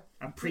Ventura.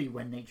 And pre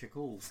When Nature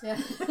Calls. Yeah.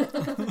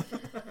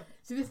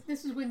 So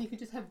this is when you could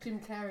just have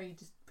Jim Carrey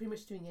just pretty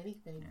much doing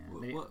anything.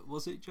 Yeah. What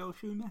was it, Joel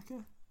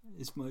Schumacher?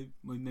 Is my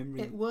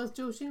memory? It was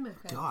Joel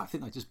Schumacher. God, I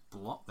think I just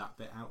blocked that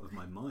bit out of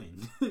my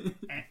mind.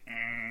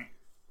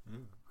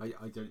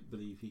 I don't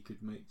believe he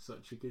could make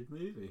such a good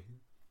movie,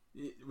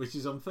 which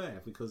is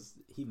unfair because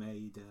he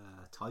made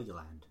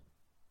Tigerland,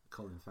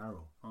 Colin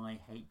Farrell. I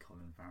hate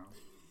Colin Farrell.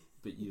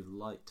 But you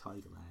like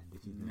Tigerland,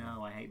 if you know.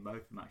 No, I hate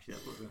both of them actually.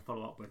 That's what we're going to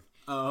follow up with.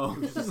 Oh,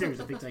 Which is a series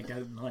of things I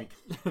don't like.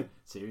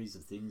 Series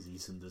of things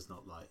Eason does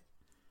not like.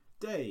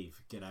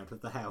 Dave, get out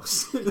of the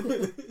house.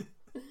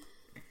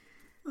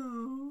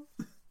 Oh.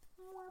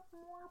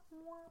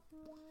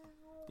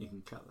 You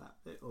can cut that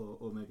bit,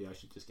 or maybe I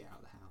should just get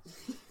out of the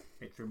house.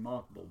 It's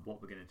remarkable what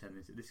we're going to turn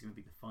this into. This is going to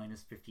be the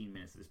finest 15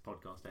 minutes of this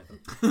podcast ever.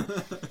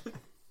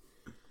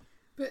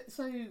 But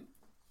so,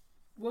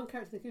 one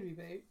character they could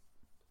reboot,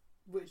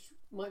 which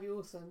might be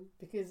awesome,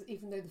 because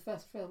even though the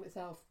first film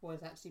itself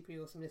was actually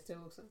pretty awesome, it's still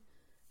awesome.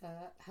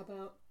 How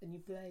about a new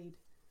Blade?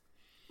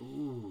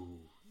 Ooh,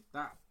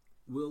 that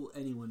will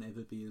anyone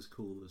ever be as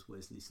cool as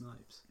Wesley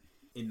Snipes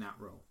in that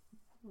role?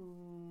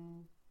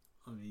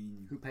 I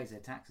mean, who pays their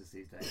taxes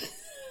these days?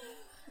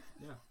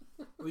 Yeah.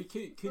 Well,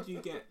 could you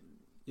get?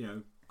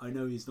 I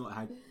know he's not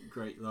had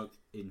great luck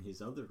in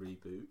his other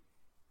reboot.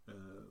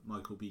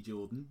 Michael B.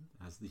 Jordan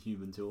as the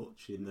Human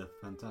Torch in the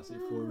Fantastic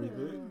Four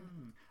reboot.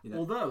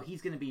 Although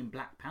he's going to be in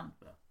Black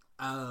Panther.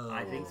 Oh.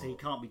 I think so. He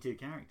can't be two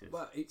characters.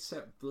 Well,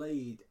 except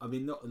Blade. I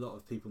mean, not a lot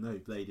of people know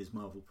Blade is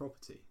Marvel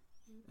property,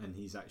 and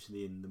he's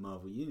actually in the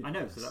Marvel universe. I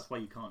know, so that's why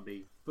you can't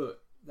be.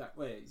 But that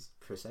way, it's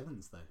Chris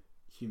Evans though.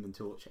 Human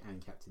Torch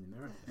and Captain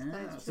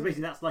America. So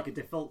basically that's like a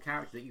default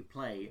character that you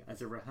play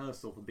as a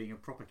rehearsal for being a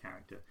proper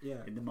character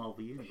in the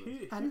Marvel universe.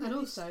 Who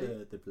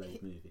also the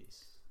Blade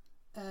movies?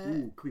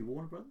 Ooh, could be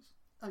Warner Brothers?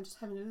 I'm just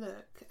having a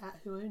look at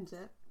who owns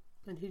it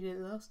and who did it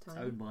last time.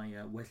 It's owned by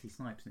Wesley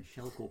Snipes and the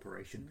Shell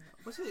Corporation.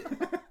 Was it?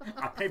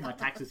 I pay my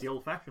taxes the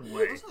old-fashioned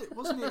way.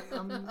 Wasn't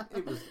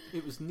it?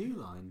 It was New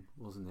Line,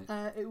 wasn't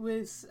it? It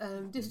was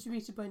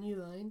distributed by New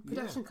Line,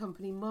 production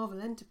company Marvel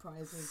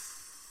Enterprises.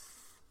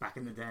 Back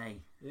in the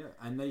day. Yeah,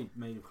 and they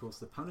made, of course,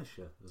 The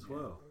Punisher as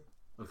well.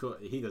 Of course,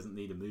 he doesn't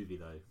need a movie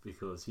though,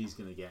 because he's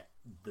going to get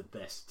the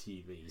best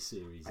TV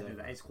series I know ever.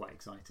 that is quite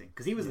exciting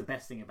because he was the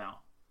best thing about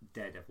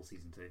Daredevil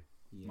season 2,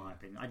 in my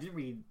opinion. I didn't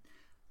really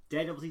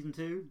Daredevil season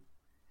 2.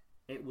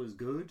 It was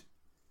good,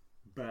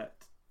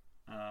 but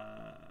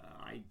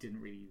I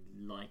didn't really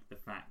like the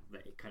fact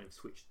that it kind of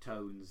switched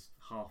tones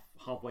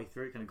halfway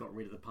through. It kind of got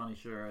rid of the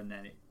Punisher, and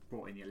then it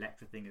brought in the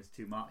Elektra thing as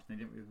too much, and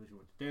they didn't really know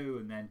what to do.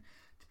 And then,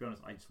 to be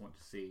honest, I just want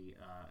to see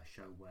a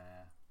show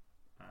where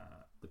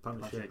The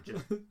Punisher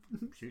just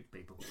shoots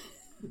people.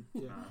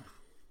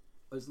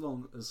 As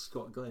long as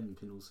Scott Glenn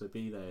can also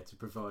be there to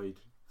provide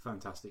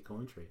fantastic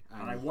commentary.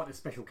 And I want a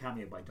special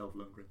cameo by Dolph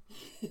Lundgren.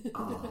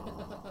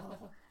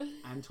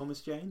 And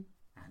Thomas Jane.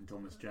 And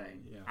Thomas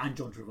Jane. Yeah. And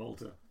John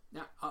Travolta.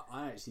 Now,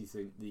 I actually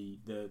think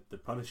the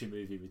Punisher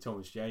movie with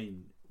Thomas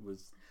Jane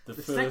was the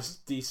The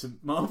first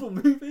decent Marvel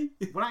movie.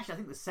 Well, actually, I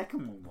think the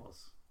second one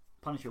was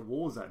Punisher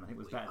Warzone. I think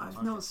was better than I've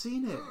Punisher. not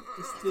seen it.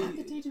 It's Is that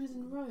the dude who was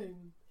in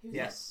Rome?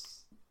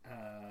 Yes.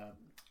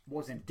 What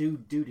was his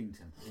name?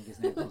 Dudington, I think his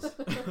name was.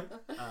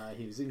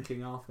 He was in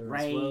King Arthur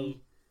Ray. as well.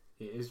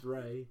 It is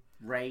Ray.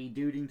 Ray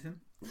Dudington.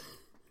 Are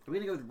we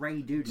going to go with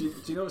Ray Do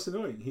Dudington? you know what's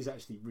annoying? He's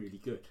actually really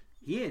good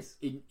He is.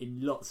 in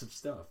lots of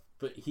stuff,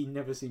 but he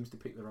never seems to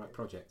pick the right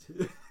project.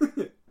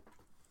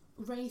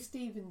 Ray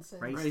Stevenson.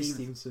 Ray Ray Stevenson.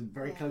 Stevenson,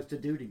 Very Yeah. close to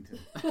Dudington.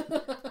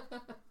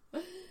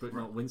 but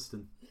not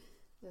Winston.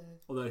 Yeah.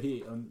 Although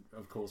he,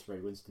 of course, Ray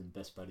Winston,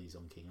 best buddies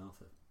on King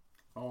Arthur.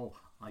 Oh,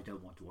 I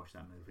don't want to watch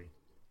that movie.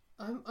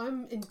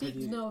 I'm in deep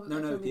denial.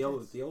 No, the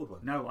old one.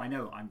 No, I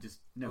know. I'm just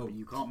Oh. but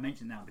you can't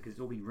mention that because it's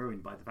all been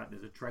ruined by the fact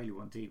there's a trailer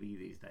on TV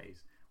these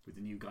days with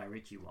the new Guy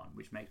Ritchie one,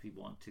 which makes me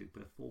want to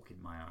put a fork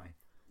in my eye.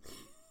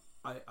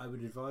 I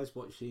would advise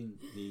watching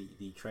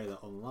the trailer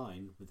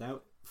online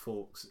without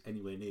forks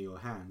anywhere near your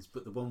hands,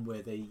 but the one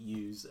where they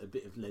use a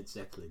bit of Led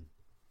Zeppelin.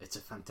 It's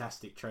a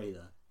fantastic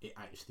trailer. It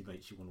actually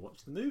makes you want to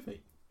watch the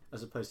movie,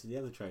 as opposed to the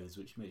other trailers,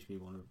 which makes me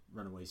want to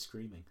run away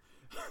screaming.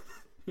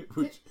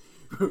 Which,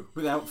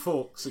 without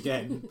forks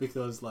again,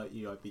 because like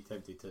you, I'd be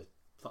tempted to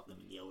pluck them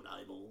in the old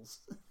eyeballs.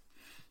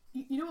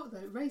 You know what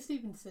though? Ray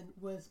Stevenson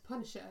was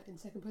Punisher in the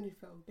second Punisher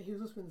film, but he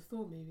was also in the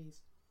Thor movies.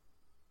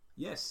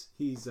 Yes,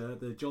 he's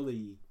the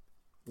Jolly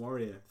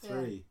Warrior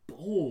 3.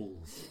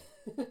 Balls.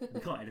 We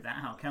can't edit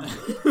that out, can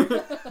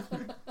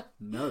we?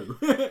 No.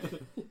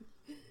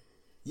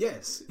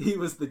 Yes, he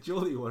was the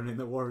jolly one in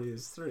the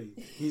Warriors 3.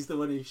 He's the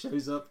one who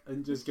shows up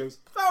and just goes,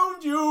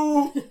 "Found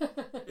you!"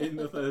 in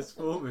the first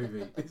Thor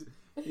movie.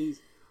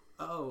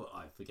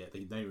 I forget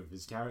the name of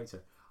his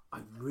character.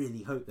 I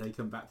really hope they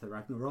come back to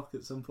Ragnarok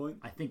at some point.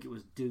 I think it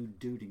was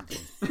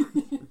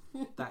Dudington.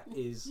 That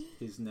is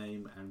his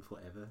name and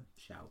forever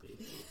shall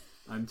be.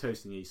 I'm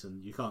toasting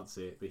Eason. You can't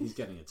see it, but he's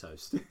getting a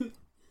toast.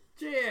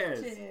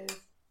 Cheers! Cheers.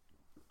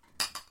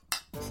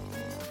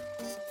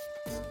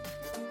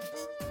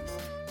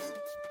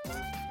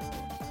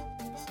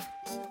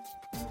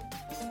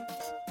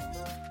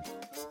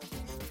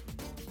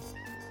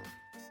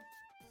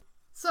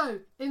 So,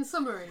 in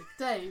summary,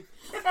 Dave.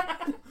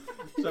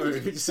 Sorry, we're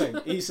just saying,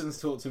 Eason's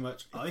talked too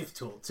much, I've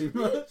talked too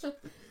much.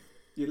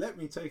 You let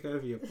me take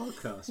over your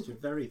podcast. You're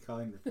very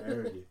kind, the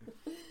pair of you.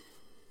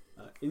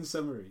 In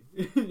summary,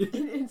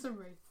 in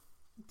summary,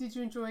 did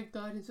you enjoy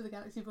Guardians of the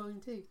Galaxy Volume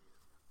 2?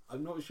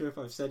 I'm not sure if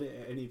I've said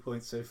it at any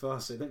point so far,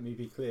 so let me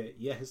be clear.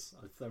 Yes,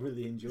 I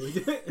thoroughly enjoyed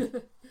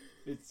it.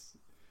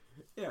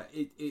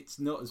 It's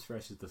not as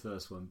fresh as the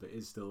first one, but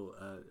it's still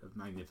a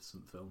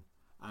magnificent film.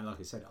 And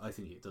like I said, I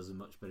think it does a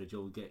much better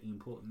job of getting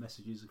important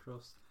messages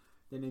across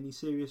than any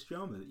serious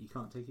drama that you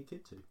can't take a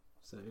kid to.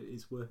 So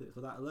it's worth it for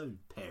that alone,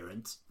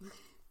 parents.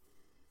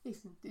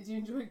 Listen, did you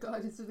enjoy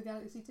Guardians of the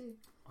Galaxy 2?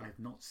 I have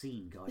not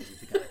seen Guardians of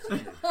the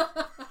Galaxy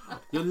 2.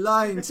 You're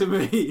lying to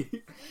me.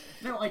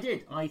 No, I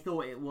did. I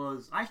thought it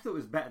was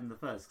better than the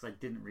first because I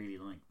didn't really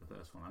like the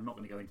first one. I'm not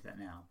going to go into that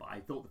now, but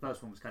I thought the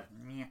first one was kind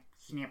of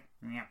snip.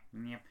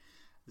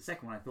 The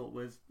second one I thought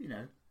was, it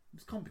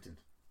was competent.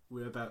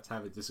 We're about to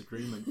have a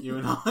disagreement, you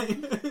and I.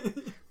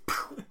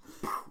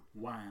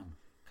 Wham.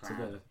 To Clam.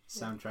 the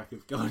soundtrack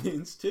of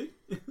Guardians 2.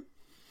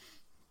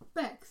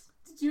 Bex,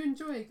 did you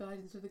enjoy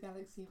Guardians of the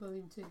Galaxy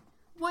Volume 2?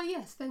 Well,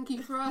 yes, thank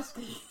you for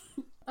asking.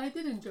 I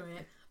did enjoy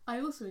it. I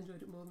also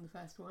enjoyed it more than the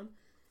first one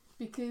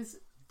because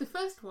the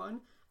first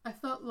one, I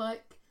felt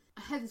like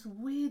I had this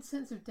weird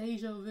sense of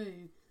deja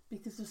vu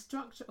because the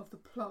structure of the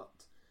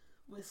plot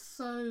was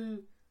so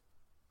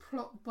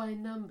plot by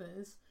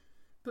numbers,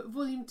 but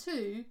Volume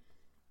 2,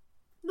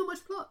 not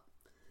much plot.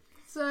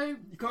 So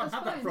You can't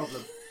have that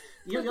problem.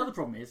 The other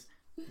problem is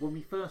when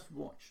we first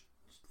watched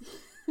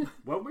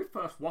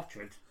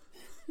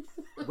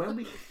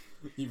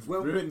You've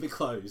ruined the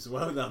close.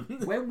 Well done.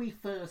 when we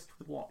first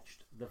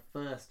watched the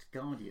first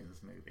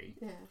Guardians movie,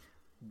 Yeah,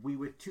 we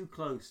were too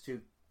close to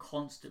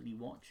constantly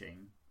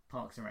watching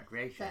Parks and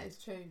Recreation. that is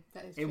true.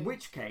 That is In true.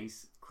 which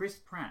case, Chris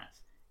Pratt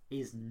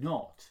is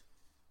not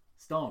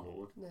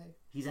Star-Lord, No.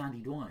 he's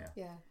Andy Dwyer.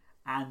 Yeah.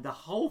 And the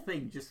whole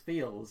thing just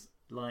feels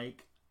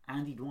like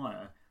Andy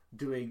Dwyer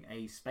doing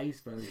a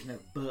space version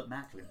of Burt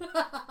Macklin.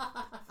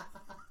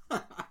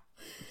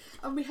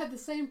 And we had the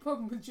same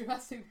problem with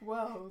Jurassic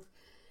World,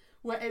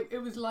 where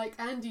it was like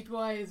Andy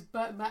Dwyer's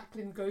Burt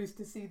Macklin goes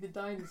to see the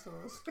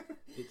dinosaurs.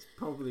 It's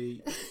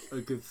probably a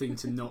good thing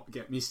to not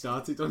get me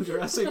started on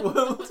Jurassic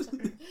World.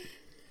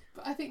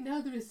 But I think now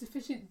there is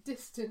sufficient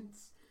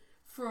distance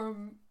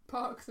from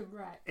Parks and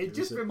Rec. It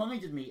just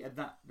reminded me of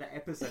that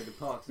episode of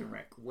Parks and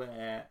Rec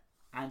where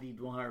Andy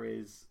Dwyer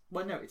is...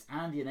 Well, no, it's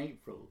Andy and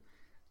April.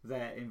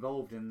 They're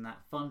involved in that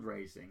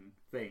fundraising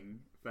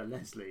thing for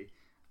Leslie,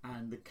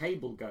 and the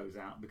cable goes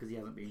out because he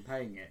hasn't been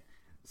paying it.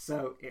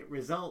 So it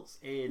results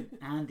in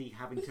Andy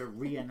having to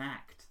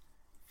reenact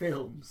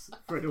films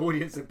for an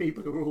audience of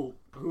people who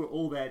are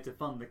all there to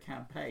fund the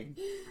campaign,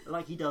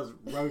 like he does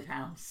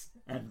Roadhouse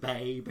and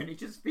Babe, and it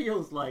just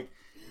feels like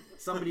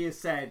somebody has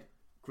said,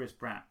 Chris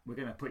Pratt, we're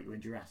going to put you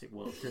in Jurassic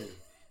World 2,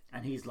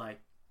 and he's like,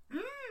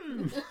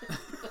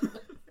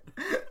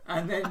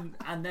 and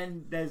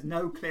then there's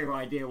no clear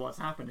idea what's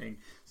happening,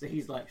 so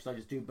he's like, should I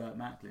just do Burt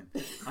Macklin?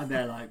 And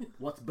they're like,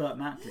 what's Burt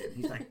Macklin?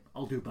 He's like,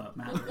 I'll do Burt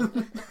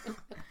Macklin.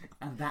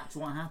 And that's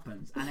what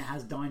happens, and it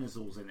has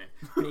dinosaurs in it,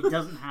 but it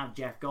doesn't have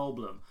Jeff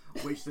Goldblum,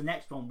 which the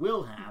next one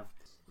will have.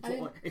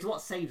 It's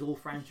what saves all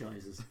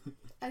franchises.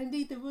 And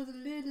indeed, there was a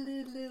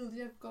little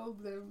Jeff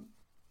Goldblum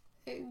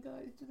in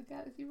Guardians of the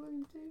Galaxy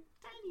Volume 2.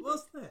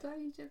 Was there?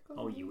 Tiny Jeff Goldblum.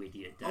 Oh, you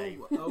idiot, Dave.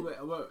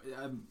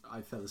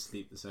 I fell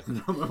asleep the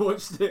second time I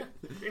watched it.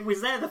 It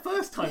was there the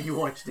first time you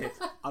watched it.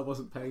 I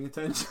wasn't paying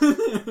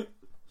attention.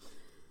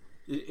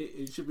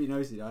 It should be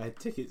noted, I had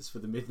tickets for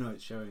the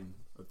midnight showing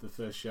of the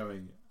first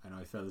showing, and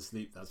I fell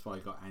asleep. That's why I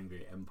got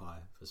angry at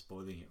Empire for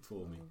spoiling it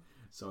for me.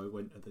 So I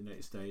went at the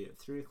next day at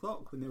 3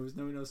 o'clock when there was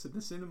no one else in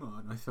the cinema,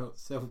 and I felt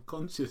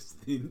self-conscious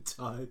the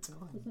entire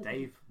time.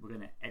 Dave, we're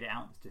going to edit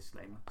out this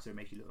disclaimer so it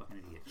makes you look like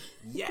an idiot.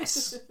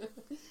 Yes!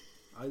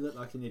 I look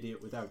like an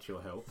idiot without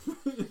your help.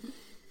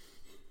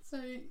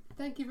 So,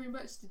 thank you very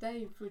much to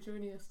Dave for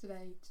joining us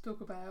today to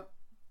talk about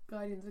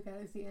Guardians of the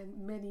Galaxy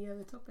and many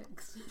other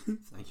topics.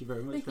 Thank you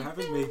very much for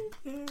having me.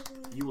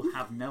 You will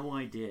have no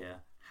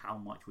idea how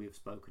much we have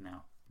spoken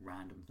out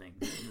random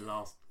things in the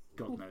last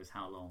God knows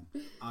how long.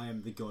 I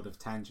am the god of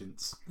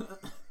tangents.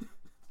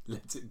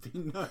 Let it be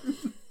known.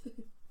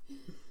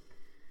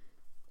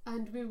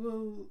 And we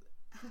will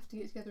have to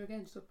get together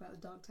again to talk about the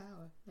Dark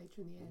Tower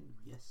later in the end.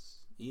 Yes.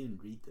 Ian,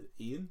 read them.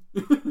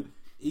 Ian?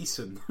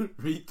 Eason,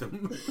 read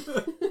them.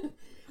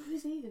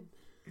 Who's Ian?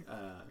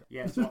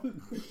 Yeah, so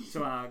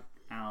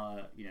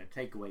our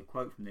takeaway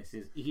quote from this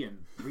is,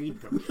 Ian, read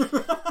them.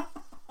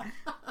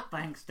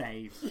 Thanks,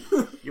 Dave.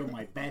 You're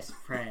my best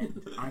friend.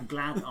 I'm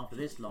glad that after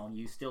this long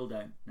you still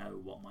don't know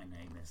what my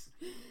name is.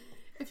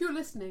 If you're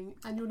listening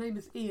and your name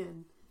is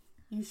Ian,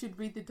 you should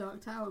read the Dark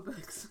Tower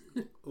books.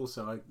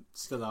 Also, I'm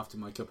still after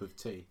my cup of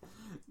tea.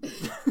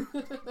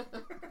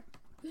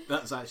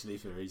 That's actually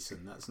for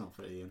Eason, that's not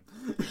for Ian.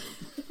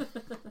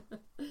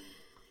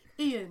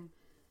 Ian,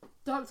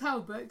 Dark Tower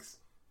books,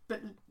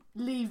 but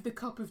leave the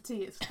cup of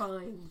tea, it's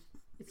fine.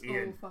 It's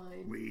Ian, all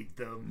fine. Read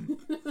them.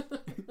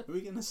 Are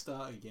we going to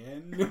start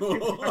again?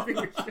 I think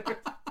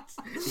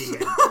we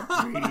should.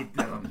 Ian, read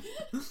them.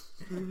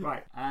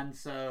 Right, and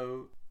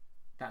so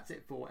that's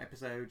it for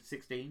episode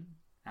 16,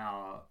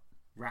 our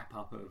wrap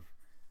up of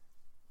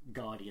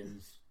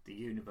Guardians, the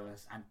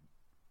universe, and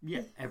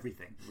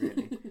everything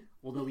really.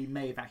 Although we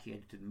may have actually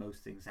edited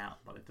most things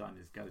out by the time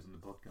this goes on the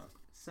podcast.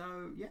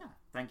 So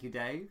thank you,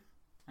 Dave,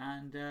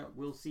 and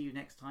we'll see you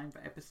next time for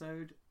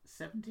episode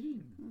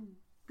 17.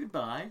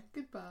 Goodbye.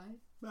 Goodbye.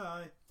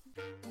 Bye.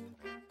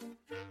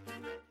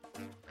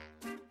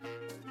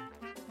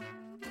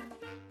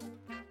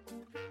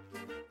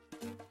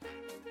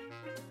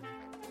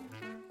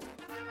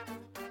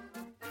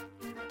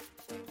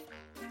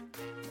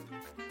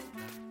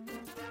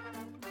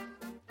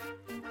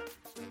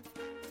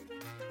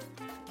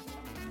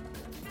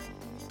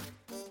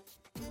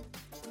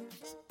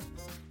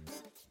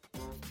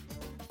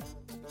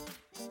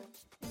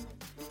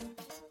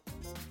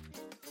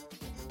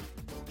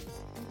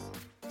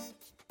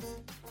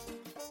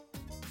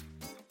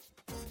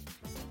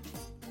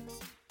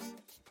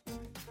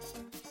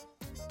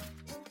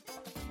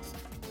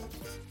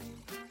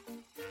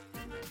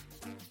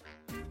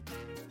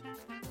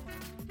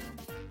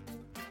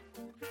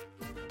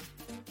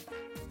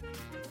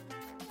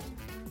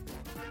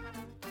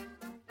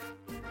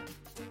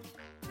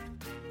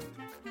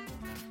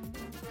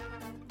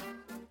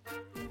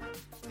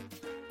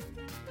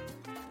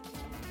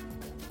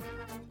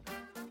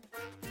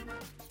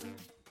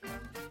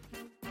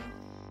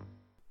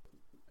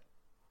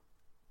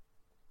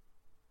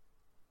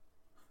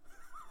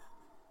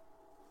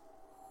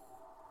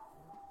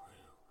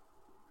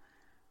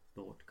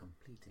 Thought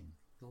completing.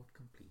 Thought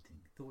completing.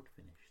 Thought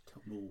finished.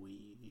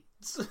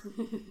 Tumbleweeds.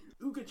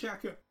 Ooga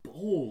chaka.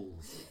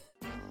 Balls.